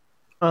moment.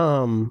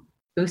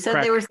 Who said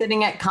Crack. they were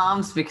sitting at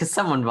comms? Because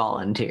someone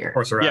volunteered.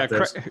 Yeah,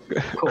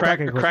 Crack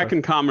and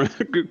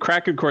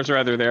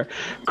Corserath are there.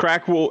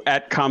 Crack will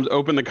at comms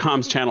open the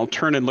comms channel,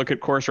 turn and look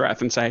at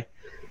Corserath and say,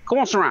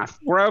 "Corserath,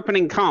 we're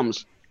opening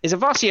comms. Is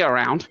Avasia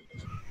around?"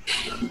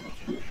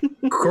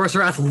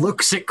 Corserath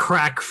looks at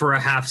Crack for a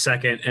half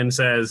second and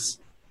says,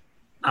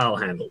 "I'll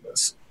handle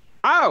this."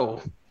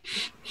 Oh,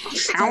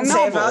 how And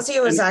say novel.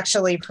 Vazia was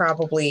actually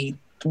probably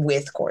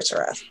with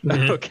Corserath.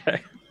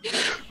 Okay.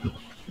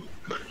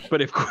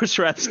 But if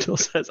Corserath still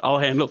says, "I'll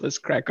handle this,"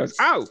 Crack goes,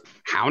 "Oh,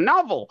 how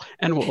novel,"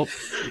 and we'll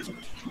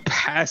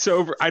pass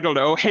over. I don't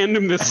know. Hand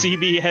him the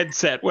CB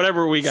headset,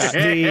 whatever we got.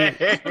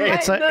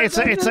 It's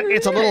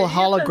a little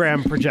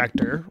hologram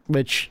projector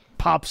which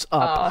pops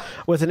up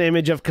with an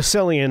image of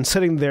Cassilian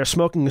sitting there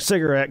smoking a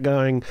cigarette,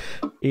 going,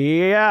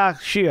 "Yeah,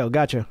 Shio,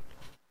 gotcha."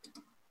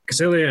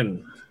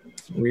 Cassilian,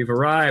 we've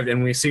arrived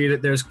and we see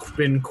that there's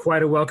been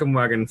quite a welcome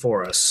wagon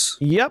for us.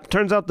 Yep,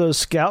 turns out those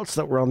scouts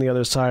that were on the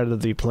other side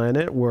of the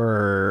planet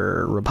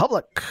were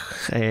Republic,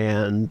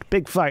 and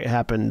big fight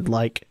happened.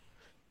 Like,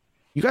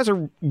 you guys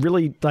are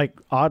really, like,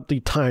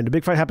 oddly timed. A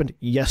big fight happened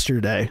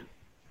yesterday.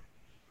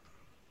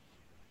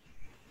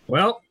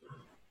 Well,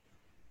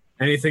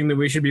 anything that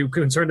we should be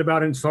concerned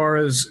about as far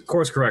as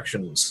course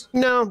corrections?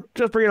 No,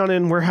 just bring it on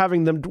in. We're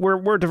having them.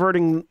 We're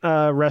diverting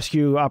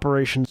rescue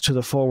operations to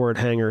the forward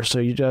hangar. So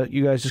you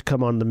guys just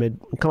come on the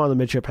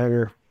midship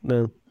hangar.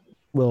 No,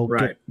 we'll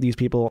get these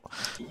people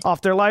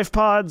off their life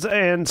pods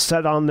and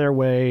set on their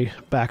way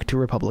back to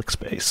Republic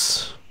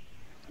space.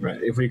 Right.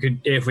 If we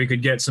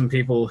could get some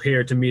people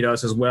here to meet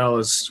us, as well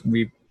as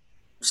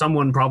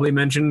someone probably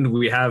mentioned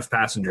we have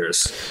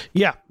passengers.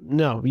 Yeah,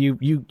 no,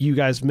 you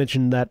guys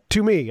mentioned that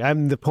to me.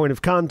 I'm the point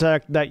of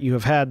contact that you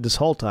have had this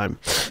whole time.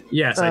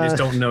 Yes, I just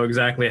don't know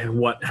exactly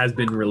what has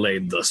been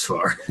relayed thus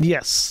far.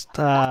 Yes,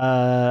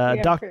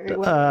 Archon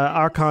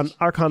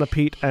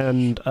Pete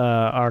and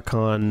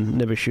Archon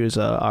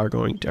Nibishuza are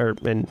going to,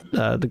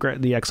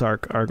 the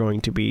Exarch are going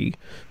to be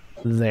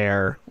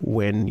there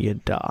when you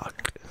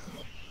dock.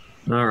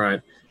 All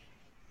right.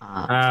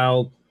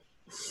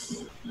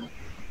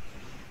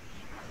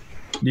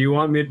 Do you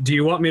want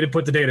me to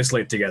put the data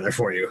slate together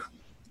for you?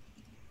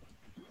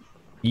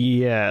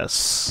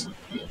 Yes.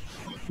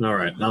 All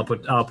right.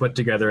 I'll put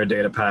together a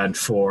data pad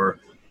for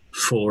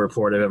full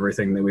report of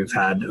everything that we've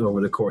had over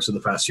the course of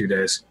the past few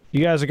days.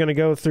 You guys are going to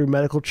go through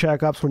medical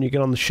checkups when you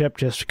get on the ship,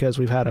 just because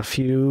we've had a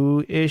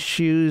few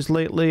issues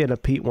lately,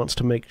 and Pete wants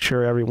to make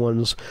sure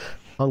everyone's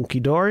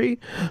hunky-dory.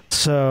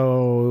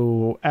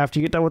 So after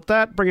you get done with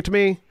that, bring it to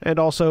me, and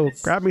also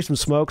grab me some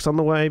smokes on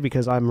the way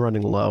because I'm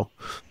running low.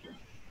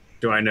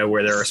 Do I know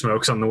where there are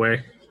smokes on the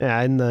way?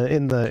 Yeah,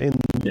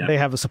 they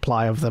have a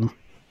supply of them.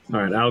 All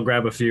right, I'll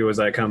grab a few as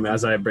I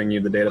bring you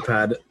the data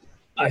pad.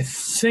 I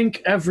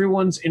think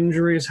everyone's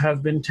injuries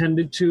have been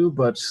tended to,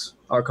 but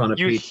Archon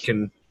Pete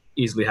can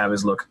easily have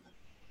his look.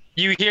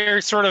 You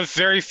hear sort of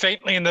very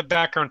faintly in the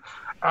background,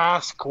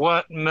 "Ask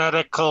what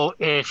medical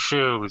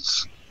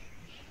issues."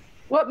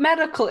 What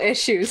medical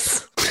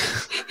issues?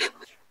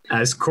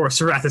 As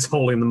Corserath is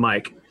holding the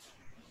mic.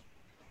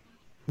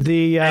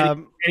 The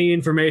any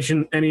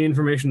information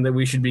that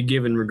we should be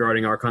given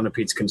regarding Archon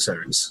Pete's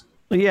concerns.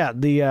 Yeah,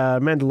 the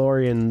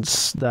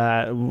Mandalorians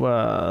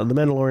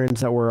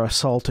that were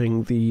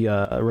assaulting the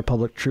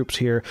Republic troops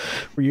here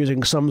were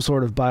using some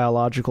sort of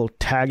biological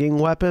tagging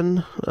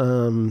weapon,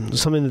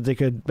 something that they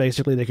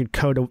could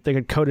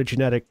code a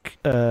genetic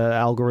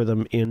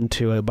algorithm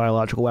into a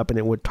biological weapon.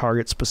 It would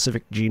target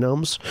specific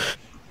genomes.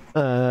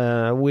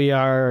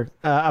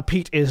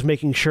 Pete is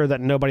making sure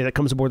that nobody that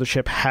comes aboard the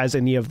ship has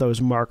any of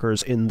those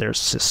markers in their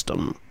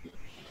system.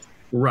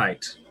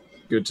 Right.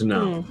 Good to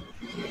know.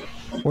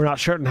 We're not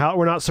certain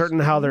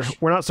how they're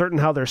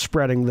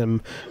spreading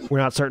them. We're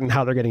not certain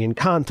how they're getting in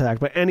contact.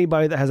 But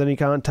anybody that has any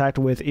contact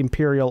with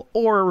Imperial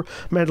or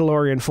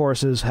Mandalorian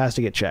forces has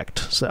to get checked.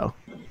 So.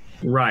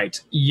 Right.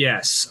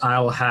 Yes,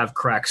 I'll have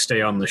Crack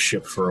stay on the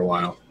ship for a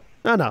while.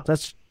 No,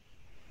 that's.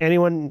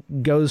 Anyone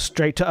goes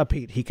straight to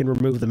Pete. He can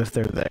remove them if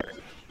they're there.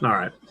 All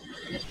right.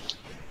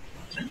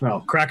 Well,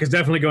 Crack is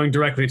definitely going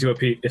directly to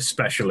Pete,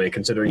 especially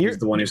considering he's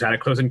the one who's had a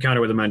close encounter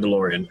with a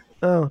Mandalorian.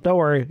 Oh, don't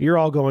worry. You're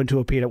all going to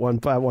a Pete at one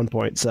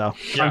point, so.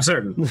 Yeah. I'm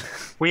certain.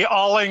 We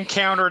all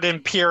encountered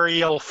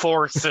Imperial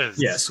forces.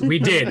 Yes, we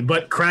did.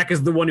 But Crack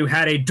is the one who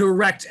had a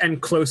direct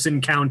and close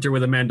encounter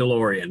with a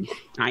Mandalorian.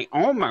 I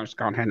almost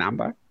got her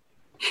number.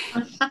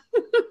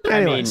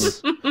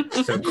 Anyways.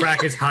 So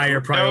Crack is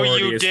higher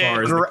priority as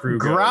far as the crew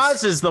goes.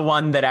 Graz is the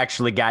one that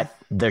actually got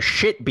the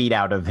shit beat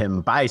out of him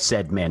by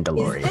said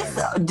Mandalorian.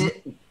 Is this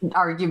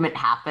argument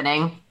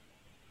happening?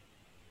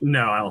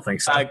 No, I don't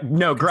think so.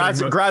 No,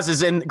 Graz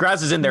is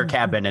in their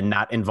cabin and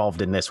not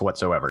involved in this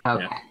whatsoever.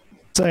 Okay.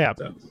 So yeah.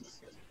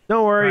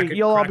 Don't worry,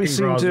 you'll all be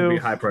seen Graz will be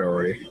to. high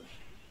priority.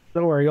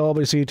 Don't worry, you'll all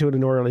be seen to in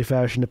an orderly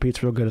fashion. The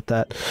Pete's real good at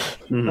that.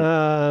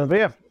 But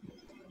yeah.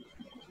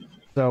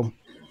 So,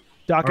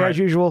 Doc All as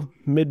usual,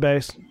 mid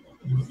base.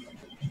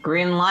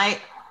 Green light.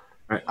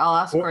 Right. I'll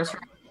ask first.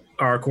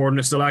 Are our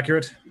coordinates still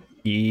accurate?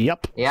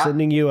 Yep. Yeah.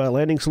 Sending you a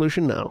landing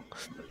solution now.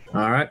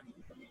 All right.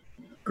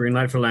 Green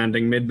light for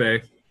landing,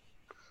 mid-bay.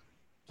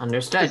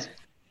 Understood.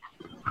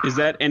 Is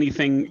that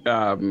anything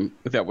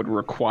that would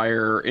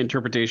require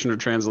interpretation or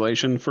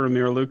translation for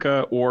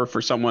Miraluka or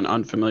for someone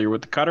unfamiliar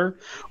with the cutter,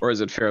 or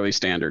is it fairly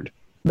standard?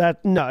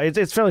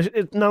 It's fairly.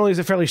 Not only is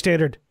it fairly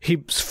standard,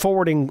 he's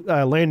forwarding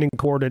landing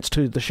coordinates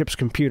to the ship's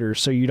computer,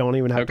 so you don't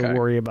even have to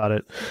worry about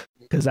it,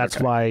 because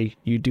that's why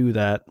you do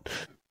that.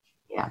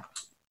 Yeah.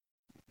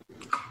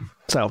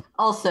 So.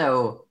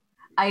 Also,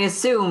 I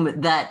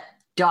assume that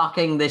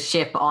docking the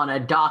ship on a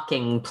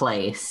docking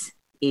place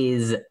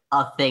is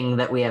a thing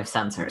that we have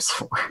sensors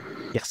for.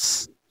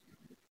 Yes.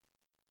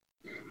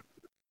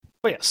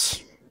 Oh,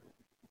 yes.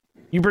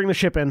 You bring the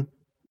ship in.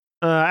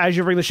 As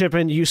you bring the ship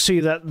in, you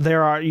see that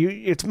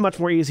it's much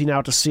more easy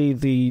now to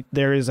see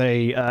there is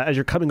as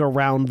you're coming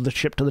around the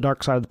ship to the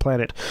dark side of the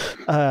planet,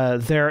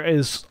 there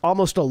is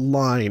almost a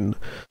line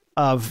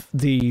of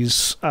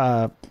these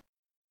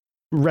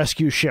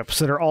rescue ships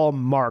that are all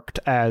marked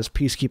as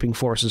peacekeeping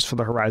forces for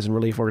the Horizon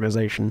Relief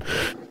Organization.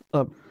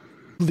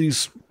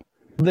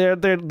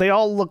 They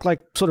all look like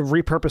sort of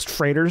repurposed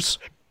freighters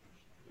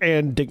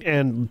and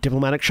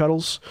diplomatic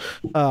shuttles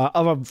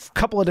of a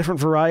couple of different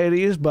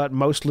varieties, but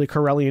mostly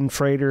Corellian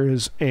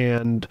freighters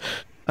and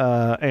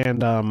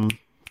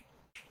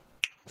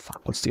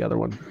what's the other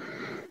one?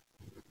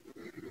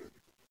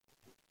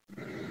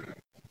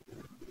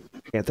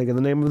 Can't think of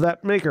the name of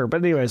that maker,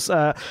 but anyways,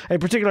 a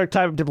particular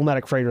type of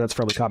diplomatic freighter that's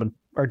fairly common,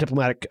 or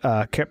diplomatic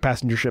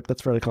passenger ship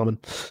that's fairly common.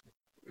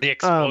 The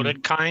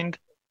exploded kind?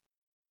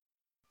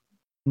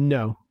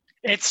 No.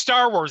 It's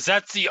Star Wars.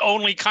 That's the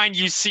only kind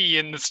you see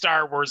in the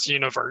Star Wars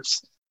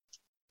universe.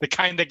 The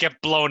kind that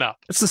get blown up.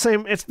 It's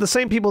the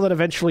same people that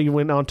eventually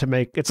went on to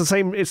make. It's the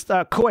same. It's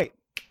Kuwait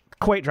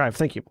Drive.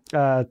 Thank you.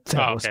 That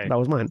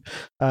was mine.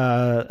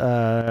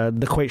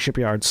 The Kuwait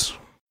shipyards.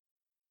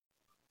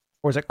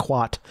 Or is it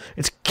Quat?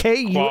 It's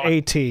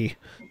Kuat.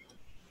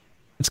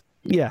 It's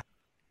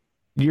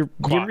You're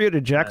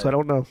muted, Jack. So I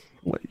don't know.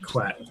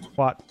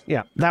 Quat.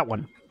 Yeah, that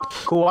one.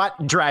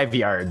 Kuat Drive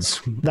Yards.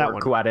 That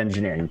one. Kuat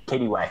Engineering.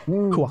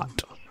 KDY.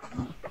 Quat.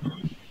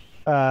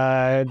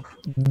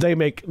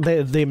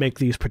 They make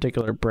these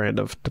particular brand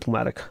of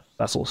diplomatic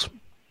vessels.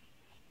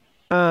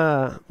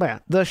 But yeah,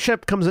 the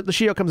Shio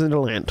comes into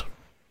land.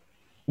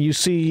 You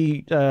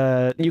see,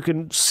 you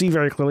can see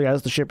very clearly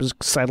as the ship is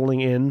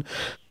settling in.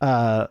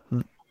 Those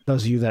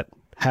of you that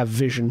have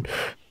vision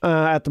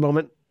at the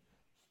moment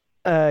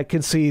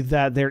can see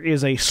that there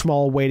is a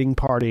small waiting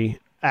party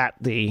at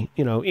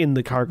in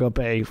the cargo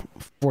bay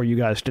for you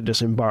guys to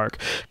disembark,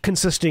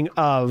 consisting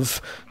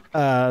of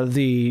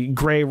the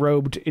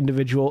gray-robed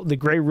individual, the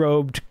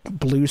gray-robed,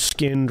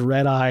 blue-skinned,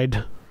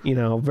 red-eyed,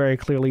 very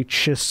clearly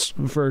Chiss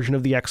version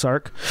of the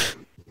Exarch,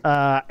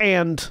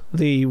 and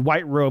the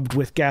white-robed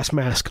with gas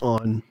mask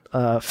on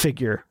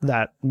figure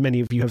that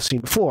many of you have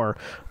seen before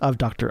of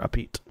Dr.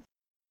 Apit.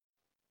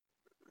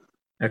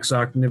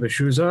 Exarch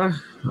Nibashuza,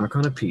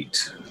 Arcana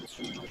Pete.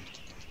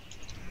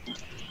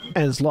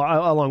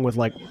 Along with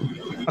like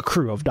a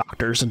crew of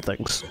doctors and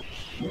things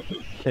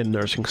and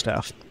nursing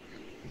staff.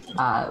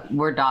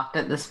 We're docked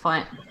at this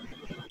point.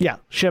 Yeah,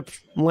 ship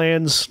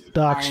lands,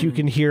 docks. You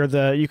can hear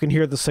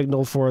the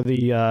signal for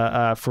the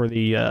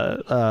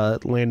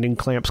landing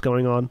clamps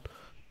going on.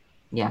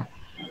 Yeah,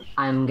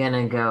 I'm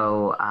gonna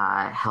go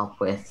help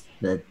with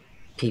the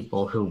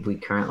people who we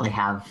currently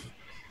have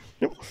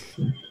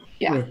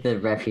with the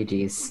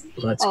refugees.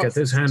 Let's get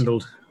this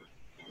handled.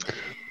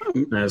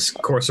 As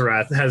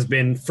Corserath has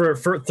been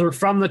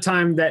from the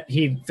time that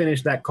he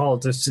finished that call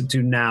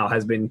to now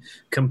has been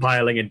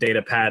compiling a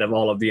data pad of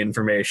all of the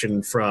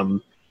information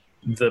from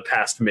the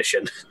past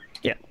mission.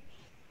 Yeah.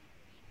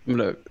 I'm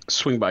going to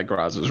swing by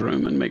Graz's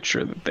room and make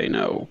sure that they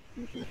know.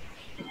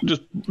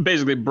 Just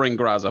basically bring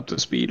Graz up to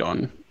speed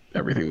on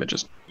everything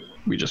that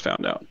we just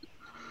found out.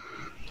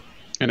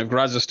 And if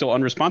Graz is still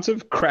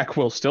unresponsive, Crack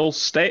will still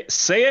say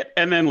it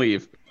and then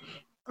leave.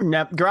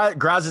 No,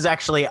 Graz is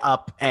actually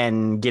up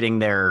and getting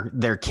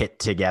their kit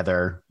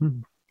together.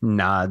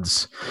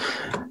 Nods.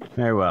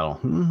 Very well.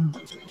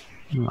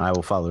 I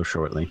will follow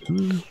shortly.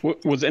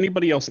 Was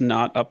anybody else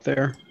not up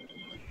there?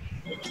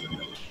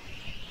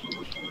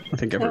 I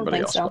think don't everybody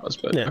think else so. was,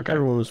 but Yeah, okay.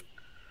 everyone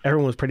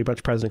was pretty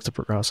much present except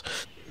for Gross.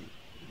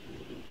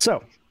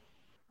 So,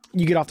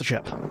 you get off the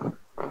ship.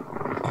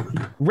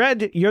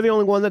 Red, you're the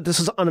only one that this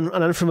is an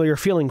unfamiliar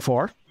feeling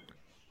for.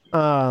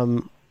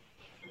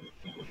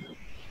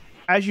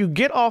 As you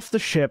get off the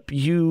ship,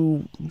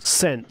 you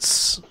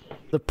sense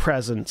the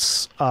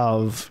presence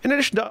of, in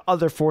addition to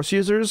other Force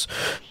users,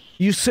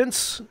 you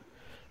sense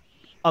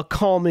a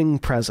calming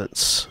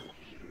presence.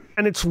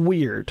 And it's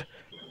weird.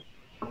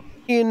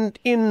 From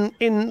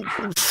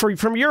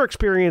your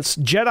experience,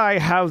 Jedi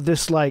have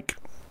this like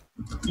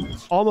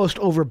almost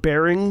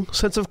overbearing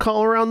sense of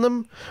calm around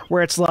them,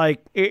 where it's like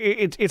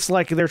it's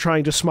like they're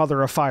trying to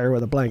smother a fire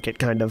with a blanket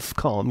kind of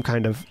calm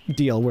kind of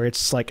deal, where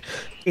it's like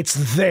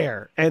it's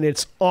there and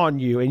it's on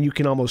you and you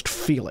can almost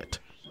feel it.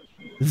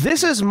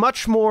 This is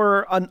much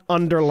more an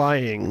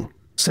underlying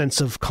sense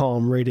of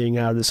calm radiating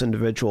out of this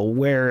individual,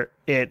 where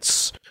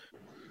it's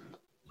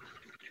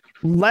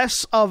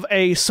less of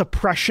a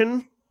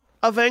suppression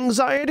of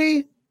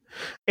anxiety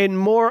and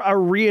more a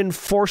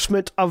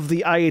reinforcement of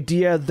the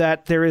idea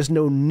that there is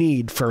no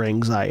need for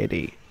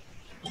anxiety.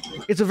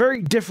 It's a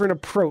very different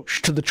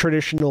approach to the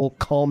traditional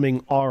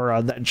calming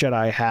aura that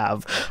Jedi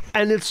have,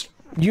 and it's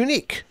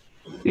unique.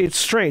 It's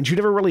strange. You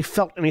never really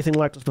felt anything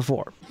like this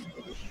before.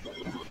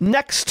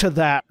 Next to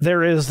that,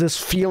 there is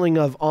this feeling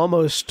of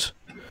almost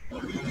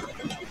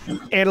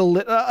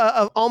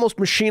almost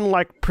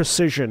machine-like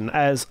precision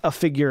as a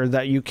figure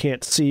that you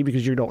can't see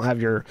because you don't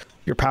have your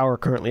power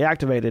currently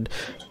activated,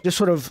 just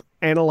sort of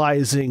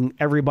analyzing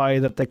everybody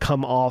that they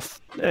come off,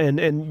 and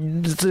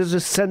there's a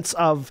sense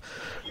of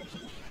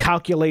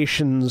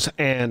calculations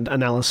and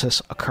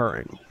analysis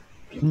occurring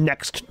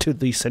next to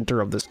the center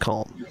of this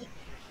calm.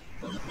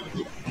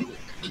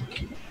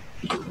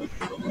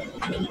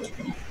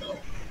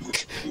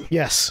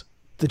 Yes,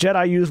 the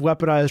Jedi use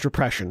weaponized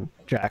repression,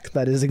 Jack.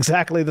 That is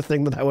exactly the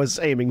thing that I was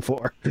aiming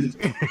for.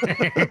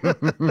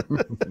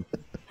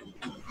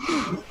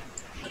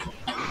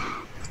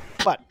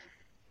 But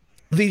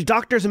the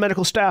doctors and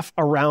medical staff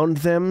around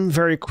them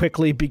very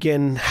quickly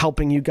begin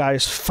helping you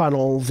guys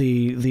funnel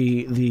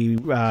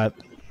the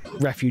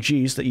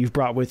refugees that you've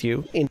brought with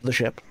you into the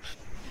ship,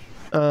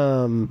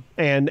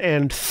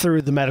 and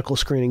through the medical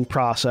screening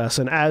process.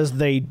 And as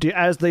they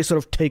sort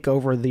of take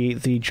over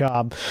the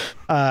job,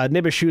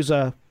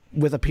 Nibishuza,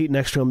 with a Pete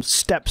next to him,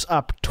 steps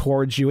up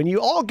towards you, and you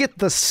all get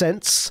the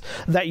sense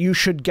that you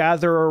should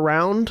gather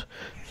around.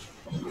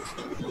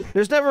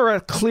 There's never a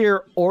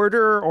clear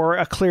order or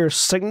a clear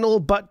signal,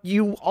 but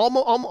you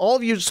all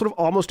of you sort of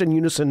almost in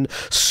unison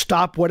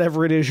stop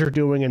whatever it is you're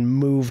doing and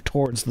move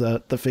towards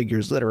the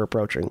figures that are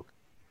approaching.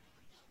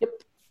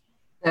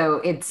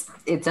 So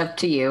it's up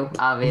to you,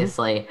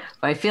 obviously.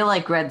 But I feel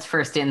like Red's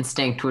first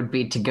instinct would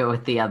be to go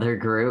with the other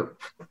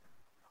group.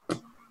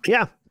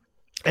 Yeah.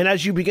 And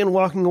as you begin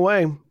walking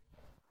away,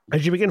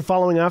 as you begin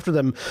following after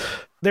them,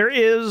 there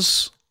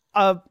is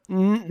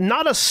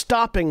not a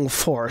stopping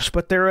force,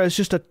 but there is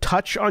just a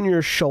touch on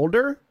your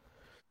shoulder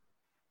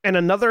and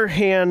another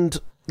hand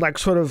like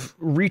sort of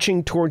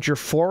reaching towards your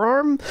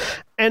forearm.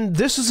 And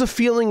this is a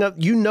feeling of,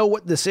 you know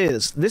what this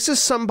is. This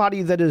is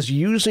somebody that is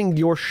using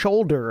your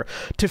shoulder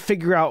to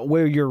figure out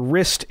where your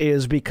wrist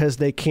is because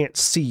they can't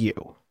see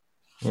you.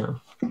 Yeah.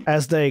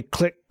 As they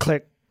click,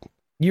 click.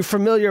 You're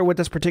familiar with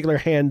this particular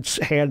hand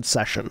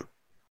session.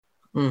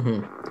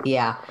 Mm-hmm.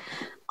 Yeah.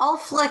 I'll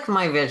flick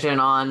my vision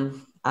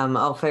on.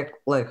 I'll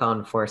flick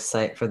on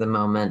Foresight for the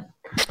moment.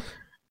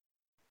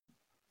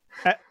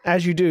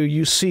 As you do,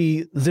 you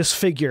see this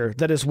figure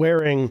that is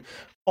wearing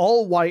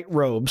all white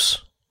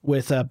robes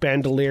with a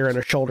bandolier and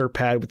a shoulder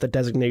pad with the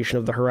designation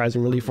of the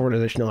Horizon Relief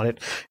Organization on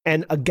it,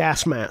 and a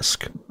gas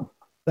mask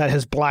that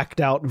has blacked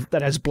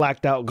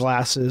out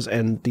glasses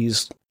and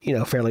these,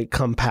 fairly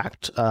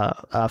compact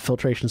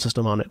filtration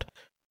system on it.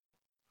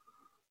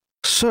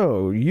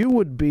 So you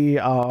would be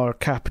our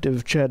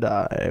captive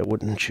Jedi,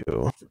 wouldn't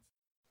you?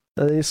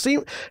 He doesn't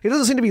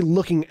seem to be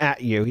looking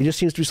at you. He just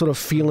seems to be sort of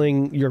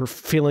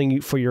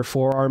feeling for your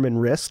forearm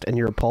and wrist and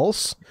your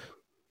pulse.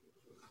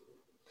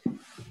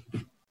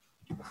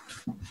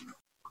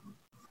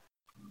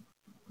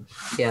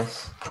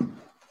 Yes.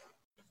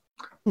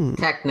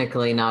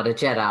 Technically not a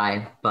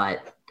Jedi,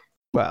 but...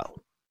 Well,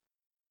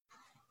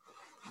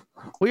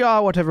 we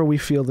are whatever we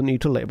feel the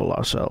need to label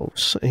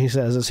ourselves, he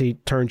says as he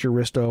turns your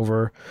wrist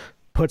over,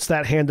 puts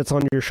that hand that's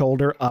on your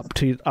shoulder up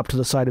to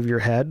the side of your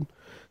head,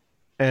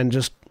 and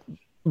just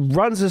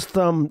runs his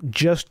thumb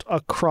just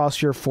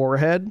across your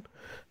forehead.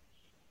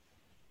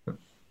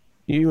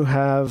 You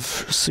have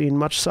seen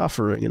much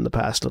suffering in the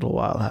past little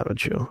while,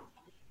 haven't you?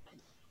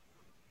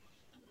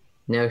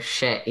 No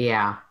shit,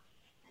 yeah.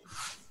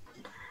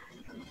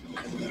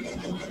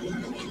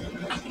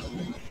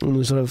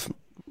 And sort of,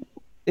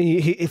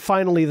 he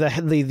finally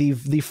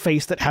the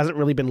face that hasn't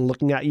really been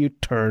looking at you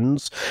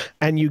turns,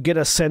 and you get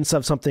a sense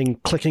of something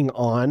clicking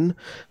on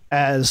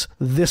as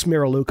this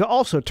Miraluka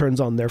also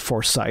turns on their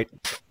foresight.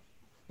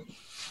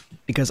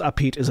 Because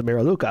Apit is a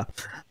Miraluka.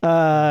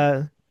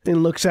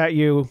 And looks at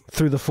you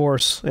through the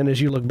Force, and as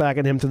you look back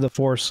at him through the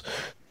Force,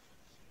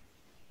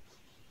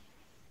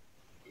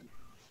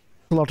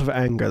 A lot of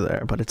anger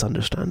there, but it's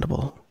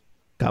understandable.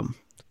 Come.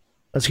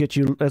 Let's get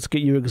you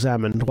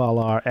examined while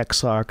our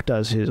exarch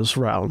does his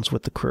rounds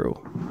with the crew.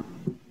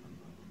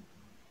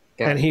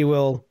 Okay. And he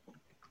will,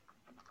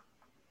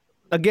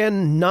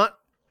 again, not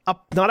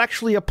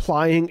actually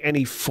applying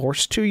any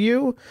force to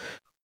you,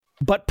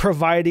 but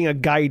providing a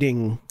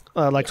guiding,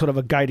 sort of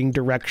a guiding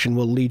direction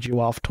will lead you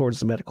off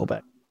towards the medical bay.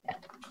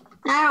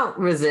 I don't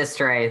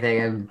resist or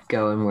anything. I'm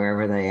going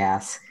wherever they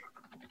ask.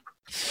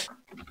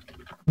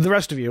 The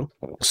rest of you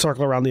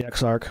circle around the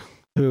exarch,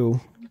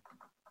 who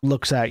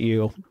looks at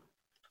you.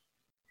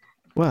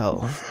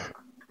 Well,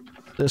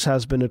 this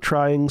has been a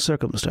trying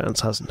circumstance,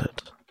 hasn't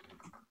it?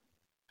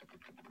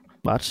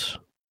 But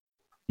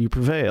you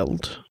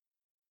prevailed.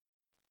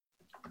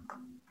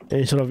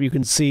 And sort of you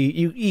can see,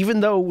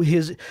 even though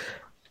his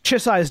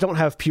Chiss eyes don't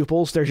have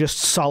pupils, they're just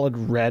solid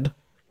red.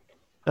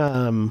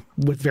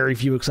 With very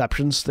few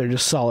exceptions, they're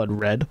just solid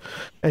red.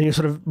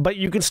 And but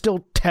you can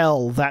still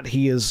tell that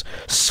he is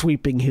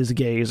sweeping his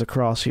gaze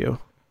across you.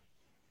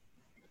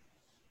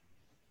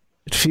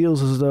 It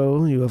feels as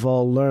though you have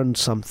all learned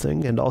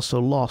something and also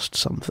lost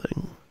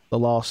something. The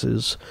loss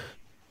is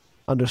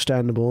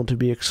understandable to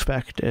be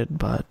expected,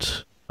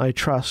 but I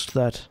trust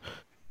that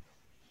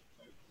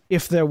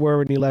if there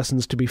were any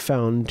lessons to be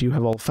found, you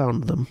have all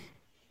found them.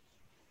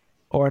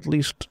 Or at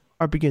least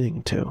are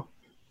beginning to.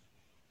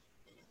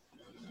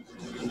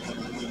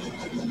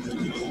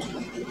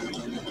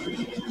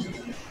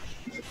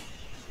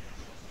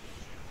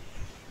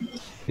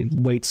 He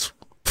waits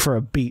for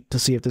a beat to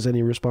see if there's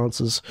any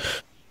responses.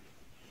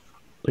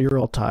 You're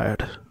all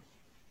tired.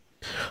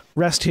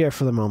 Rest here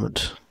for the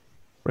moment.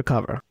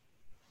 Recover.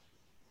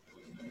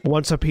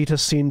 Once Apit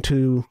has seen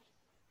to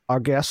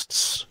our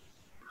guests,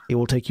 he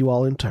will take you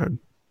all in turn.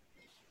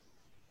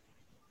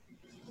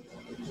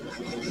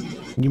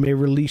 You may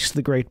release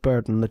the great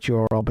burden that you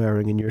are all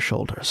bearing in your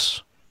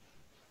shoulders.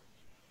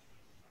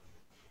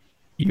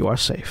 You are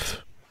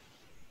safe.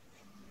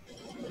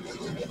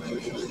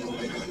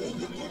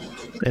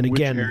 And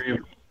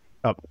again,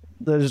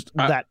 there's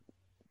that.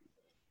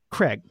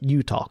 Craig,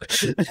 you talk.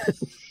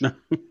 No,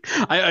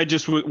 I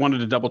just wanted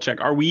to double check.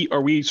 Are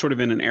we sort of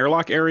in an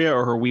airlock area,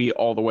 or are we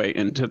all the way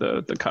into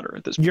the cutter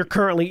at this point?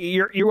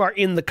 You are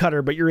in the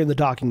cutter, but you're in the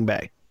docking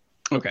bay.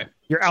 Okay.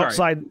 You're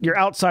outside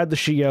the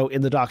Shio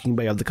in the docking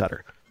bay of the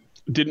cutter.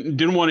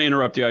 Didn't want to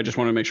interrupt you. I just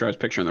wanted to make sure I was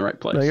picturing the right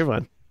place. No, you're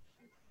fine.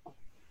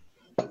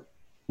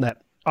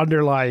 That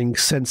underlying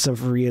sense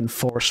of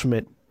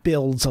reinforcement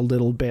builds a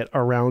little bit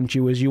around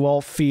you as you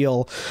all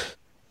feel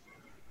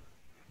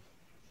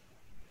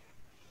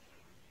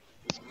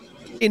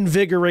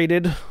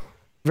invigorated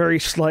very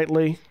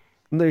slightly.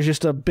 There's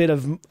just a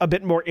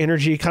bit more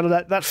energy, kind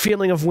of that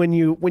feeling of when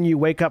you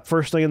wake up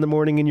first thing in the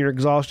morning and you're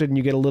exhausted and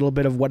you get a little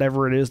bit of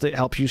whatever it is that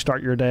helps you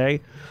start your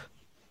day.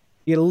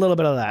 You get a little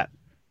bit of that.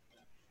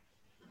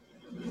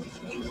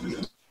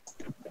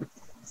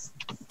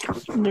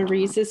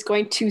 Nerys is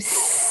going to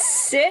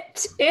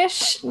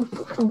sit-ish,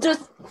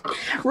 just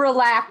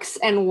relax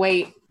and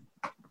wait,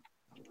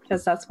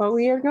 because that's what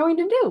we are going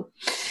to do.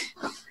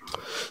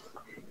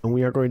 And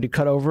we are going to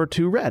cut over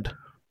to Red.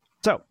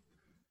 So,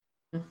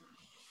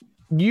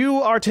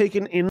 you are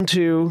taken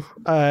into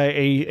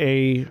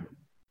a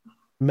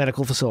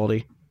medical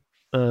facility.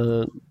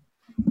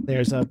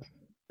 There's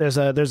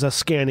a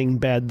scanning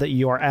bed that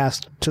you are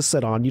asked to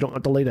sit on. You don't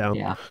have to lay down.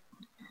 Yeah.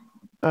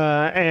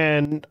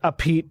 And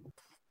Apit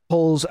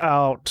pulls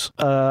out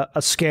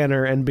a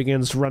scanner and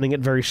begins running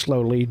it very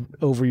slowly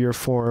over your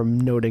form,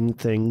 noting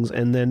things.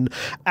 And then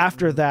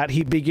after that,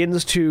 he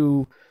begins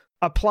to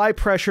apply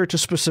pressure to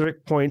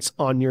specific points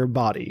on your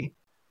body.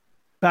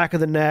 Back of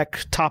the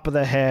neck, top of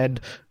the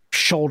head,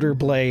 shoulder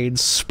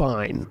blades,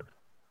 spine.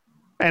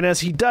 And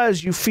as he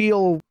does, you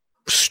feel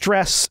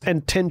stress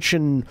and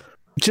tension,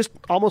 just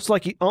almost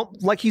like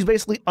he's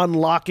basically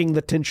unlocking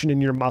the tension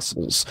in your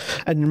muscles,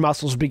 and your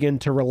muscles begin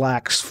to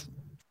relax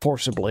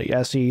forcibly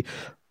as he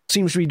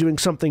seems to be doing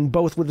something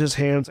both with his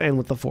hands and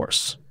with the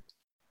force.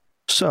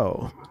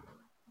 So,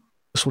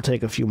 this will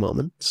take a few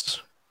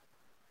moments.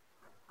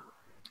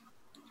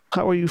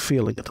 How are you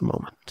feeling at the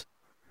moment?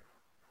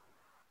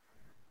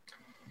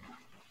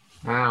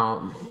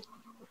 Well,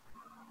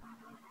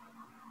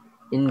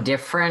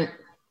 indifferent,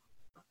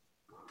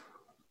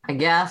 I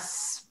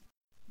guess.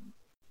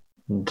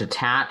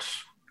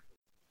 Detached.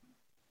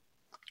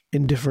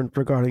 Indifferent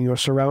regarding your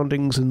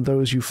surroundings and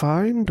those you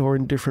find, or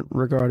indifferent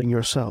regarding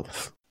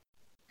yourself?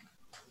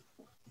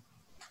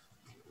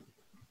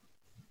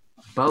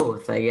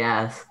 Both, I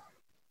guess.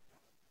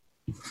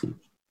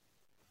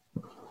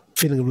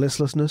 Feeling of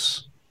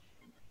listlessness?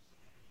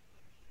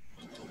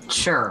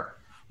 Sure,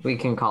 we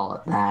can call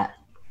it that.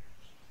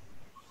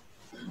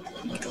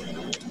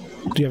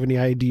 Do you have any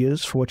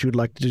ideas for what you would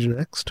like to do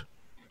next?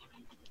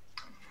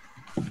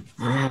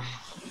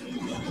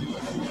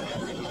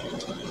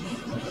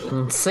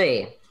 Let's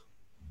see.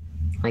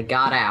 I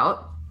got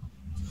out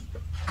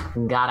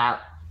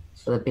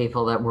for the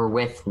people that were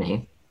with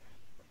me.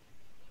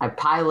 I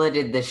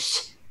piloted the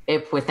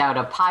ship without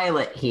a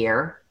pilot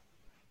here.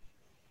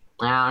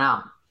 I don't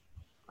know.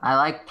 I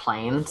like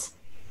planes.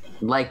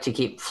 like to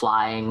keep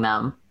flying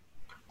them.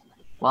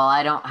 While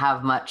I don't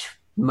have much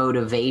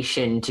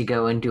motivation to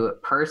go and do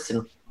it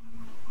personally,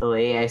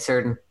 I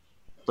certainly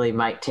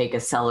might take a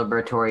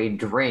celebratory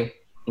drink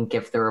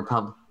if the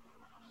Republic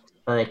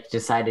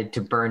decided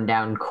to burn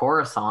down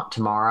Coruscant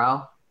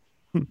tomorrow.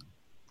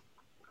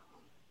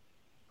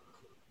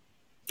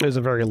 There's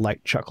a very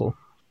light chuckle.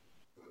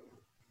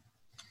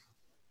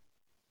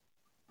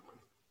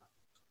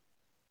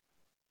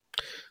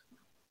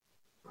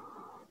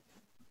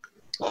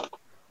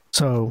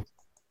 So,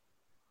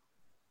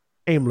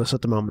 aimless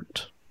at the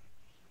moment.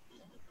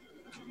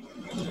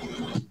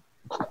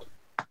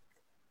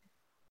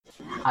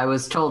 I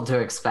was told to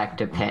expect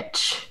a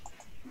pitch.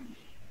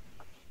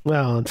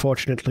 Well,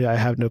 unfortunately, I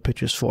have no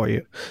pitches for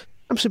you.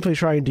 I'm simply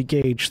trying to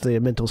gauge the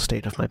mental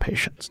state of my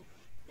patients.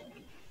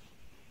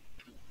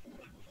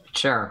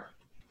 Sure.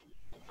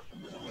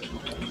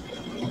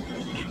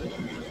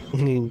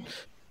 He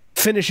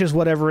finishes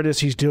whatever it is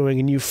he's doing,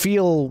 and you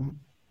feel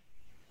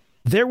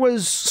there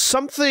was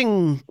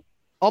something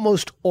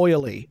almost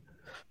oily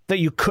that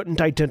you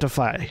couldn't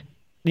identify.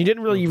 You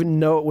didn't really even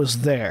know it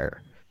was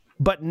there.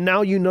 But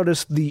now you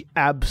notice the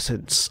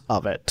absence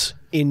of it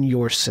in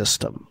your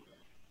system.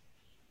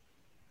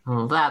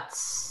 Well,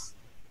 that's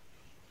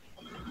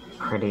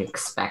pretty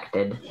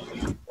expected.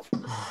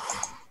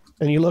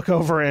 And you look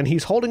over, and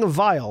he's holding a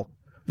vial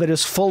that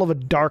is full of a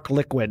dark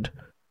liquid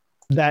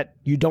that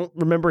you don't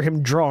remember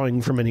him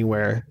drawing from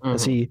anywhere,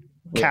 as he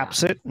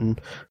caps it and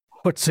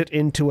puts it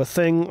into a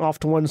thing off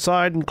to one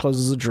side and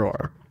closes the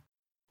drawer.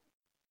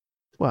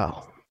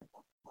 Well,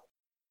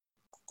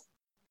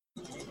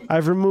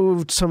 I've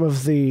removed some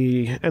of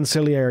the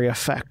ancillary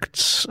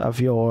effects of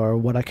your,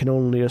 what I can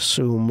only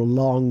assume,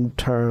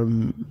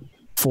 long-term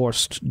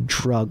forced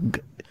drug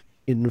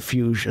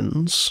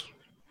infusions.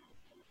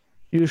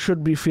 You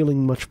should be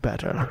feeling much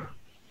better.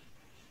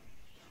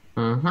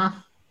 Mm-hmm.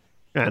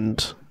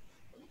 And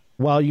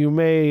while you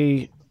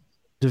may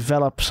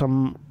develop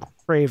some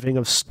craving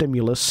of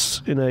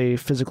stimulus in a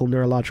physical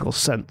neurological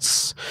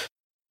sense,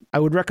 I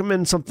would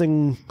recommend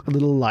something a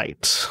little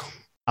light.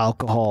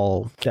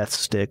 Alcohol, death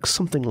sticks,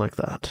 something like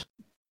that.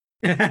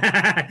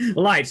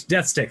 Light,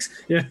 death sticks.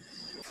 Yeah.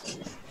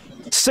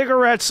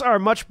 Cigarettes are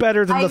much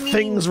better than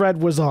things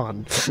Red was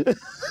on.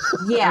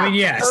 Yeah. I mean,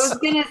 yes. I was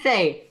going to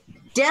say,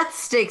 death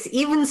sticks,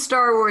 even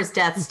Star Wars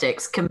death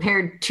sticks,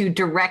 compared to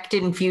direct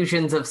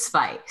infusions of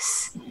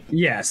spice.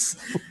 Yes.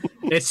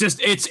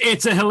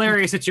 It's a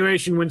hilarious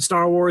situation when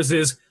Star Wars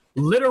is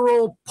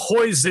literal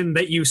poison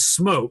that you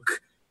smoke.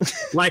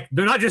 Like,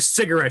 they're not just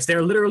cigarettes,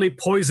 they're literally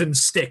poison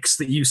sticks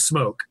that you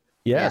smoke.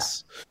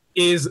 Yes.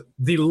 Is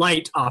the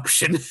light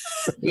option.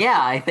 Yeah,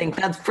 I think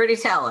that's pretty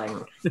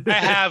telling. I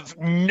have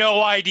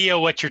no idea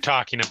what you're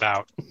talking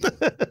about.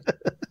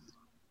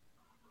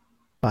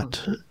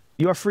 But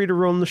you are free to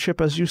roam the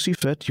ship as you see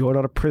fit. You are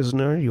not a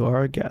prisoner, you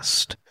are a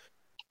guest.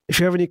 If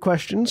you have any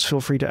questions,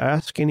 feel free to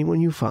ask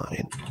anyone you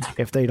find.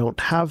 If they don't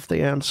have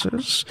the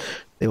answers,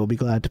 they will be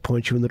glad to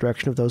point you in the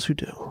direction of those who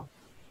do.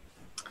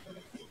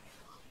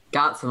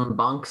 Got some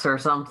bunks or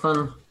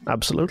something?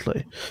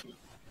 Absolutely.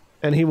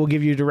 And he will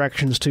give you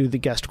directions to the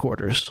guest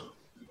quarters.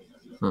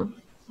 On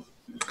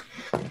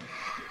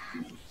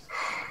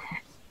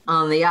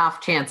the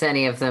off chance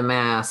any of them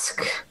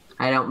ask,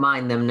 I don't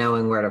mind them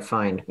knowing where to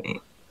find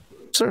me.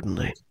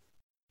 Certainly.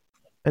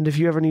 And if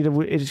you ever need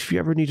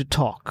to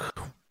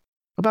talk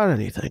about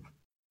anything,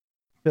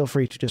 feel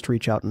free to just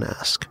reach out and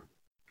ask.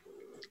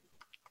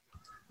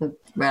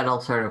 Red'll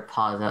sort of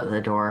pause at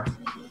the door.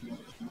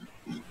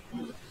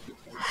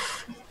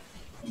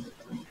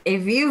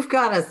 If you've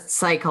got a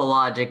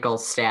psychological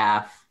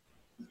staff,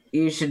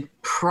 you should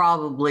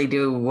probably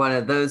do one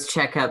of those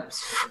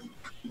checkups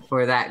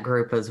for that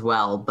group as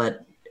well,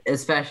 but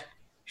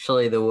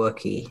especially the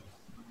Wookiee.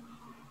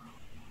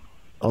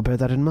 I'll bear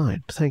that in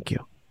mind. Thank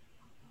you.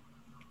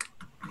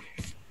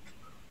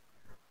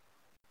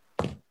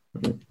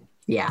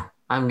 Yeah,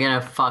 I'm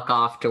gonna fuck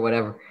off to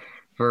whatever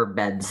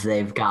beds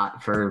they've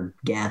got for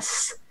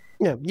guests.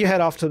 Yeah, you head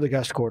off to the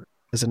guest quarters,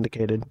 as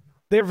indicated.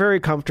 They're very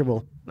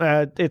comfortable.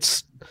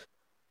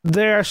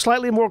 They're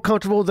slightly more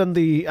comfortable than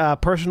the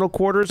personal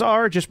quarters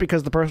are, just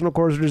because the personal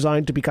quarters are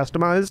designed to be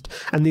customized,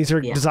 and these are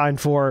designed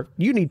for,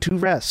 you need to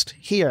rest.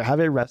 Here, have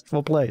a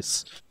restful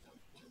place.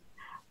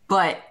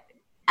 But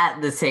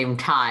at the same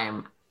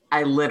time,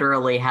 I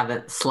literally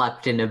haven't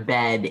slept in a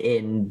bed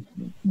in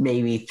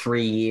maybe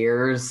 3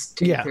 years,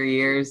 3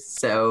 years,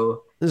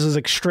 so... This is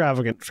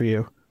extravagant for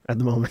you at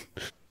the moment.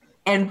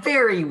 And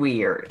very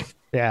weird.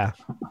 Yeah.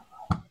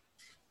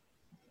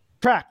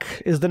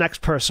 Track is the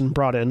next person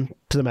brought in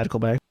to the medical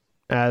bay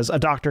as a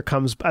doctor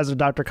comes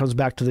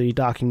back to the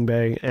docking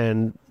bay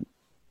and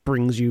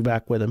brings you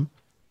back with him.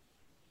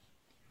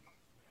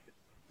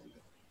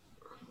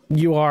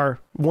 You are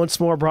once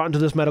more brought into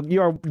this medical.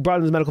 You are brought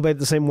into the medical bay,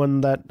 the same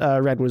one that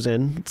Red was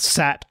in,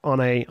 sat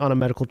on a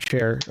medical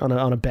chair on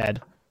a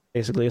bed,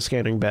 basically a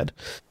scanning bed,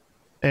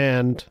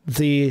 and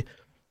the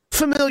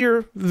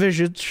familiar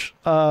visage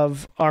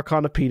of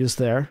Arcana Pete is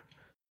there.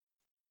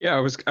 Yeah, I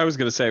was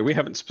gonna say we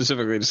haven't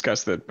specifically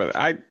discussed it, but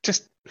I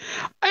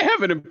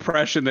have an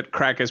impression that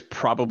Crack is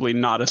probably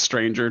not a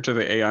stranger to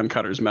the Aeon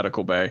Cutter's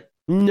medical bay.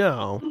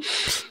 No.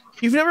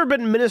 You've never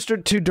been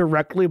ministered to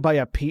directly by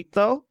a Pete,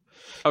 though.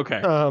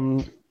 Okay.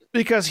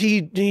 Because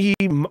he's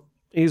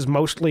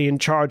mostly in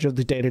charge of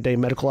the day-to-day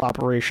medical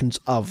operations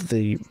of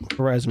the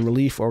Horizon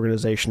Relief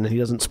Organization, and he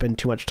doesn't spend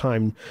too much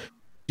time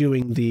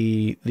doing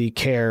the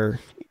care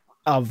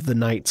of the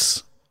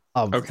knights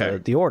of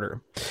the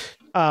order.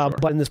 Sure.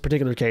 But in this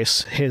particular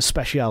case, his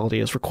speciality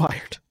is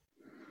required.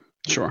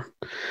 Sure.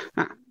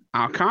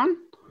 Archon?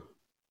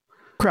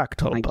 Crack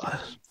told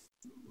us.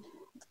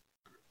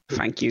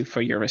 Thank you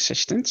for your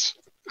assistance.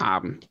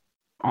 On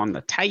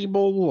the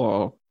table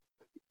or...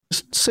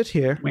 Just sit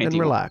here and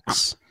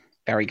relax.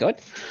 Very good.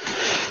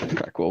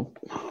 Crack will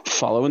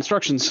follow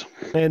instructions.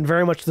 And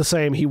very much the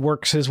same, he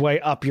works his way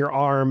up your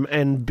arm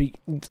and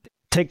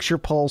takes your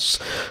pulse,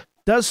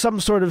 does some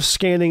sort of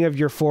scanning of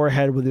your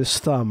forehead with his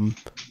thumb,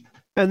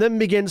 and then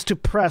begins to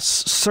press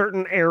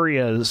certain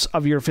areas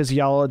of your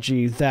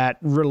physiology that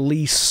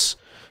release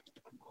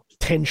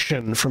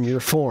tension from your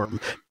form.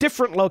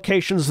 Different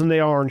locations than they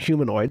are in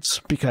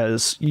humanoids,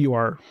 because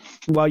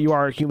while you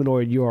are a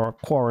humanoid, you are a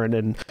Quarren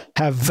and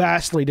have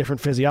vastly different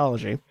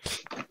physiology.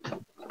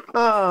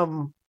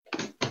 But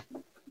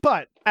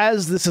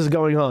as this is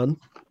going on,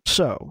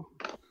 so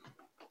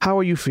how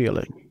are you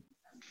feeling?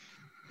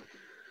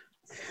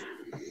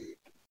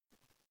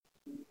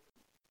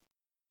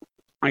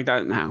 I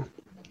don't know.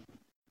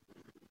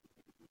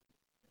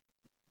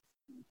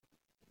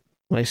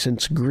 I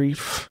sense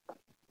grief.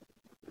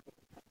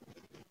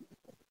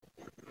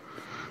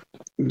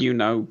 You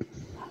know,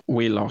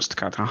 we lost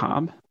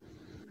Katahab.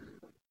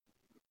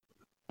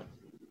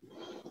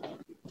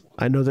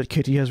 I know that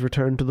Kitty has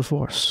returned to the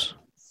Force.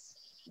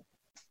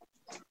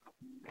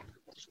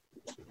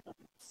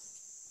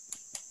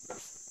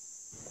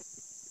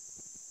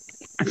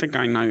 I think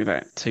I know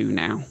that too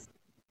now.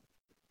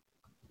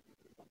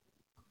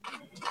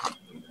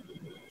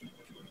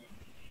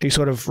 He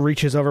sort of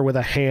reaches over with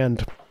a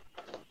hand,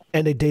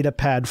 and a data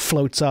pad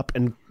floats up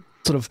and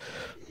sort of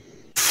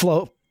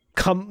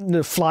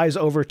flies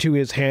over to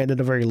his hand at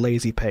a very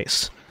lazy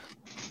pace.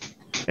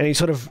 And he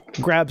sort of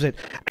grabs it,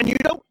 and you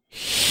don't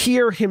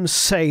hear him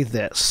say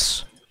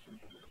this,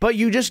 but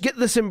you just get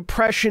this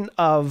impression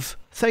of,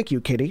 "Thank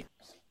you, Kitty,"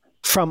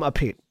 from a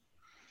Pete.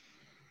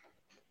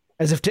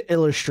 As if to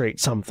illustrate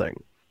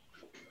something.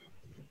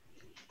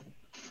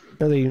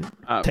 And he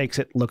takes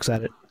it, looks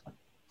at it.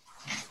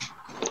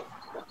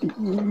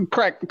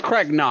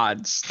 Craig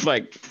nods,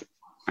 like,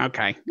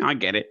 okay, I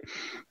get it.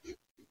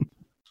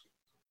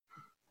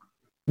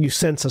 You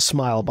sense a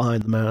smile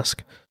behind the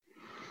mask.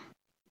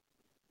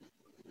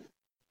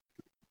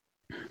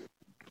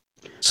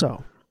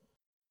 So.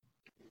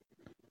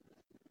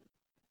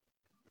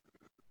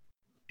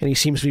 And he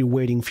seems to be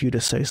waiting for you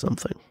to say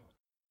something.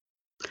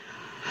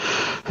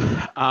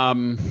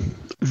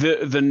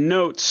 The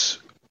notes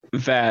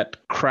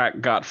that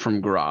Crack got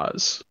from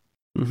Graz,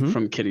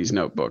 from Kitty's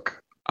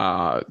notebook,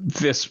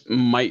 this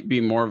might be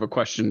more of a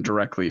question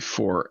directly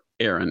for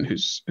Aaron,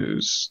 who's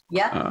the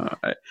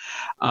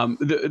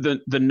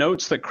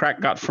notes that Crack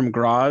got from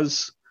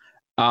Graz,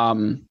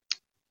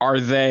 are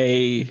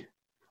they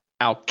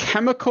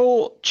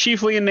alchemical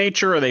chiefly in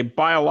nature? Are they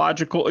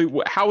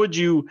biological? How would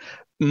you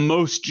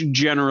most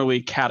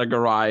generally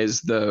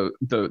categorize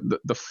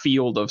the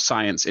field of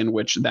science in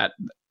which that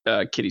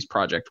Kitty's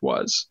project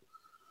was?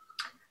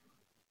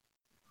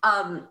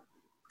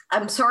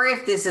 I'm sorry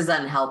if this is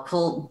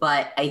unhelpful,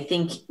 but I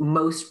think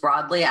most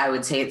broadly, I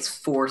would say it's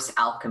force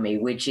alchemy,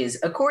 which is,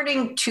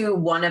 according to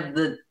one of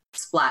the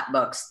splat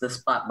books, the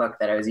splat book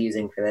that I was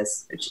using for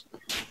this, which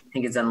I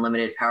think is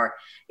Unlimited Power,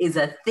 is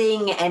a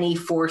thing any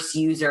force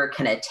user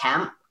can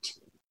attempt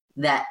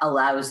that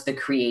allows the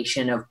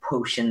creation of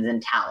potions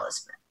and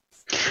talismans.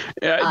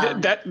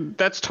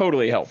 That's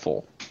totally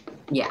helpful.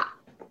 Yeah.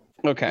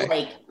 Okay.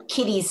 Like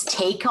Kitty's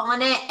take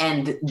on it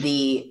and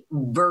the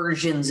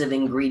versions of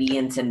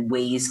ingredients and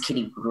ways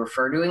Kitty would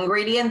refer to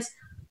ingredients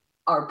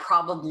are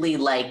probably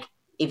like,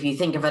 if you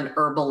think of an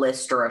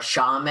herbalist or a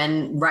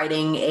shaman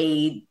writing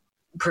a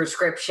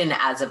prescription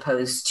as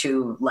opposed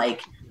to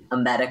like a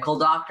medical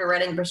doctor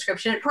writing a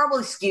prescription, it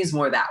probably skews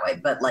more that way.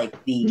 But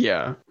like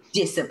the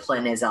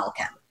discipline is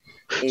alchemy.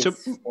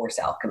 Force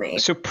alchemy.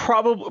 So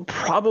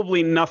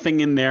probably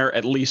nothing in there,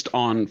 at least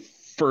on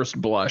first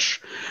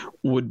blush,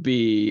 would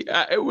be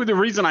the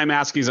reason I'm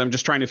asking is I'm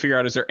just trying to figure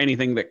out, is there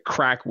anything that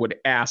Crack would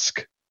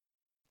ask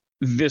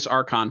this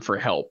Archon for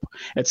help?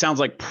 It sounds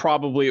like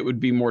probably it would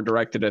be more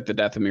directed at the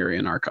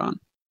Dathomirian Archon.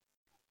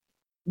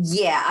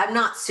 Yeah, I'm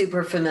not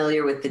super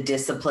familiar with the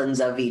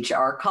disciplines of each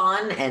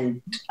Archon,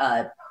 and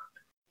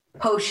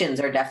potions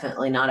are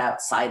definitely not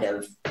outside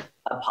of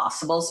a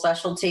possible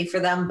specialty for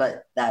them,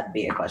 but that'd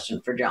be a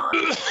question for John.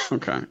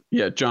 Okay.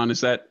 Yeah, John,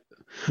 is that...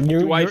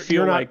 I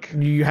feel like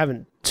you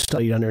haven't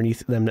studied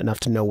underneath them enough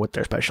to know what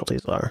their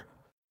specialties are.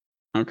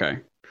 Okay.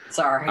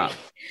 Sorry.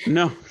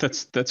 No,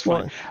 that's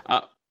fine.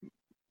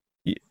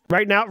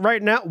 Right now,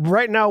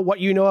 what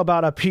you know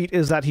about Pete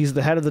is that he's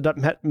the head of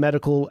the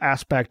medical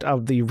aspect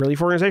of the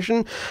relief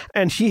organization,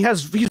 and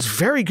he's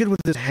very good with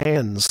his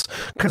hands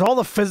because all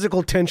the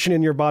physical tension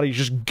in your body is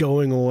just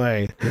going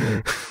away.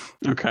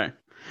 Okay.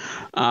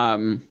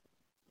 I'd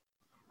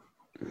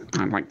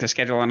like to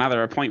schedule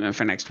another appointment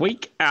for next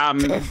week.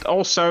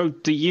 Also,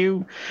 do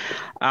you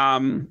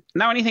know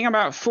anything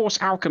about Force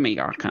Alchemy,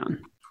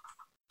 Archon?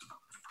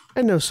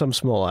 I know some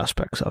small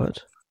aspects of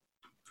it.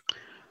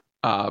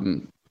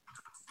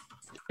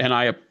 And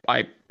I'm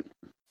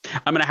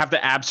going to have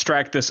to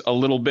abstract this a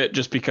little bit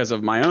just because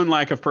of my own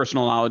lack of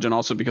personal knowledge, and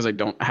also because I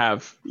don't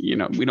have,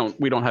 we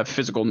don't have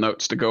physical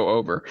notes to go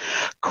over.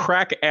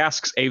 Crack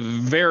asks a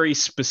very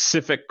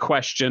specific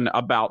question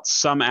about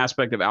some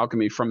aspect of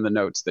alchemy from the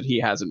notes that he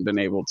hasn't been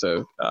able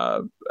to,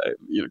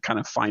 kind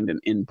of find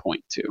an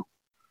endpoint to.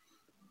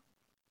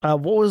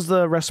 What was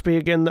the recipe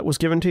again that was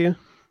given to you?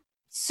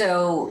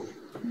 So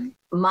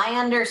my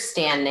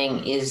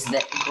understanding is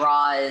that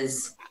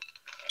Graz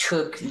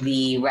took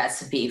the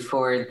recipe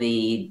for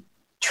the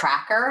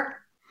tracker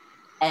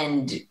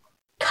and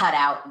cut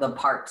out the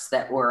parts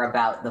that were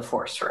about the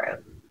force room.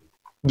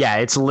 Yeah,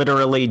 it's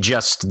literally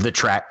just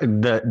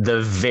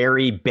the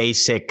very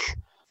basic,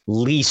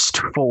 least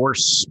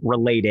force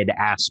related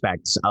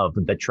aspects of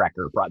the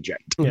tracker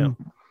project. Yeah.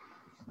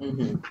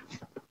 Mm-hmm.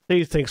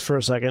 He thinks for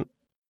a second.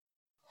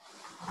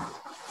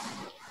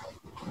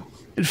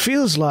 It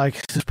feels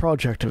like this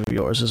project of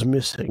yours is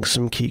missing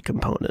some key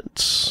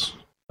components.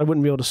 I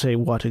wouldn't be able to say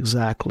what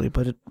exactly,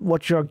 but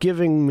what you're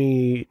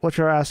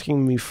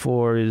asking me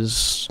for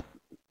is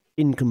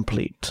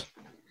incomplete.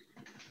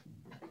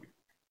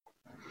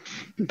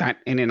 That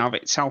in and of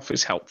itself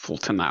is helpful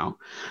to know.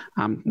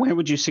 Where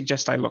would you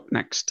suggest I look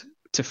next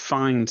to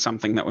find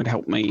something that would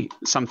help me,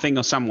 something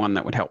or someone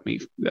that would help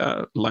me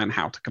learn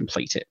how to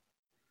complete it?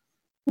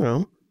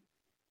 Well,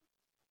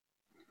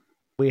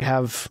 we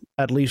have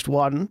at least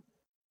one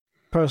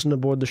person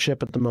aboard the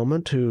ship at the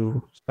moment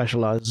who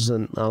specializes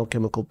in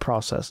alchemical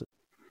processes.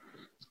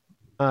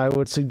 I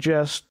would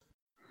suggest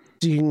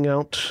seeking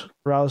out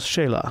Rouse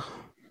Shayla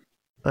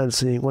and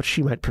seeing what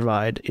she might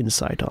provide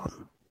insight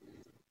on.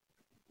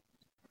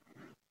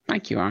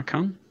 Thank you,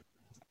 Archon.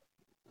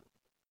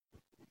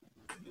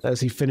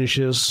 As he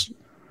finishes,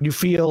 you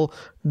feel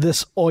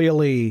this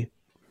oily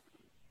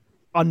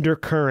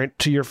undercurrent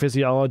to your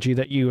physiology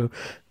that you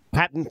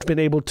hadn't been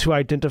able to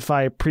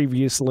identify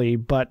previously,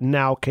 but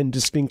now can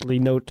distinctly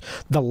note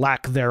the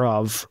lack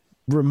thereof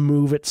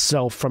remove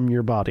itself from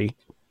your body.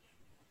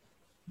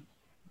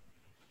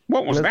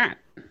 What was that?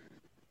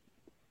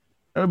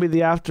 It'll be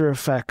the after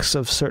effects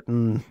of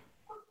certain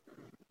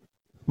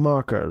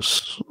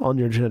markers on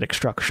your genetic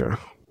structure.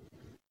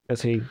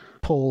 As he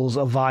pulls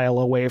a vial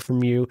away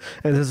from you,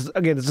 and it's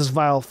this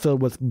vial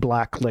filled with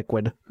black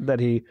liquid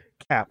that he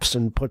caps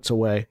and puts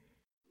away.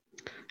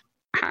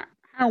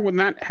 How would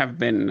that have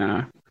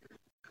been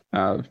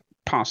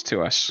passed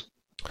to us?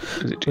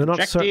 Is it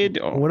injected?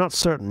 We're not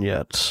certain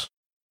yet.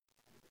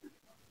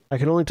 I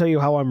can only tell you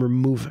how I'm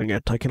removing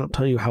it. I cannot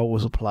tell you how it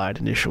was applied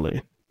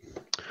initially.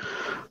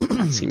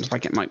 Seems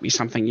like it might be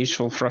something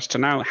useful for us to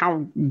know.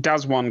 How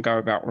does one go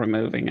about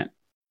removing it?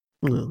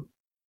 Well,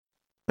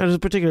 that is a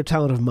particular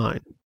talent of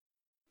mine,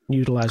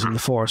 utilizing the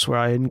Force, where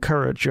I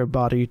encourage your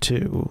body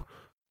to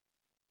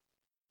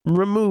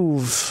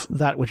remove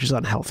that which is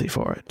unhealthy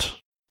for it.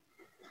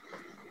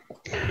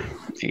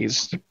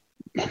 He's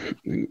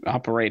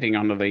operating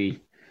under the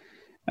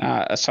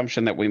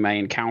assumption that we may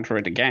encounter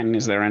it again.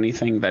 Is there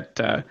anything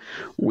that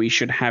we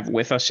should have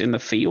with us in the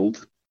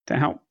field to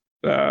help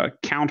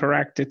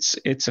counteract its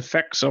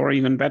effects, or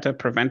even better,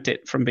 prevent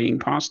it from being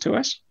passed to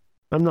us?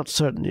 I'm not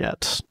certain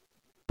yet,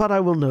 but I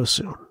will know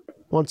soon,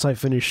 once I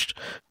finished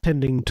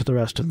tending to the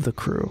rest of the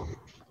crew.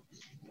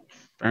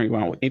 Very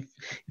well. If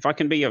I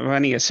can be of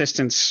any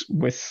assistance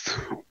with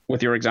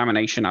your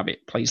examination of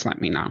it, please let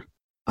me know.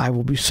 I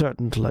will be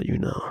certain to let you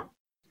know.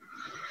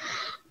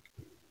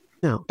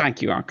 Now,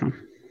 thank you, Arkham.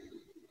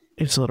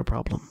 It's not a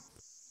problem.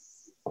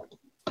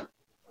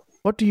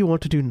 What do you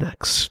want to do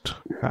next,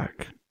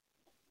 Crack?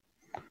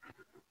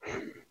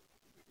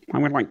 I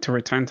would like to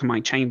return to my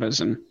chambers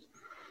and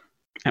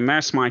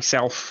immerse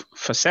myself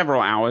for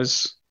several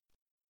hours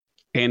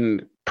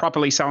in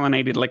properly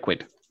salinated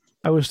liquid.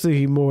 I was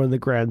thinking more in the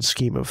grand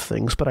scheme of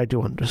things, but I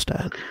do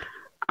understand.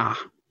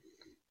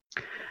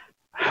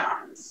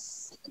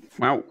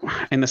 Well,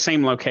 in the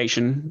same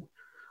location,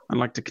 I'd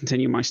like to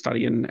continue my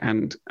study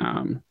and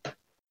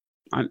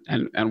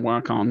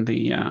work on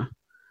the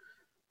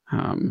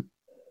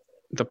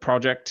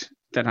project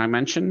that I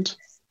mentioned.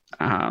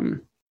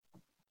 And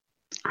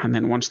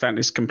then once that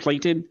is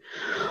completed,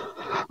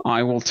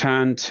 I will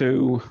turn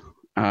to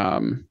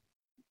the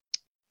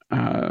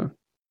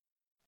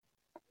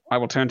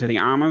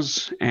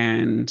armors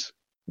and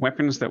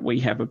weapons that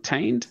we have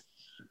obtained,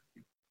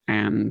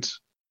 and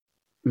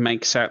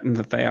make certain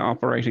that they are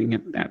operating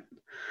at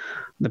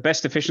the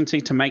best efficiency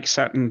to make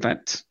certain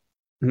that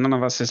none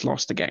of us is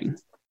lost again.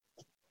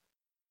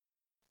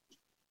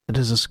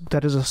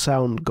 That is a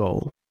sound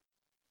goal.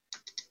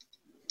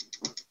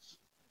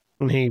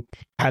 And he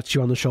pats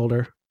you on the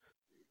shoulder.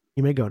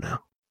 You may go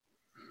now.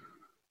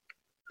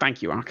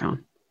 Thank you,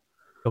 Archon.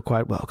 You're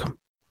quite welcome.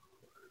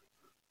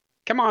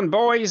 Come on,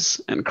 boys!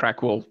 And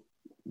Crack will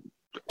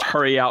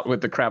hurry out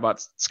with the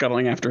Crabots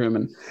scuttling after him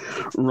and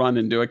run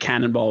and do a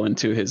cannonball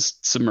into his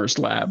submersed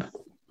lab.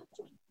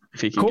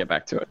 If he can get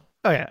back to it.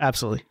 Oh, yeah,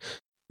 absolutely.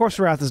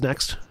 Corserath is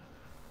next.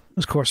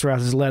 As Corserath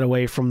is led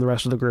away from the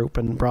rest of the group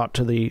and brought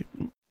to the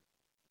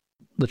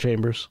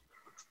chambers.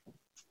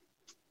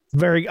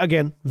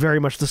 Very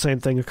much the same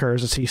thing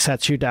occurs as he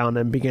sets you down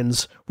and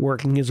begins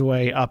working his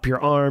way up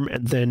your arm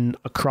and then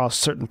across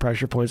certain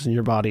pressure points in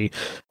your body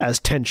as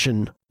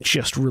tension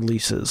just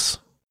releases.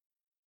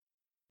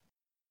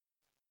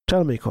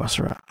 Tell me,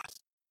 Corserath,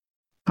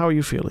 how are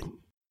you feeling?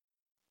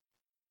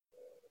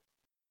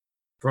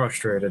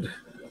 Frustrated.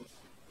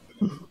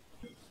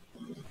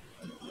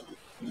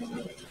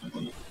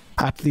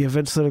 At the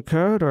events that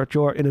occurred or at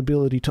your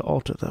inability to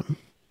alter them?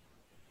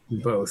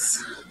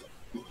 Both.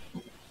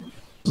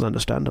 It's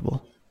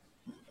understandable.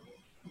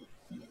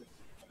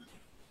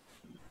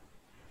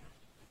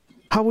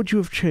 How would you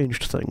have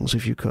changed things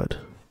if you could?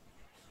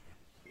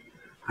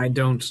 I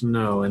don't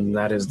know, and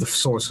that is the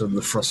source of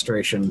the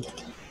frustration.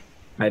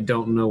 I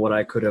don't know what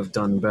I could have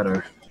done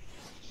better.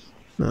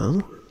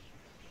 No?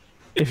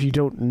 If you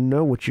don't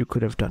know what you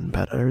could have done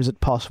better, is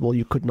it possible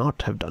you could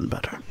not have done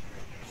better?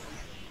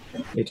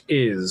 It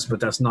is, but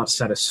that's not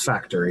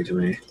satisfactory to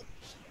me.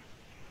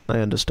 I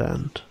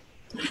understand.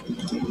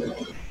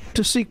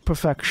 To seek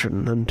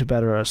perfection and to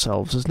better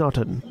ourselves is not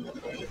an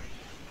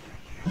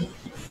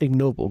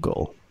ignoble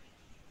goal.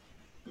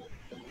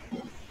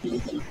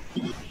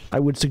 I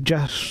would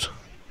suggest,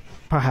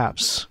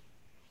 perhaps,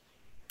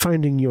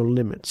 finding your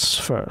limits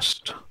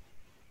first,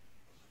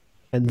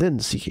 and then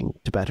seeking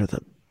to better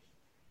them.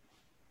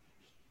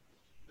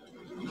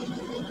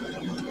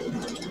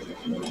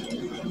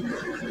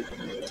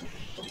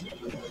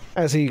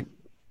 As he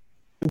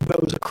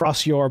goes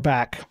across your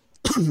back,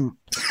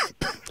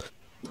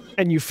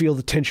 and you feel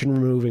the tension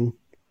removing.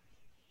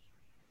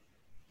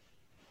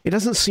 It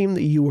doesn't seem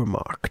that you were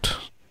marked,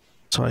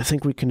 so I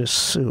think we can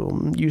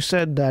assume. You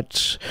said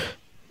that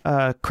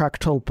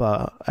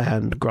Kraktulpa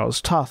and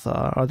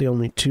Groztatha are the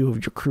only two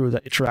of your crew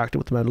that interacted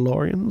with the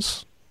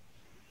Mandalorians?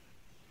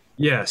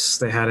 Yes,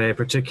 they had a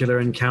particular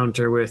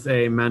encounter with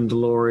a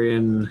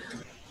Mandalorian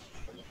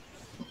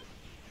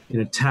in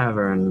a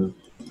tavern.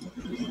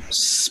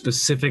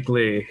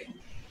 Specifically,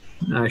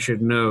 I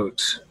should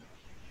note,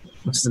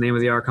 what's the name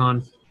of the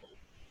Archon?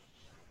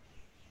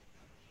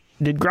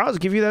 Did Graz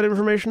give you that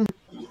information?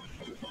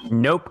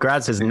 Nope,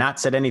 Graz has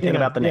not said anything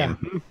about the name.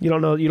 Yeah. You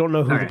don't know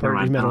who Right, the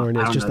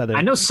Mandalorian is, just know. that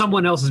I know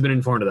someone else has been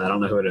informed of that. I don't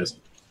know who it is.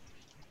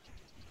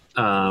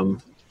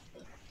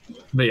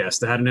 But yes,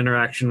 they had an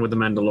interaction with the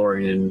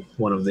Mandalorian in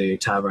one of the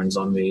taverns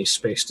on the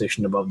space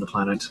station above the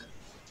planet.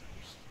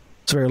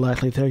 It's very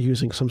likely they're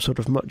using some sort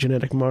of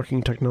genetic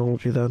marking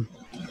technology then.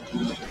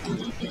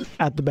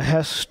 At the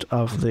behest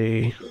of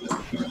the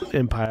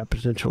Empire,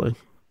 potentially.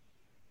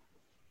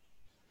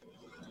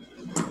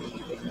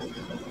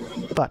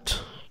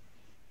 But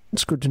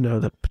it's good to know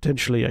that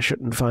potentially I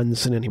shouldn't find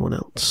this in anyone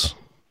else.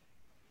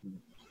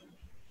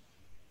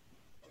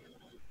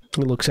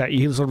 He looks at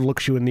you, he sort of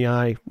looks you in the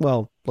eye.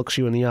 Well, looks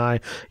you in the eye.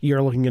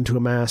 You're looking into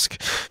a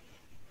mask.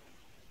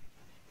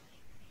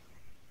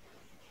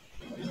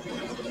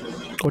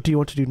 What do you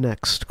want to do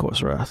next,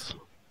 Corserath?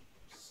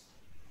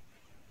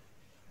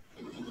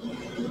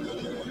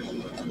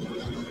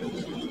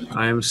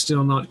 I am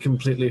still not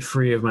completely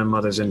free of my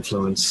mother's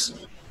influence.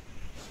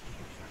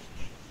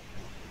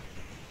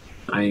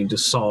 I need to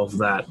solve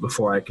that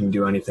before I can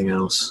do anything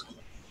else.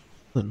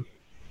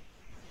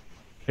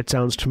 It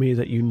sounds to me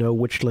that you know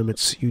which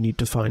limits you need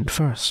to find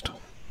first.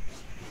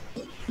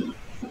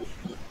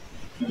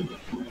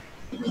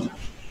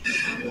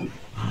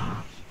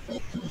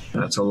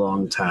 That's a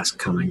long task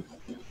coming.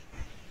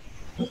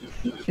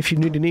 If you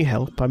need any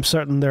help, I'm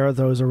certain there are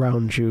those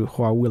around you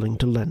who are willing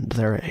to lend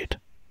their aid.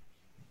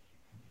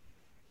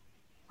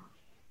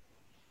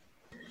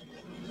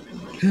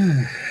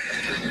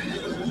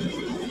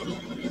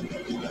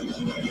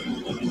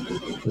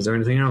 Is there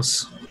anything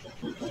else?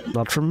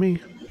 Not from me.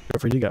 You're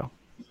free to go.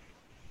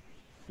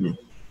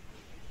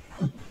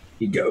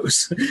 He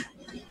goes.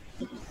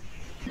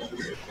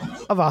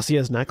 Avasia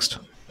is next.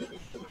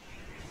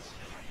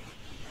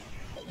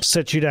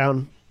 Sets you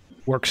down,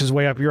 works his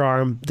way up your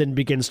arm, then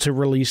begins to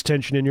release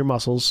tension in your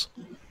muscles.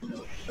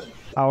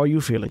 How are you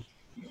feeling?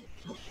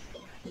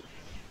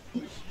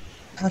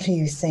 How do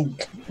you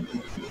think?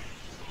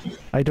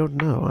 I don't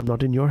know. I'm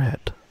not in your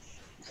head.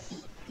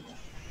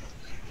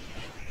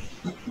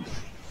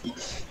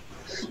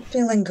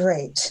 Feeling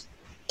great.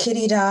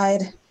 Kitty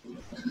died.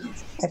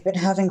 I've been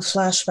having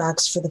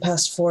flashbacks for the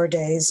past 4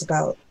 days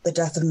about the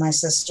death of my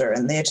sister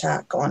and the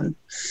attack on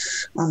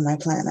my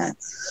planet.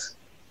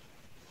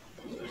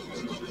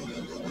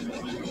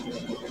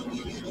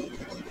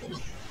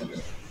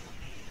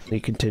 He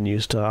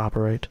continues to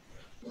operate.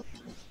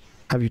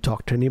 Have you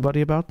talked to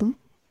anybody about them?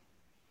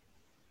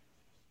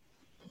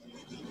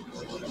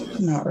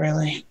 Not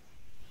really.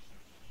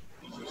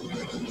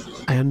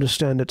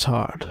 understand it's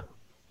hard.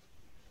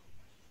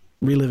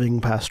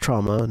 Reliving past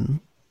trauma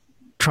and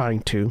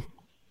trying to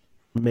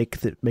make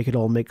it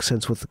all make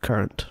sense with the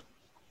current.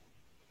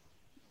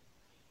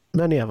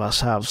 Many of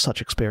us have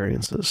such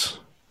experiences.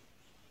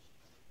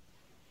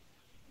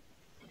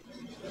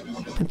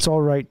 It's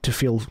all right to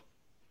feel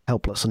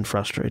helpless and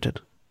frustrated.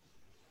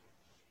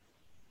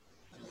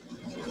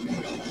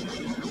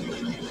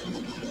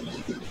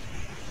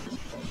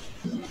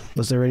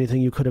 Was there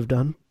anything you could have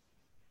done?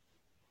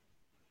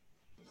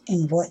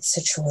 In what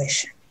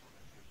situation?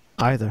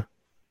 Either.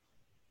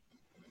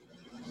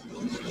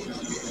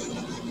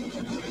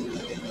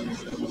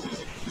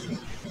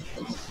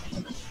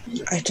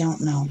 I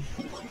don't know.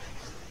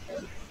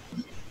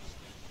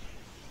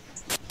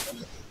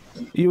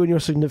 You and your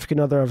significant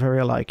other are very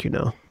alike, you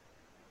know.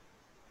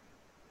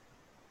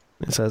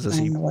 It says as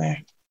he I'm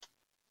aware.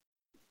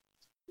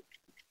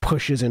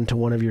 pushes into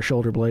one of your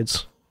shoulder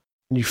blades.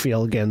 And you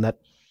feel again that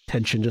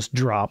tension just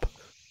drop.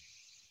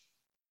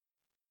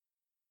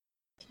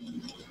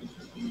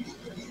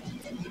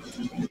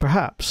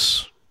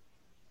 Perhaps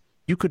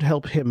you could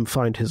help him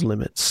find his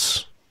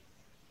limits.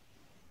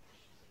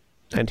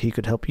 And he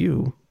could help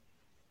you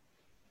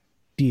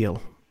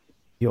deal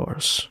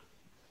yours.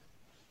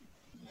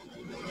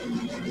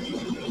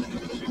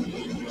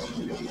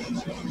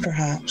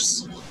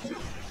 Perhaps.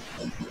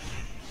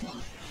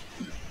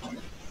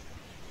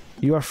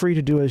 You are free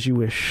to do as you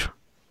wish.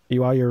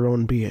 You are your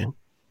own being.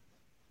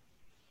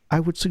 I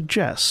would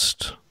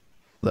suggest,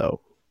 though,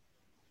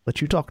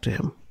 that you talk to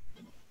him.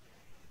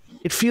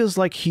 It feels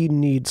like he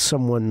needs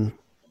someone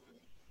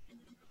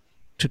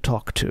to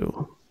talk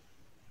to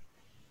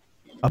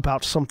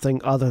about something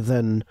other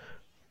than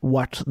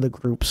what the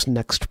group's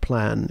next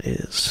plan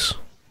is.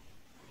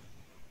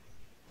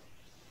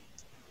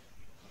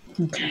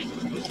 Okay.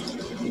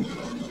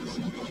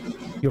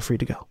 You're free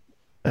to go.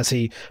 As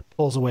he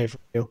pulls away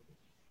from you.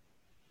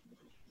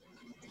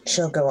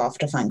 She'll go off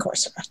to find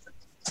Corsair.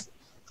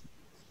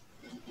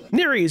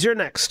 Neres, you're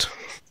next.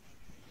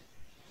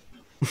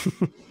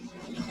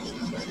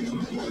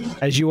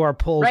 As you are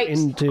pulled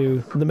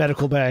into the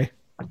medical bay.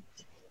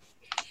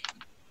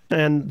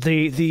 And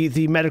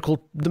the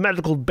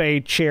medical bay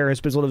chair has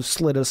been sort of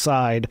slid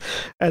aside,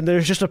 and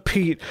there's just a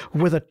Pete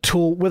with a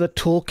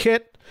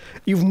toolkit.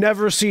 You've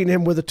never seen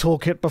him with a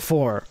toolkit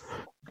before.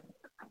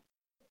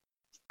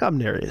 Come,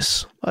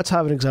 Nereus, let's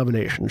have an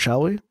examination,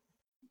 shall we?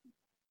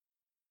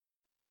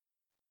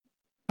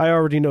 I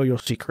already know your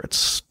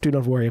secrets. Do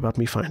not worry about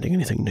me finding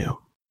anything new.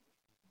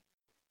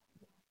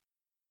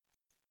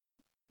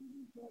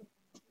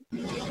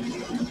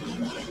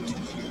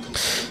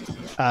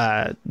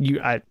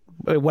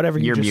 Whatever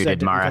you You're just muted, said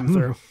didn't Mara. come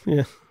through.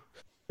 Yeah.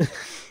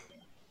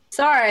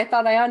 Sorry, I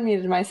thought I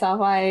unmuted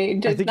myself. I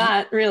did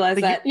not realize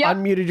that. You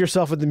unmuted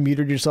yourself and then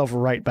muted yourself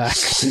right back.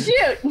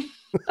 Shoot!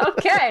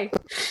 Okay.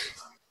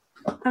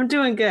 I'm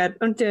doing good.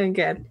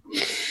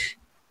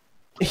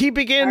 He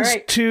begins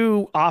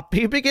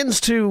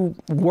to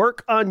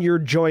work on your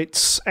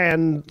joints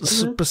and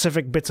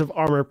specific bits of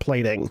armor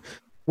plating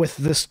with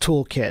this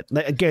toolkit.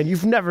 Again,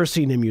 you've never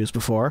seen him use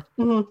before.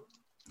 Oh,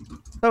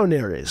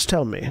 Neres,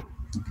 tell me,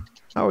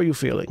 how are you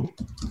feeling?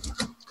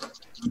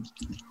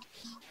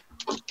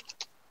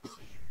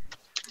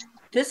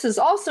 This is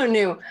also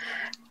new.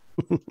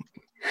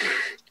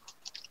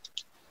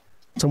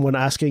 Someone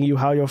asking you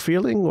how you're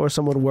feeling, or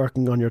someone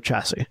working on your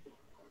chassis?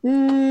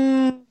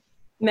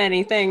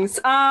 Many things.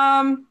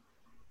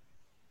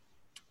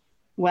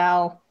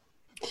 Well,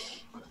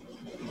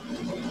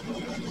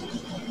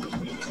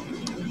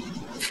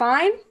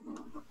 fine.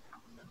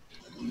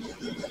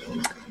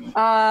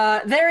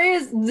 There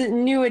is the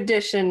new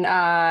addition.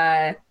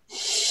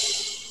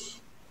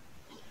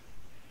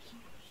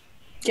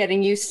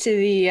 Getting used to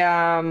the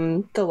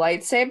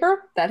lightsaber.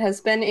 That has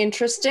been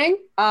interesting.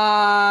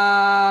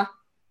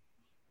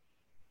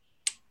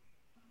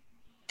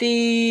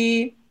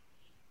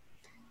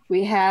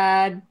 We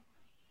had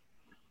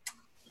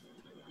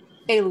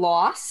a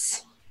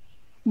loss,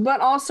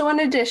 but also an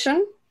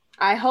addition.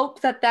 I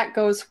hope that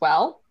goes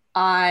well.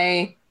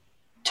 I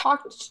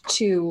talked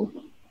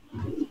to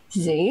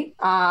Z.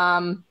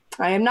 I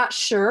am not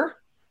sure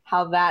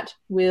how that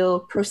will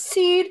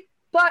proceed,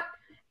 but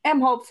am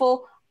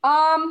hopeful.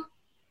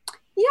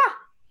 Yeah,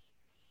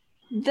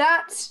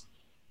 that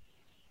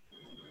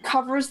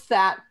covers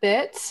that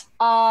bit.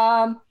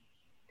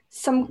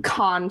 Some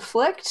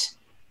conflict,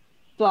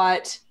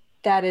 but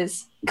that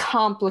is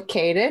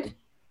complicated.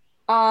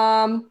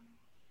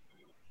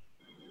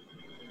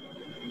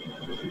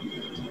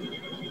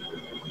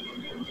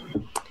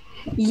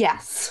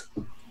 Yes.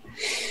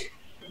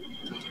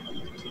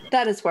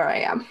 That is where I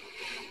am.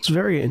 It's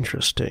very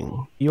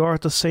interesting. You are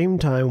at the same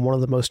time one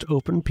of the most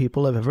open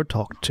people I've ever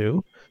talked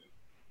to,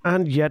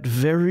 and yet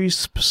very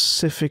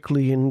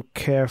specifically and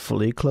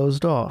carefully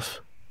closed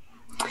off.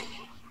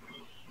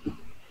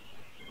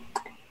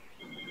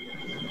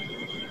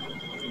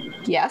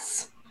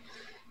 Yes.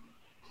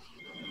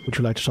 Would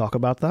you like to talk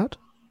about that?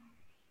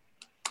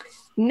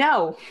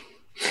 No.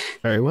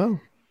 Very well.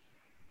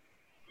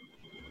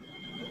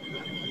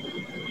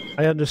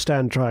 I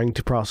understand trying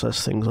to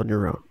process things on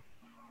your own.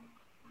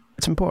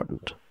 It's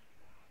important.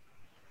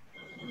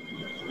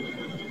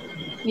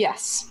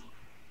 Yes.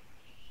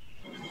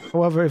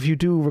 However, if you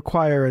do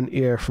require an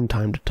ear from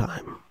time to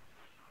time,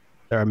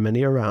 there are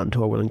many around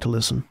who are willing to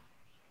listen.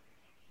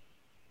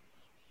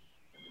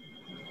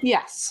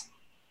 Yes.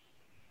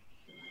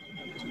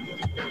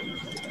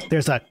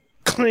 There's a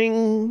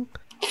cling,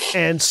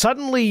 and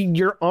suddenly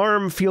your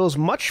arm feels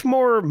much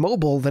more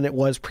mobile than it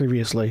was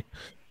previously.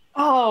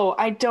 Oh,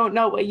 I don't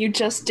know what you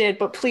just did,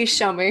 but please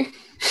show me.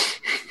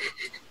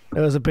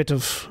 There was a bit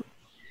of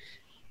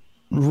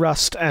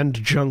rust and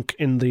junk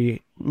in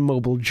the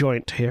mobile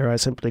joint here. I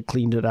simply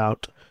cleaned it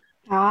out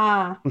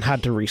Ah, and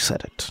had to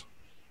reset it.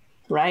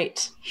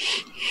 right.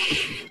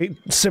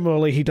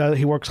 Similarly,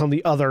 he works on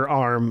the other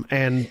arm,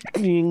 and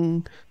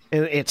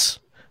it's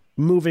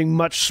moving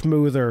much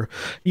smoother.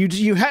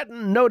 You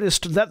hadn't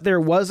noticed that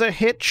there was a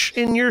hitch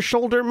in your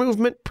shoulder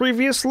movement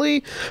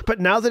previously, but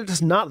now that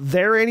it's not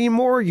there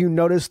anymore, you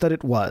notice that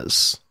it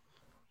was.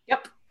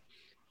 Yep.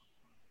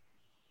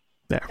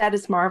 There. That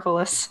is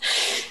marvelous.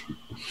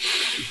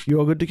 You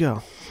are good to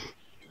go.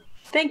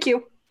 Thank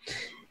you.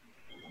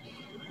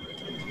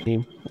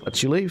 He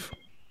lets you leave.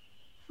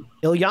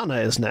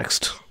 Ilyana is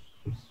next.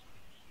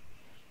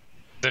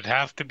 Does it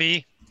have to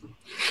be?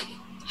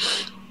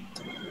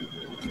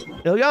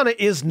 Ilyana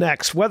is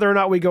next. Whether or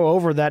not we go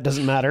over that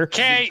doesn't matter.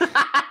 Okay.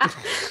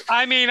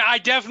 I mean, I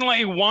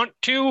definitely want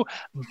to,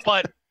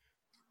 but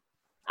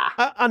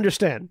I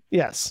understand.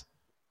 Yes.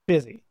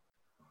 Busy.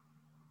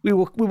 We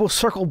will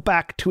circle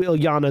back to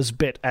Ilyana's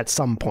bit at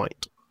some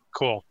point.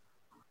 cool.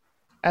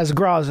 As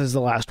Graz is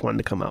the last one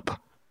to come up.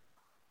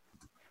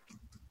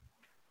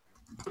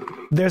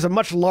 There's a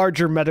much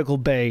larger medical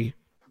bay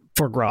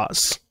for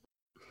Graz,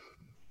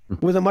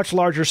 with a much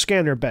larger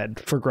scanner bed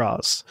for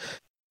Graz.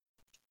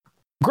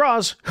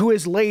 Graz, who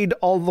is laid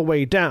all the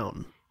way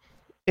down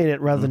in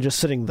it rather than just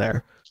sitting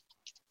there.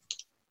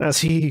 As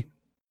he...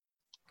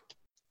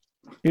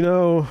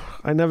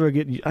 I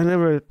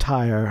never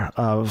tire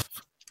of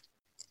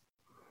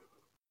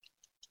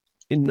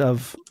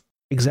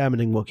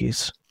examining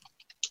Wookiees.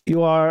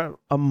 You are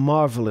a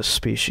marvelous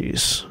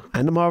species,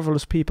 and a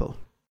marvelous people.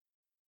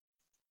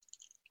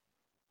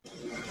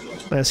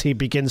 As he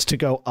begins to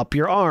go up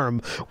your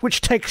arm,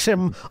 which takes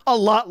him a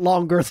lot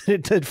longer than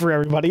it did for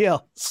everybody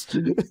else.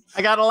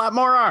 I got a lot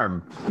more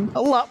arm.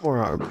 A lot more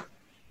arm.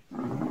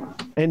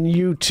 And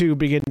you too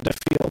begin to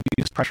feel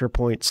these pressure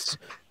points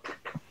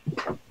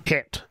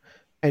hit,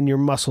 and your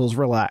muscles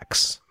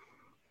relax.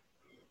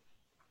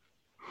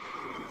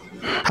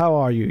 How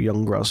are you,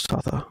 young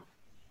Grostotha?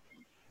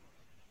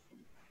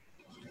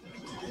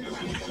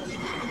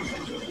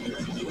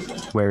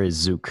 Where is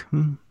Zook?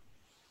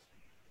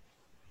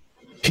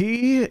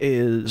 He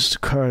is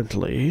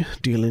currently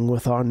dealing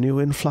with our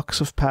new influx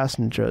of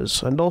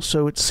passengers, and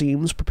also, it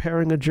seems,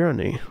 preparing a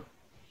journey.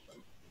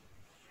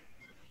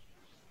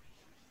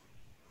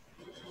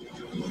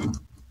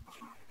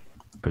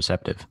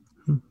 Perceptive.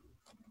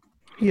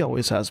 He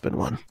always has been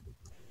one.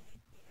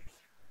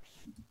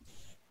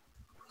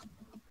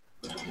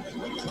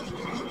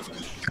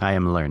 I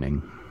am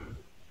learning.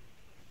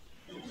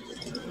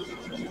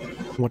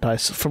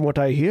 From what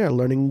I hear,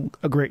 learning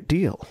a great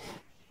deal.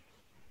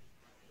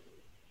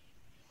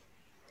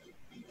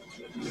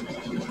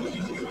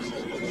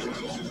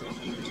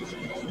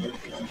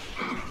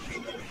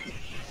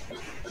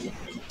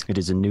 It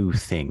is a new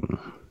thing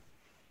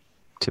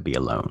to be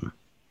alone.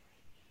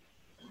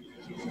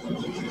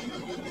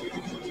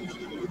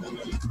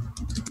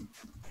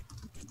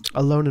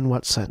 Alone in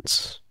what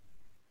sense?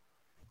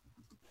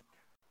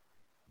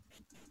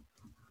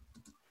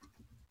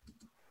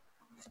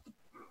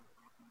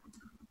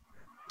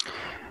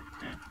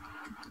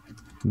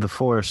 The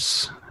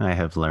Force, I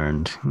have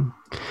learned,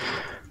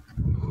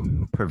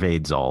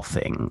 pervades all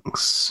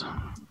things.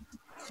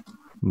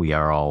 We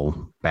are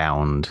all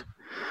bound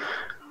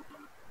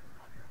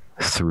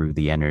through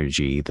the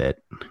energy that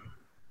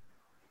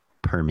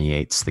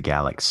permeates the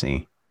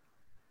galaxy.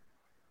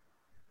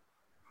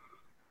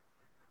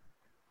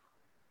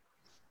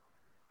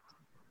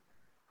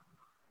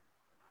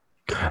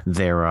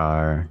 There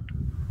are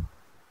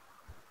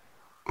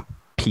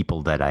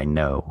people that I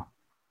know.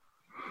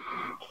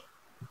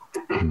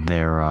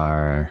 There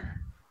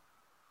are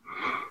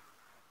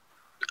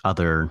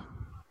other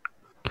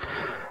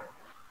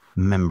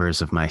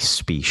members of my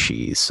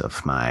species,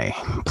 of my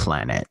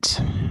planet.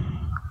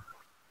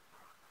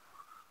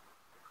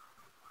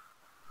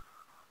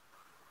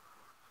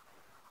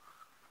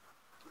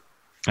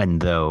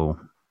 And though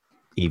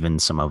even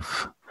some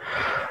of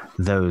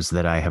those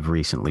that I have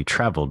recently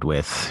traveled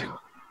with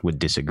would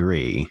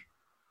disagree,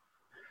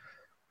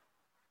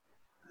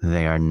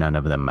 they are none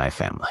of them my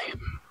family.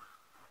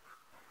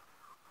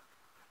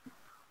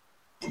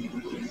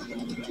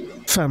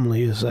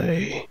 Family is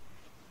a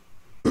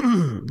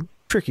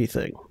tricky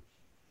thing.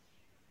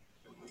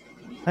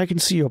 I can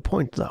see your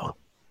point, though.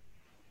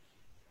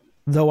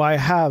 Though I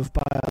have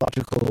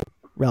biological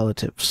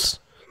relatives,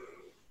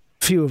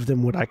 few of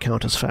them would I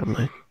count as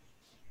family.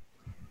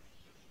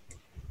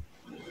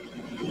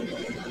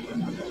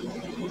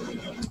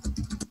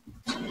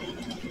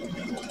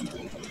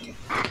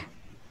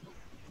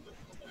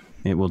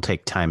 It will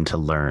take time to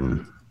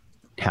learn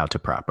how to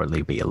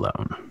properly be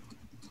alone.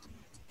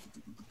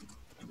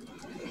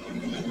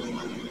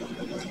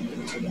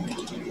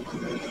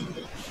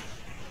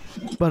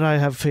 But I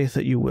have faith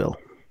that you will.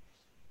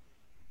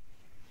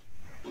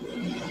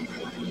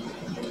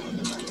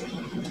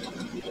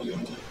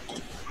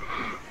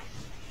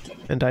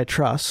 And I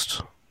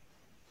trust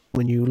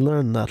when you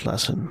learn that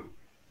lesson,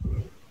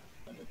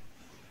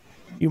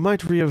 you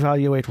might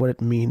reevaluate what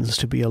it means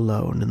to be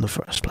alone in the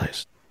first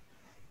place.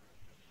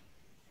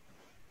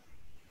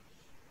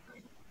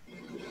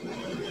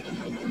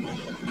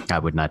 I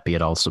would not be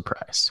at all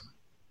surprised.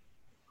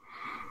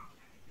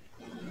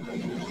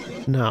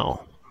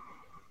 Now,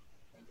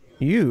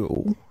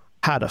 you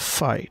had a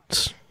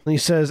fight. He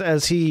says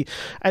as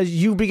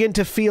you begin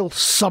to feel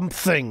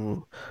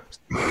something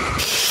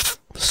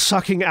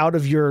sucking out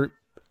of your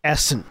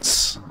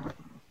essence.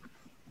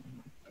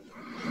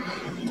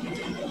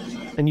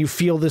 And you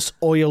feel this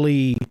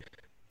oily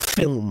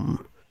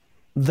film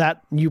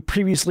that you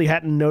previously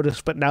hadn't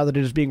noticed, but now that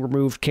it is being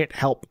removed, can't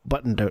help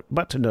but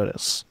to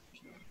notice.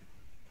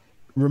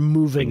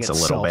 Removing Things a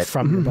little itself bit.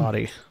 from your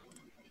body.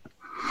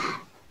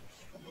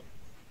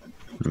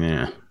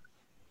 Yeah.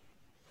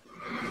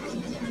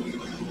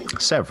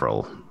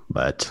 Several,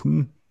 but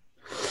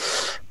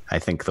I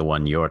think the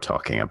one you're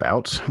talking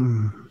about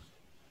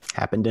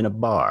happened in a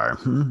bar.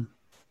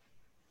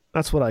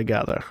 That's what I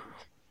gather.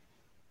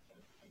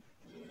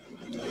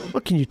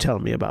 What can you tell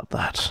me about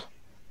that?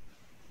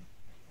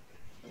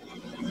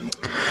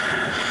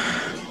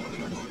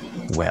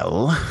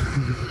 Well,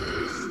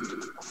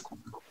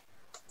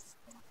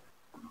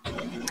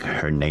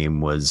 her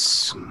name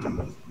was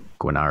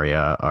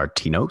Guinaria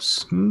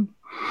Artinos.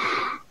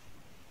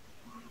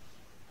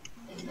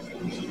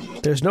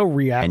 There's no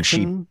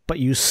reaction, but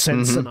you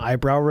sense an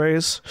eyebrow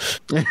raise.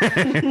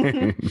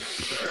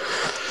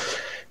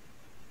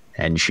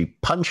 And she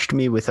punched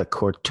me with a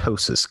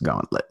cortosis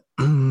gauntlet.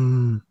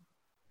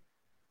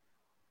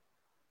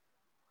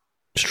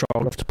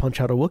 Strong enough to punch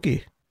out a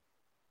Wookiee.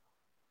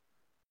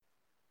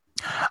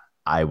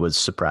 I was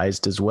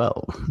surprised as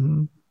well.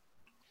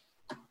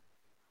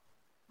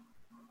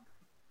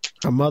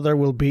 Her mother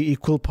will be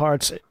equal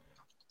parts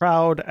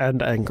proud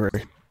and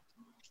angry.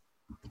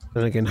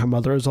 And again, her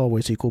mother is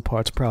always equal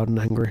parts proud and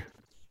angry.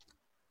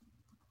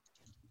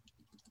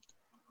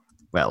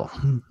 Well,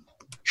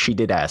 she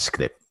did ask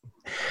that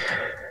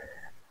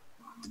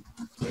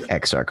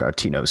Exarch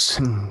Artinos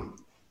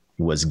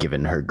was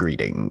given her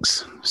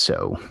greetings,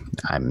 so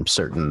I'm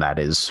certain that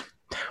is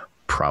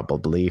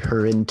probably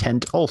her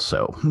intent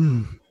also.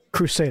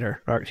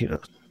 Crusader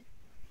Artinos.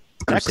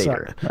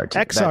 Crusader Exarch.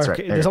 Artinos. That's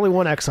right. There's only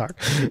one Exarch.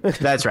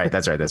 That's right.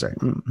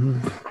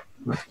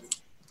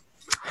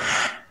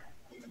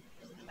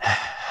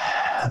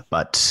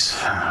 But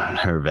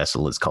her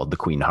vessel is called the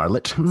Queen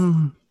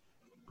Harlot.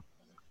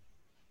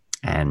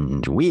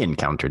 And we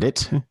encountered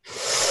it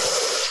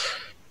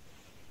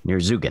near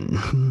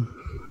Zugan.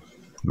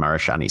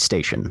 Marashani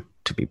Station,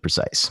 to be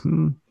precise.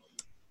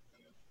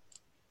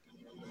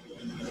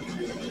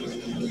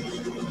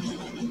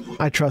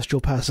 I trust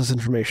you'll pass this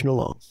information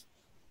along.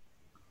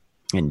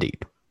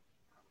 Indeed.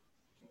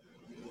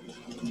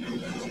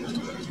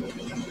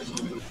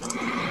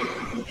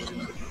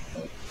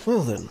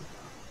 Well then,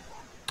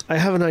 I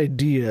have an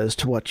idea as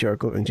to what you're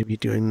going to be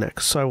doing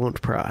next, so I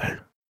won't pry.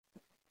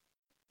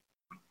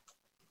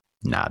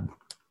 Nod.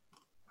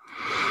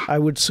 I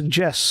would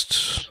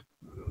suggest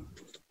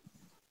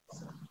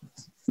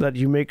that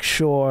you make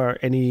sure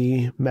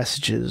any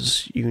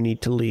messages you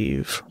need to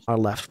leave are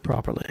left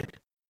properly.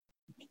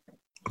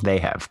 They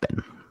have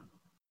been.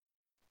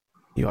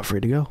 You are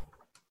free to go.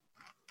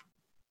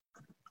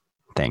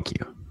 Thank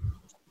you.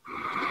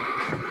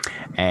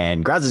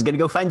 And Graz is going to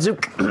go find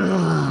Zook.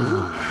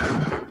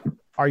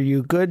 Are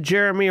you good,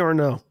 Jeremy, or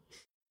no?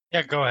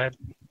 Yeah, go ahead.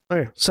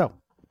 Okay, so,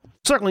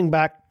 circling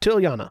back to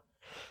Ilyana.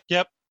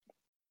 Yep.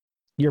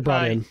 You're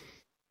brought Hi. in.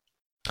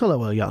 Hello,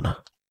 Ilyana.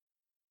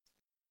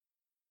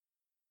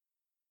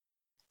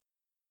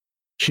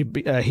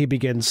 He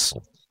begins.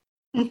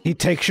 He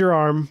takes your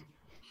arm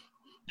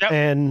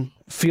and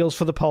feels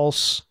for the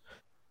pulse,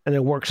 and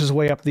it works his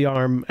way up the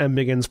arm and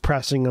begins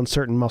pressing on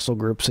certain muscle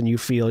groups, and you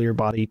feel your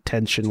body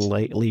tension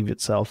leave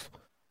itself.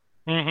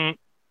 Mm-hmm.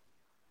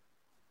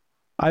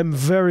 I'm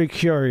very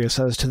curious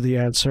as to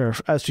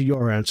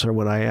your answer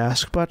when I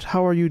ask, but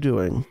how are you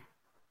doing?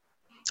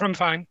 I'm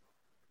fine.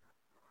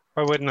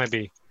 Why wouldn't I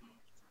be?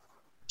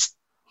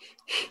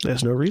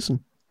 There's no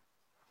reason.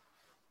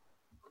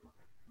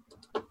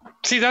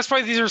 See, that's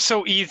why these are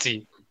so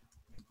easy.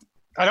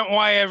 I don't know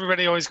why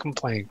everybody always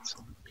complains.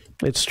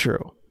 It's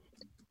true.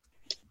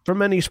 For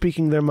many,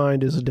 speaking their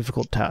mind is a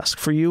difficult task.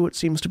 For you, it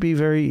seems to be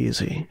very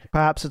easy.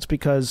 Perhaps it's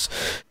because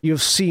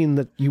you've seen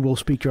that you will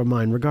speak your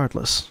mind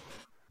regardless.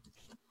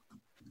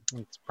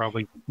 It's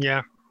probably,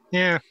 yeah.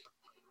 But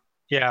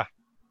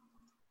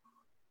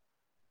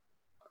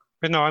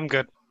no, I'm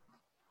good.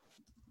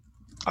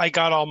 I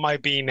got all my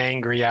being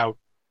angry out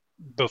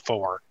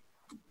before.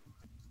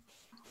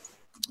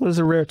 It is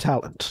a rare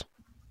talent.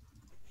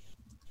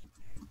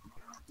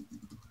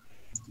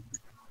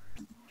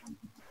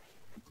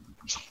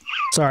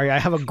 Sorry, I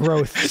have a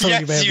growth. Some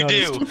of Yes, you may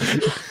you have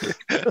noticed.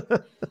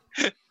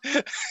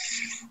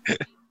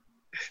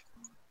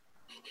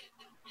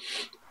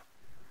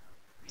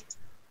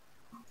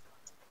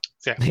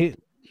 do. Yeah.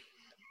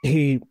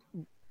 He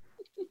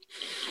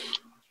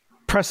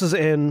presses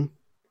in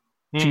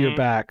to your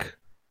back,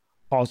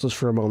 pauses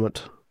for a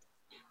moment.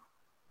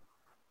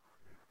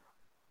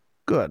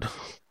 Good.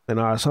 Then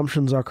our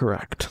assumptions are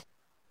correct.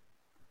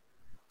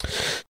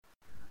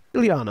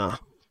 Ilyana,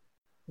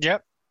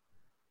 Yep.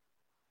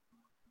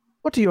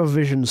 what do your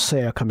visions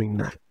say are coming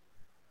next?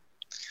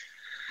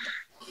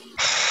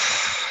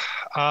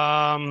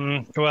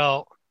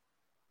 Well,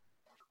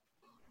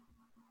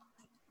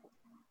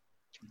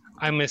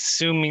 I'm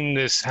assuming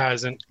this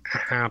hasn't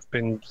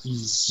happened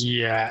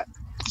yet,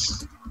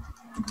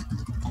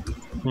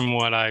 from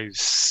what I've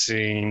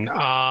seen.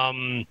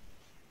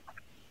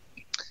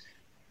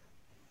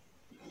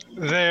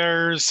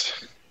 There's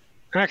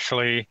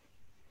actually,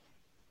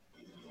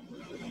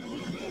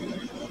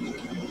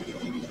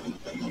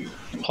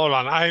 hold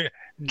on.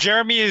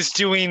 Jeremy is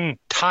doing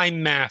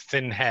time math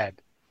in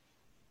head.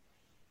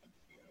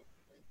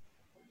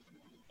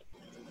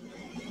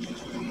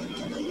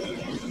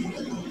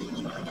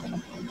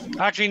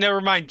 Actually,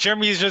 never mind.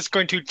 Jeremy is just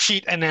going to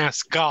cheat and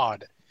ask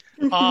God.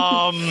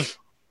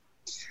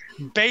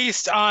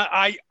 Based on,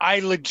 I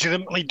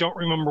legitimately don't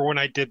remember when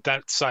I did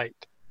that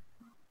site.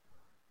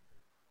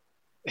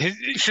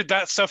 Should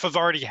that stuff have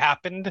already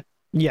happened?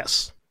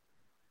 Yes.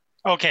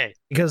 Okay.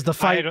 Because the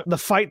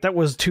fight that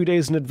was 2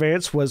 days in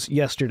advance was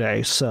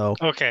yesterday, so...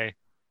 Okay.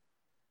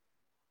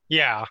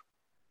 Yeah.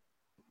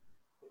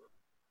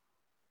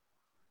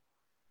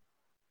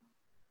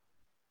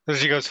 So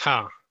she goes,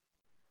 huh.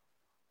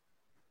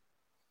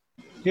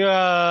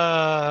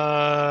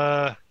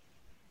 Yeah.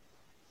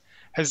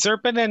 Has there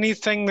been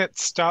anything that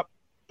stopped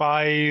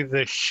by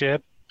the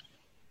ship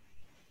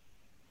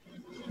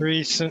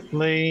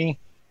recently?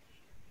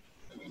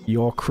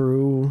 Your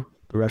crew,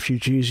 the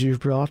refugees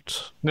you've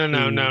brought? No,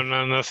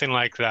 nothing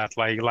like that.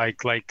 Like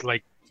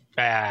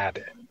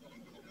bad.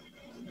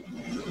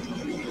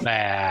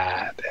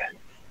 Bad.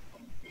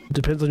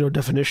 Depends on your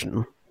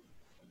definition.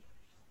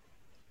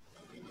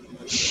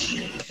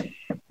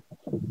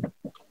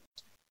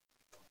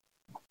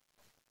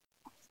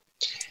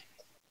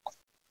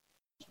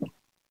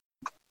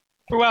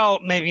 Well,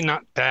 maybe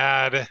not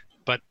bad,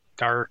 but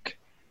dark.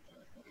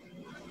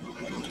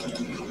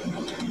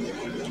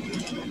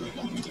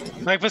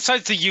 Like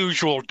besides the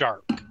usual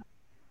dark.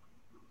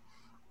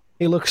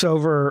 He looks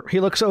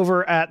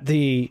over at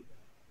the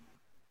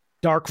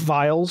dark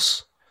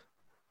vials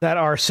that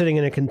are sitting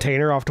in a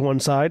container off to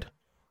one side.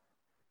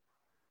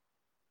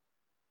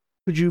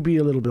 Could you be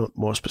a little bit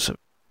more specific?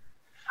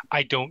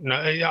 I don't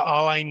know.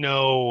 All I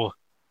know,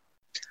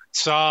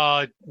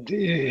 saw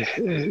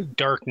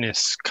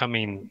darkness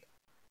coming.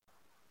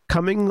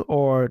 Coming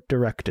or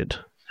directed?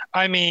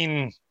 I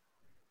mean,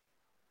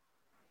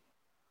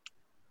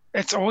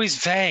 it's always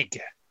vague.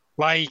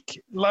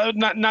 Like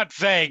not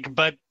vague,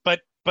 but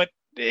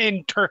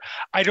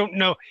I don't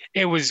know.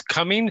 It was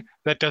coming.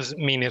 That doesn't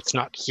mean it's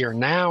not here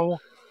now.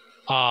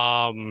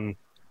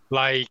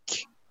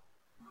 Like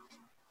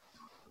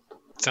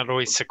it's not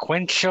always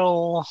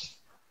sequential.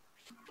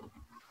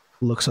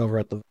 Looks over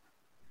at the...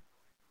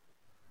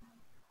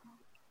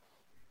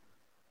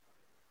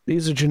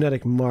 These are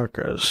genetic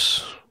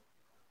markers.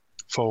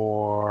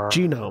 For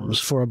genomes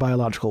for a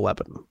biological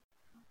weapon.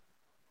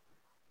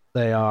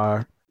 They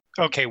are...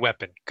 Okay,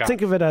 weapon.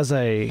 Think of it as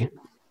a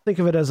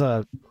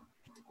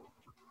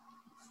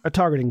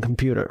targeting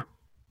computer,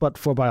 but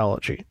for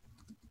biology.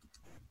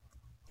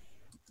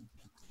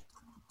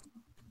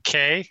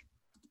 Okay.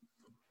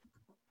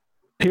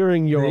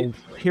 Hearing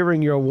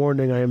your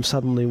warning, I am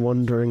suddenly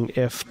wondering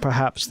if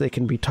perhaps they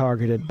can be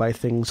targeted by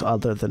things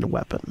other than a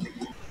weapon.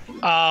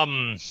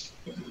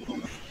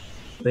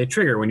 They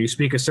trigger when you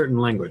speak a certain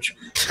language.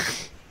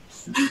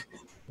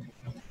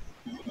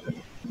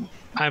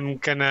 I'm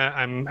gonna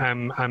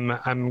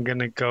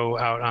go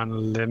out on a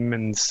limb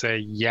and say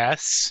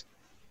yes.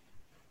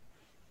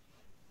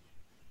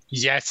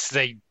 Yes,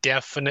 they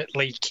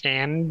definitely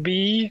can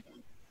be.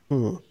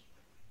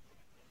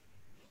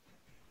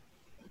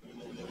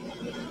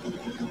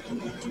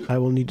 I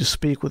will need to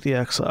speak with the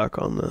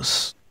Exarch on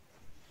this.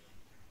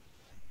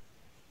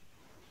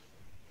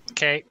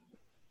 Okay.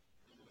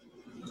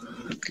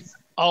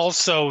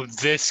 Also,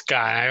 this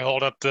guy, I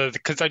hold up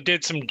because I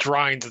did some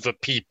drawings of the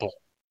people.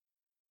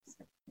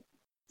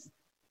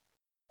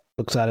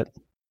 Looks at it.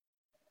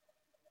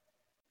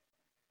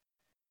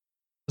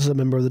 This is a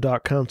member of the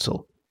Dark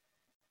Council.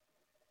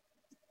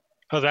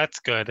 Oh, that's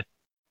good.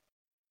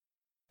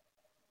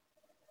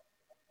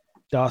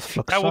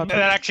 That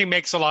actually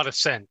makes a lot of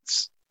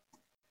sense.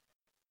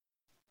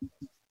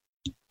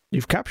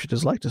 You've captured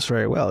his likeness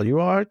very well. You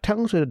are a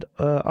talented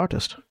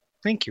artist.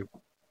 Thank you.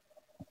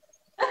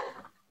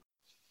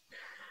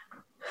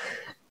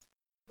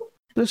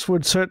 This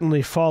would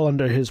certainly fall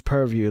under his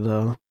purview,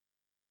 though.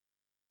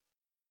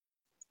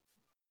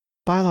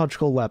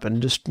 Biological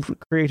weapon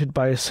created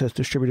by a Sith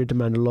distributed to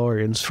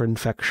Mandalorians for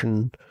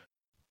infection,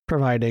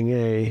 providing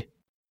a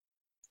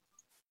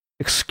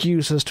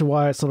excuse as to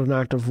why it's not an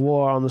act of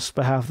war on the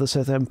behalf of the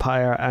Sith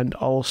Empire, and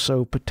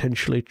also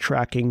potentially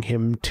tracking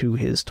him to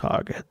his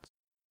target.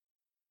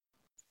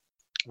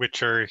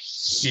 Which are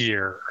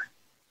here.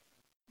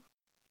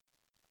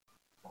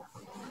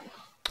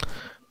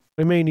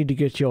 We may need to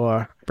get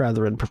your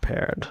brethren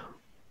prepared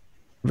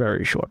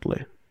very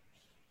shortly.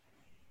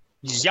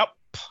 Yep.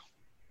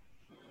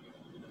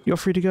 You're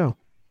free to go.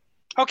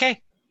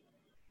 Okay.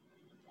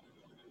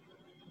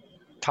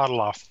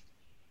 Toddle off.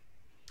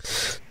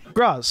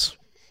 Graz.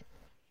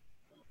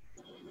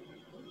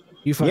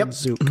 You find Yep.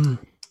 Zook.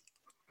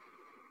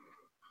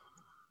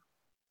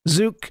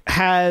 Zook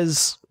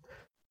has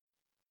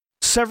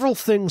several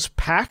things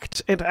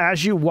packed, and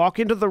as you walk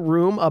into the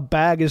room, a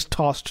bag is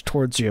tossed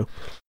towards you.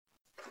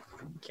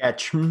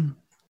 Catch.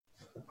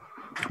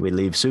 We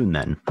leave soon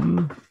then.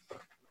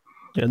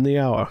 In the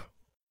hour.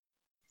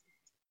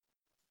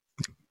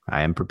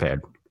 I am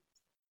prepared.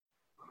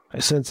 I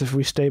sense if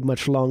we stay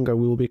much longer,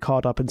 we will be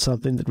caught up in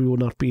something that we will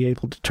not be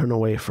able to turn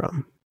away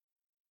from.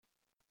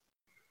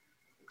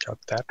 Got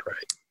that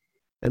right.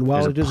 And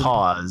while There's it a is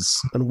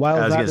pause. and while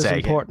I was that gonna is say.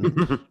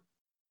 important,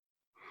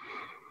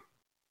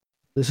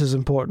 this is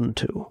important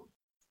too.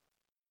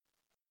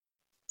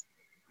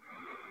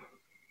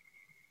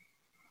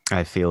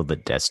 I feel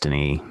that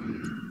destiny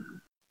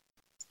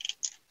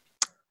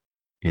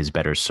is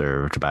better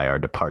served by our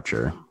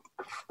departure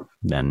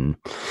than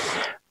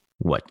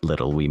what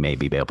little we may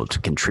be able to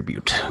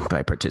contribute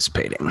by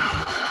participating.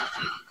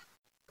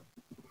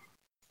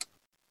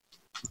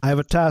 I have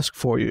a task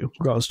for you,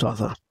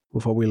 Groztatha,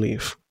 before we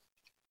leave.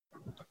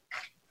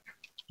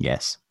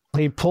 Yes.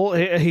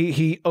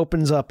 He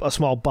opens up a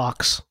small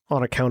box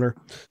on a counter,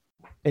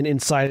 and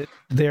inside it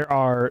there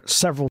are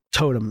several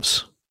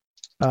totems.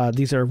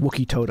 These are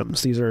Wookiee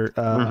totems. These are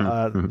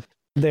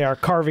they are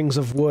carvings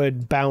of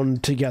wood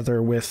bound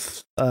together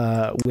with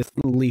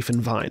leaf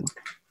and vine.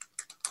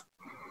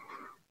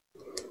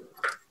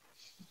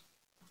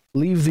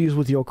 Leave these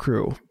with your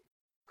crew,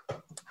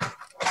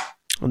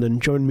 and then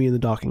join me in the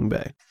docking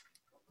bay.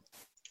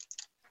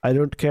 I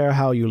don't care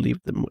how you leave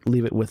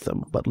it with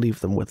them, but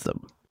leave them with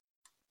them.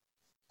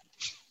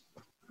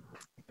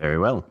 Very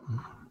well.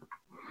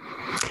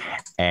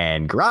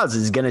 And Graz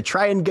is going to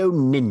try and go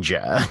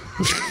ninja.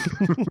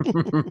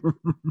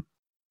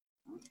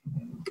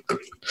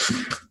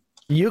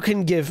 You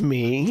can give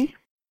me...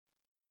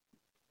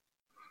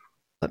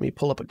 Let me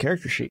pull up a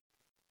character sheet.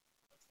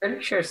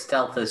 Pretty sure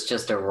stealth is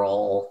just a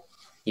roll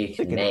you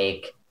can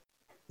make.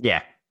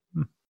 Yeah.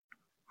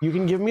 You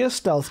can give me a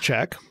stealth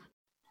check.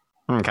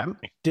 Okay.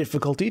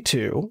 Difficulty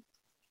 2.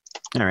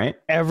 All right.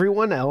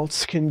 Everyone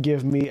else can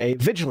give me a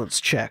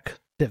vigilance check.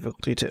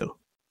 Difficulty 2.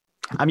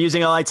 I'm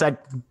using a light side.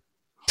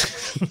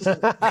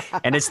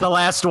 And it's the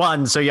last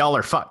one, so y'all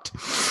are fucked.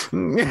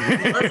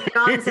 Unless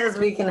John says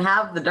we can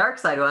have the dark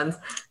side ones.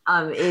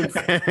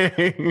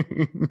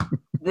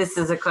 This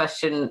is a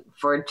question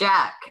for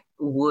Jack.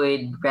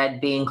 Would red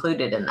be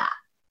included in that?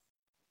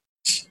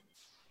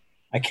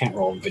 I can't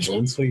roll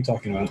vigilance. What are you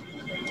talking about?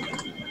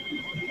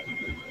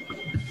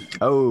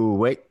 Oh,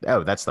 wait.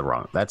 Oh, that's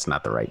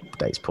not the right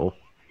dice pool.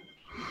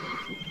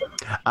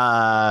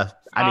 I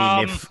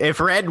mean, if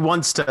red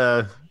wants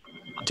to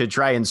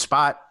try and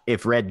spot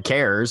if red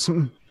cares.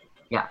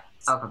 Yeah.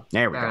 Okay.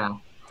 There we Fair go.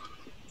 enough.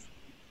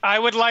 I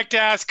would like to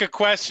ask a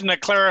question, a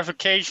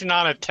clarification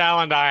on a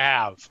talent I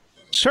have.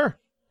 Sure.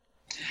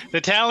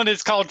 The talent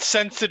is called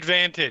Sense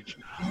Advantage.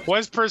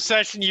 Once per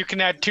session, you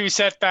can add 2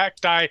 setback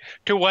die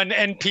to one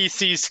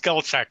NPC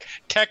skill check.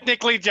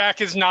 Technically,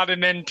 Jack is not an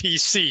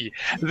NPC.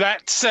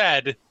 That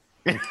said,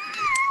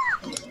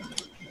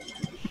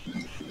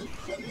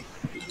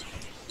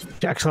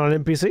 Jack's not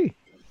an NPC.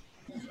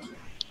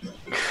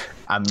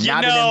 I'm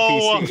not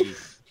an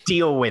NPC.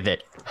 Deal with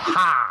it.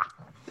 Ha!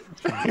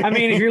 I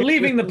mean, if you're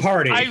leaving the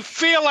party, I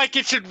feel like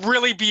it should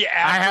really be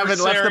I haven't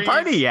left the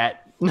party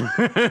yet.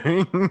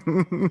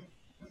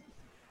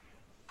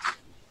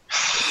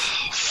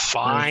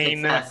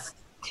 Fine. One success,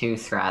 2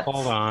 threats.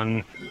 Hold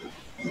on.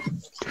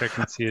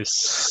 Expectancy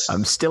is...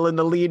 I'm still in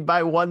the lead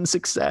by 1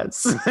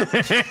 success.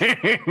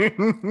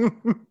 I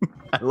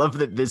love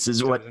that this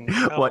is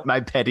what my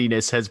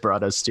pettiness has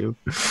brought us to.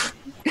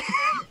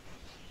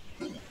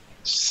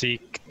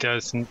 Seek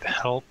doesn't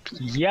help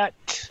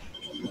yet.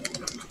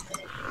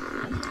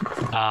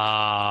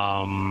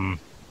 Alright,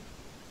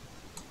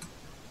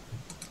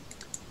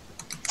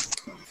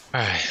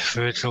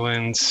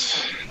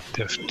 vigilance,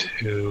 diff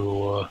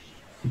 2.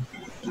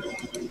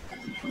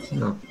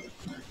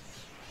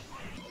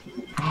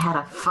 I had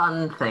a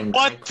fun thing.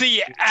 What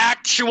the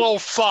actual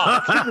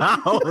fuck?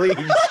 Holy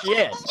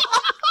shit.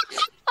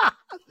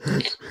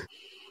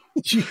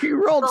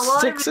 You rolled A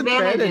lot 6 of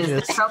advantages.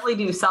 advantages. They probably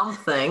do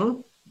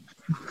something.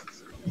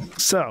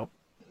 So,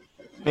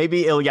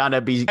 Maybe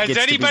Ilyana gets Has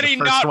to anybody be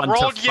the first not one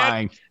rolled to yet?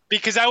 find.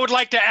 Because I would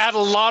like to add a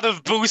lot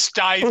of boost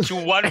dice to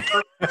one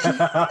person.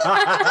 Tell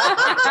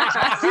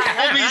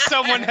me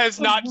someone has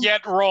not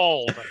yet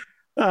rolled.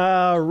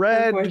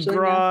 Red, Unfortunately,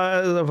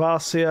 Graz,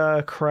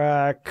 Avasia,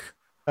 Crack,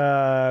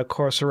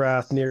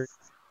 Corserath, Near,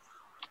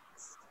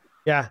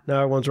 Yeah, no,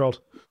 everyone's rolled.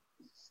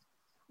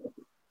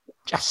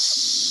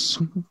 Yes.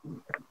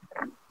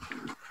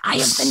 I am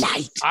the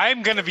knight.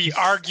 I'm going to be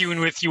arguing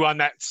with you on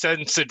that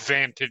sense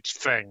advantage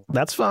thing.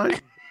 That's fine.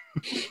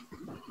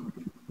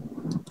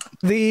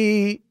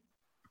 The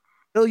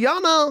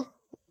Ilyana,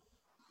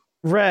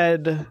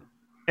 Red,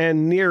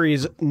 and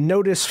Nere's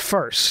notice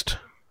first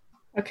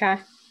Okay.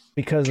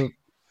 because of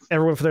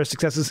everyone for their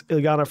successes,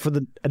 Ilyana for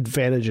the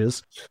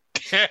advantages,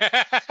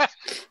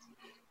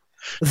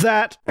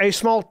 that a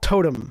small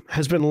totem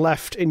has been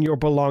left in your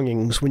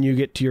belongings when you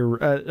get to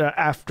your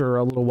after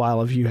a little while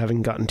of you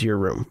having gotten to your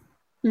room.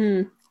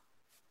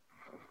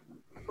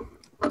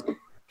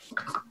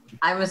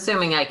 I'm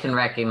assuming I can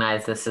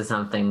recognize this as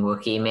something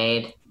Wookiee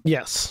made.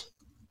 Yes.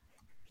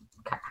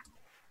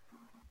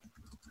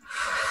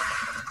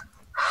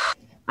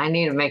 I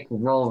need to make a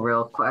roll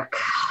real quick.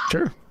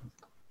 Sure.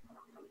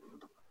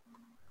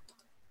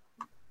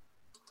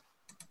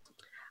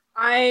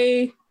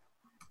 I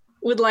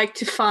would like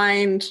to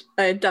find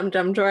a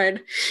dum-dum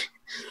droid.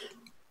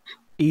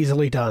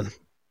 Easily done.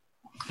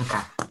 Okay.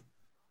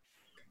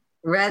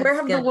 Red's Where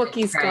have the gonna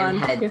Wookiees try and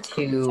gone? head Yeah.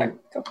 to. Sorry,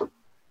 go.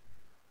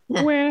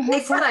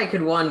 They said I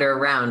could wander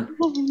around.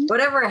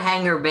 Whatever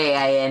hangar bay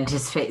I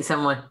anticipate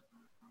someone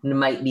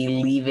might be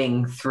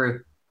leaving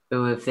through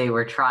if they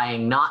were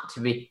trying not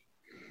to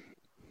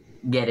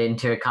get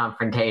into a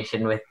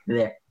confrontation with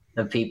the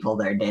people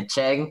they're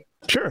ditching.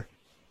 Sure.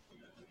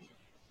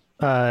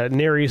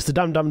 Nere's, the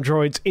dum-dum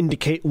droids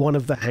indicate one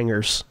of the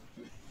hangars.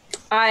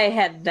 I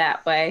head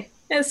that way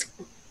as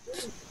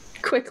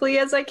quickly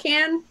as I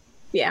can.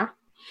 Yeah.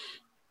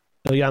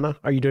 Ilyana,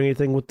 are you doing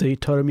anything with the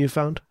totem you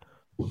found?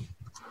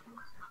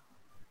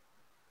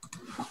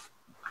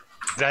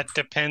 That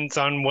depends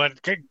on what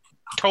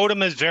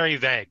totem is very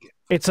vague.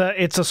 It's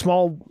a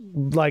small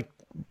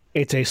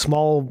it's a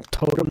small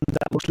totem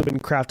that looks to have been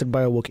crafted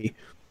by a Wookiee.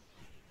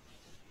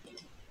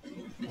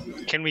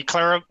 Can we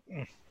clarify?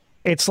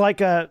 It's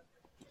like it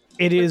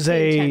is the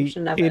a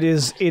intention of it it?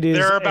 is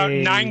There are about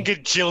a, 9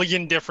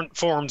 gajillion different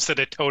forms that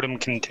a totem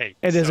can take.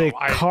 It is So a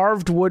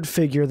carved wood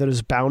figure that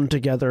is bound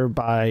together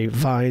by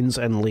vines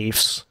and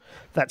leaves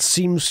that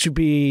seems to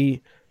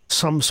be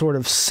some sort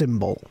of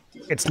symbol.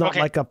 It's not Okay.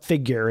 like a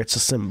figure, it's a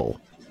symbol.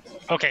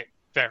 Okay,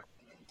 fair.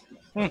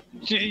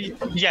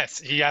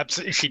 Yes,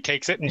 she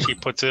takes it and she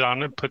puts it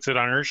on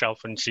her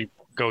shelf and she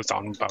goes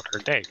on about her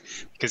day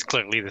because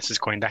clearly this is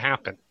going to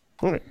happen.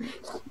 All right.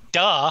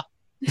 Duh.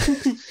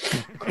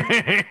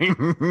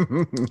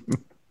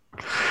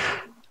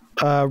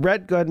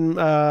 Red, go ahead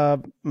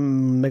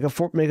and make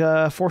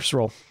a force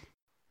roll.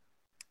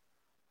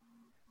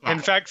 In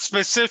fact,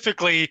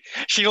 specifically,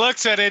 she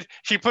looks at it,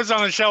 she puts it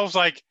on the shelf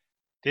like,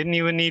 didn't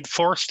even need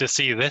force to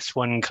see this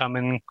one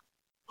coming.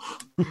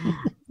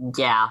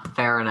 Yeah,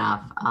 fair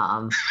enough.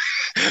 I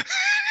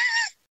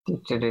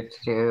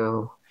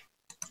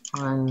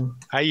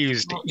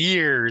used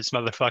ears,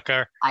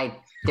 motherfucker. I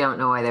don't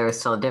know why there was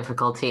still a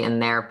difficulty in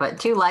there, but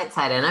 2 light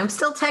side, and I'm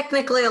still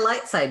technically a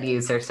light side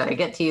user, so I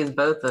get to use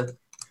both of.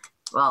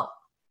 Well,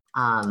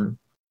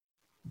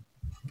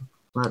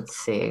 let's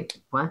see.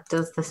 What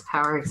does this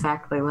power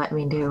exactly let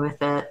me do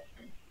with it?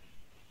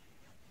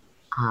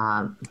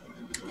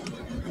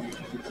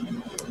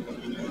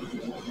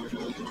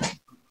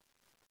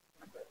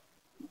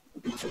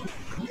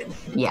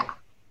 Yeah.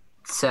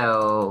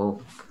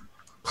 So,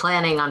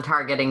 planning on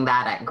targeting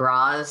that at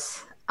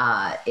Graz,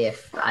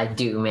 if I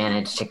do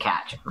manage to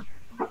catch him.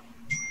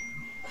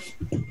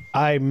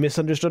 I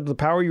misunderstood the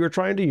power you were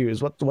trying to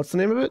use. What's the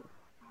name of it?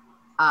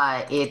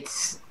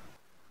 It's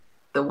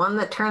the one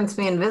that turns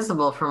me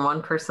invisible from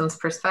one person's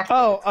perspective.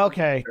 Oh,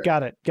 okay.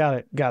 Got it.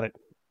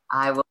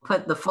 I will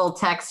put the full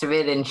text of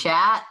it in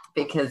chat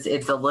because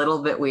it's a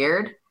little bit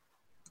weird.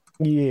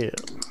 Yeah.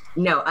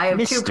 No, I have 2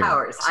 Mystery.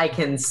 powers. I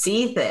can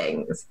see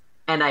things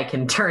and I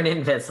can turn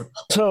invisible.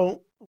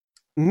 So,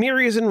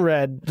 Nere's and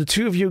Red, the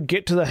two of you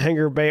get to the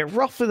hangar bay at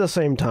roughly the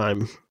same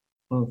time.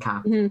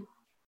 Okay.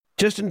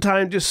 Just in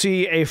time to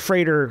see a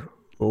freighter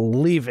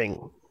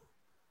leaving.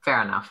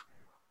 Fair enough.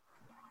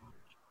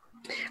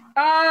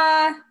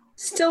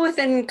 Still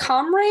within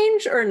comm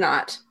range or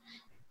not?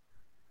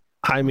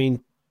 I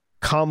mean,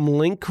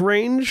 comlink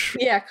range?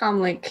 Yeah, comm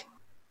link.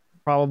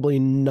 Probably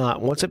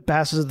not. Once it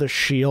passes the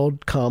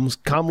shield,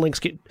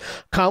 comlinks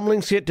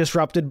get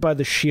disrupted by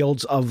the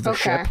shields of the Okay.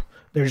 ship.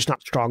 They're just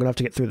not strong enough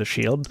to get through the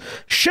shield.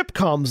 Ship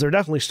comms, they're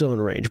definitely still in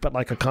range, but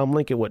like a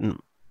comlink, it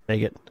wouldn't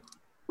make it.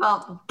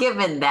 Well,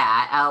 given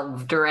that, I'll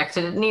direct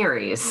it at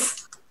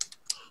Nere's.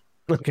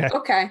 Okay.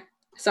 Okay,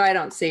 so I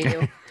don't see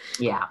you.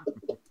 Yeah.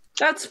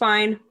 That's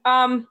fine.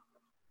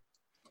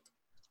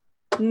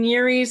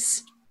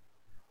 Nere's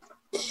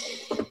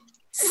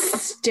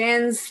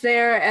stands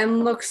there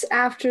and looks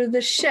after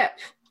the ship,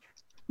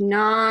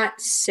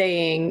 not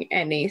saying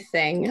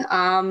anything.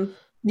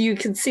 You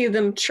can see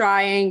them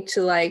trying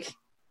to like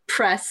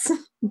press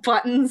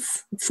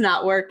buttons. It's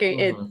not working.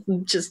 It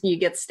just, you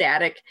get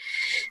static,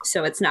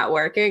 so it's not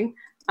working.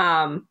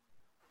 Off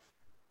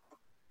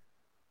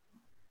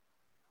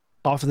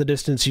in the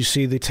distance, you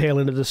see the tail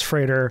end of this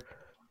freighter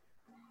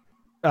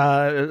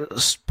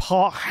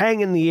paw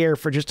hang in the air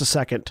for just a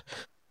second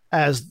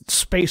as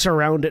space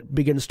around it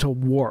begins to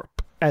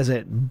warp as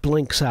it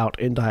blinks out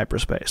into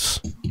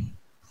hyperspace.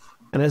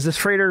 And as this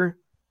freighter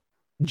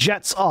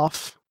jets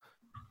off,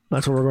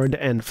 that's where we're going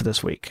to end for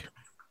this week.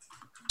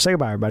 Say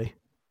goodbye, everybody.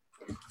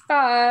 Bye.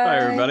 Bye,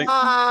 everybody.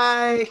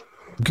 Bye.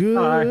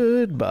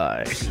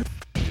 Goodbye.